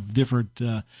lot of different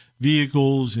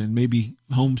vehicles and maybe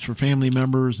homes for family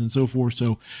members and so forth.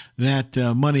 So that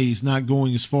money is not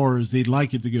going as far as they'd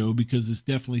like it to go, because it's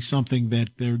definitely something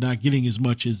that they're not getting as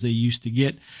much as they used to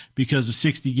get because of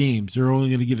 60 games. They're only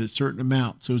going to get a certain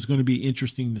amount. So it's going to be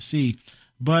interesting to see.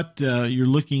 But you're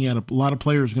looking at a lot of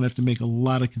players going to have to make a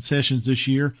lot of concessions this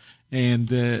year.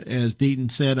 And as Dayton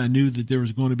said, I knew that there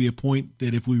was going to be a point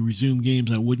that if we resumed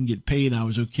games, I wouldn't get paid. I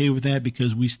was okay with that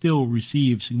because we still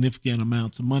receive significant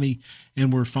amounts of money,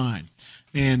 and we're fine.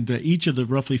 And each of the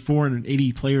roughly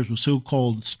 480 players with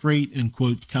so-called straight, end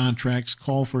quote, contracts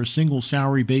call for a single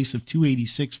salary base of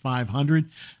 $286,500.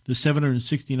 The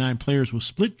 769 players with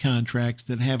split contracts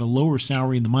that have a lower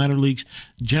salary in the minor leagues,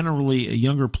 generally a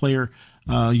younger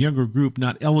group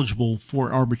not eligible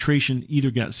for arbitration,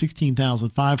 either got $16,500,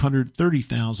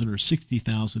 $30,000, or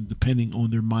 $60,000, depending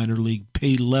on their minor league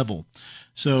pay level.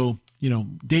 So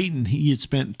Dayton, he had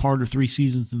spent part of 3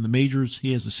 seasons in the majors.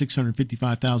 He has a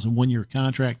 $655,000 one-year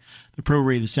contract. The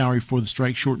prorated salary for the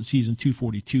strike shortened season,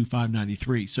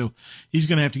 $242,593. So he's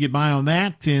going to have to get by on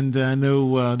that. And I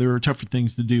know there are tougher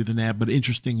things to do than that, but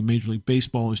interesting. Major League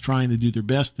Baseball is trying to do their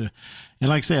best to. And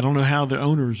like I said, I don't know how the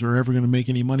owners are ever going to make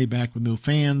any money back with no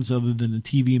fans other than the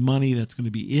TV money. That's going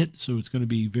to be it. So it's going to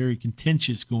be very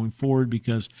contentious going forward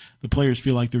because the players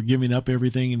feel like they're giving up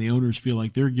everything and the owners feel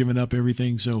like they're giving up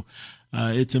everything. So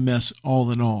it's a mess all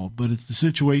in all. But it's the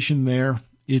situation there.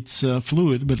 It's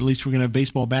fluid, but at least we're going to have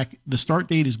baseball back. The start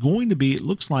date is going to be, it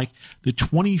looks like, the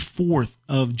 24th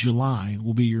of July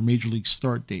will be your Major League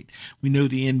start date. We know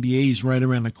the NBA is right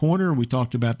around the corner. We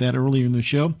talked about that earlier in the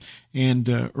show. And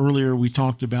earlier we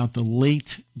talked about the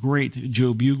late, great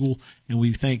Joe Bugel. And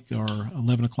we thank our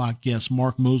 11 o'clock guest,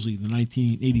 Mark Mosley, the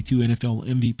 1982 NFL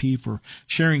MVP, for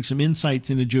sharing some insights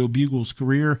into Joe Bugel's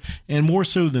career and more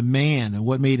so the man and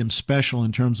what made him special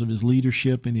in terms of his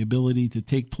leadership and the ability to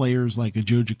take players like a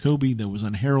Joe Jacoby that was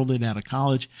unheralded out of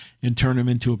college and turn him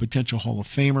into a potential Hall of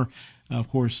Famer. Of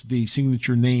course, the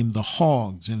signature name, the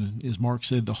Hogs, and as Mark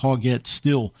said, the Hogettes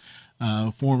still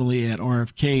formerly at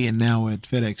RFK and now at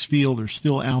FedEx Field. They're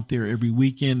still out there every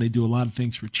weekend. They do a lot of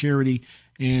things for charity.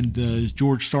 And as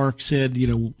George Stark said,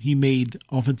 he made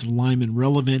offensive linemen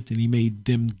relevant and he made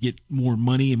them get more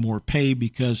money and more pay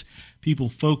because people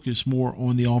focus more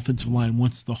on the offensive line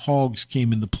once the Hogs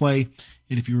came into play.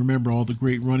 And if you remember all the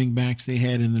great running backs they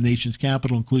had in the nation's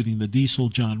capital, including the Diesel,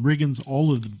 John Riggins,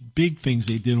 all of the big things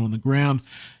they did on the ground.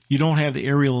 You don't have the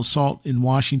aerial assault in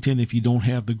Washington if you don't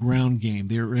have the ground game.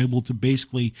 They're able to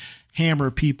basically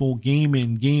hammer people game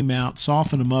in, game out,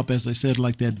 soften them up, as I said,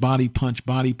 like that body punch.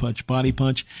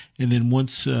 And then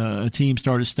once a team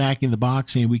started stacking the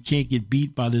box and we can't get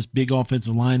beat by this big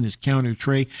offensive line, this counter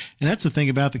tray. And that's the thing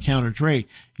about the counter tray.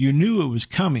 You knew it was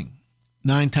coming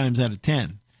 9 times out of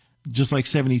 10, just like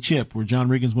 70 chip where John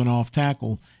Riggins went off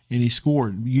tackle and he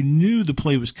scored. You knew the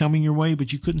play was coming your way,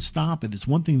 but you couldn't stop it. It's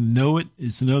one thing to know it.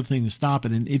 It's another thing to stop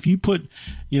it. And if you put,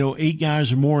 8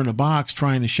 guys or more in a box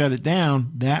trying to shut it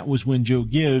down, that was when Joe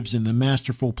Gibbs, and the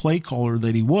masterful play caller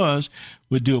that he was,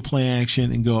 would do a play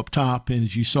action and go up top. And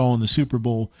as you saw in the Super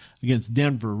Bowl against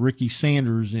Denver, Ricky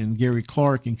Sanders and Gary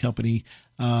Clark and company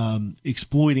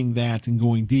exploiting that and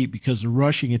going deep because the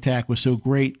rushing attack was so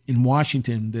great in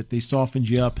Washington that they softened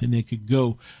you up and they could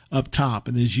go up top.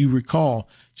 And as you recall,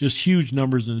 just huge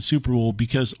numbers in the Super Bowl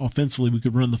because offensively we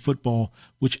could run the football,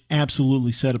 which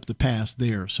absolutely set up the pass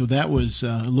there. So that was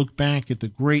a look back at the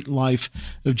great life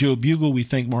of Joe Bugel. We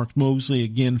thank Mark Mosley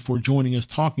again for joining us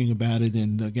talking about it,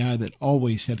 and a guy that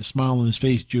always had a smile on his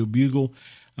face, Joe Bugel.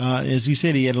 As he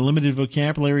said, he had a limited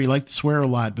vocabulary. He liked to swear a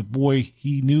lot, but boy,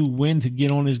 he knew when to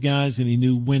get on his guys and he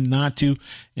knew when not to,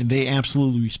 and they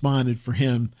absolutely responded for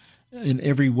him in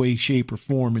every way, shape, or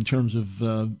form in terms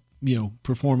of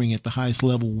performing at the highest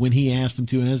level when he asked them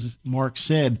to. And as Mark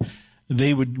said,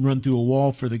 they would run through a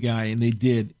wall for the guy, and they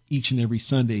did each and every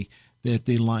Sunday that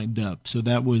they lined up. So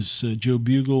that was Joe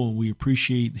Bugel, and we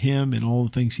appreciate him and all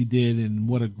the things he did, and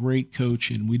what a great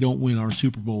coach. And we don't win our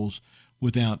Super Bowls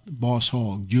without Boss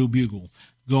Hog, Joe Bugel,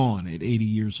 gone at 80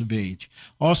 years of age.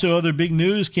 Also, other big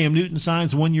news, Cam Newton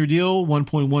signs a 1-year deal,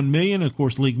 $1.1 million, of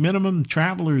course, league minimum.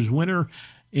 Travelers winner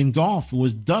in golf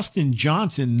was Dustin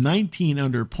Johnson, 19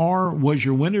 under par was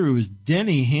your winner. It was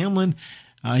Denny Hamlin.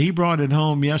 He brought it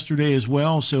home yesterday as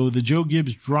well. So the Joe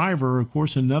Gibbs driver, of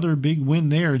course, another big win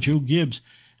there. Joe Gibbs,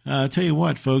 I'll tell you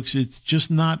what, folks, it's just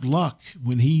not luck.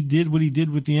 When he did what he did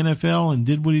with the NFL and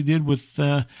did what he did with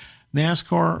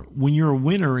NASCAR, when you're a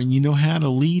winner and you know how to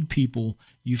lead people,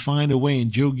 you find a way,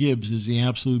 and Joe Gibbs is the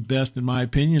absolute best in my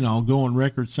opinion. I'll go on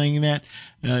record saying that.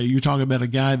 You're talking about a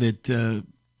guy that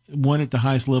won at the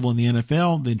highest level in the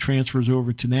NFL, then transfers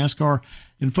over to NASCAR.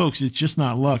 And folks, it's just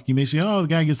not luck. You may say, oh, the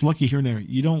guy gets lucky here and there.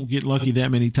 You don't get lucky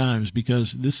that many times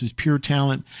because this is pure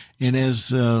talent. And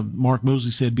as Mark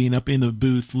Mosley said, being up in the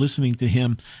booth, listening to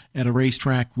him at a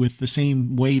racetrack with the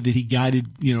same way that he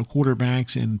guided,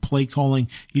 quarterbacks and play calling,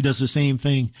 he does the same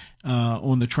thing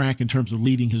on the track in terms of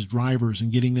leading his drivers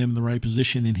and getting them in the right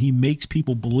position. And he makes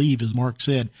people believe, as Mark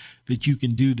said, that you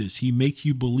can do this. He makes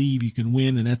you believe you can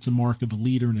win, and that's the mark of a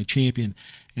leader and a champion.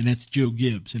 And that's Joe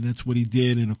Gibbs, and that's what he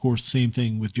did. And, of course, the same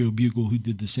thing with Joe Bugel, who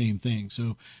did the same thing.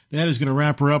 So that is going to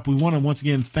wrap her up. We want to, once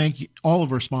again, thank all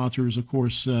of our sponsors, of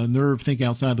course, Nerve,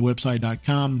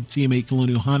 ThinkOutsideTheWebsite.com, CMA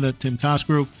Colonial Honda, Tim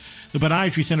Cosgrove, the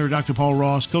Podiatry Center, Dr. Paul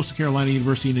Ross, Coastal Carolina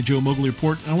University, and the Joe Mowgli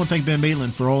Report. I want to thank Ben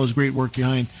Maitland for all his great work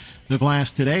behind the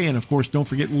glass today. And, of course, don't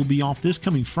forget we'll be off this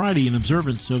coming Friday in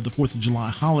observance of the 4th of July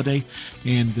holiday.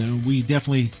 And we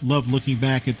definitely love looking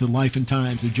back at the life and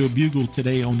times of Joe Bugle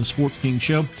today on the Sports King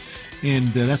Show. And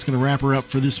that's going to wrap her up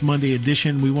for this Monday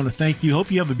edition. We want to thank you.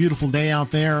 Hope you have a beautiful day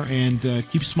out there, and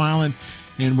keep smiling.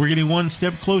 And we're getting one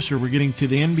step closer. We're getting to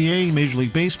the NBA, Major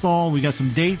League Baseball. We got some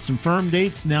dates, some firm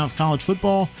dates. Now college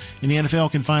football and the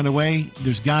NFL can find a way.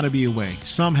 There's got to be a way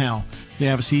somehow to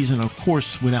have a season, of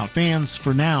course, without fans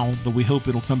for now, but we hope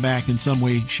it'll come back in some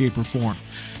way, shape, or form.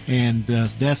 And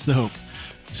that's the hope.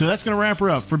 So that's going to wrap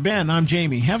her up. For Ben, I'm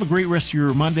Jamie. Have a great rest of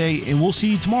your Monday, and we'll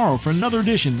see you tomorrow for another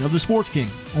edition of the Sports King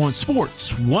on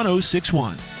Sports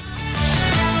 1061.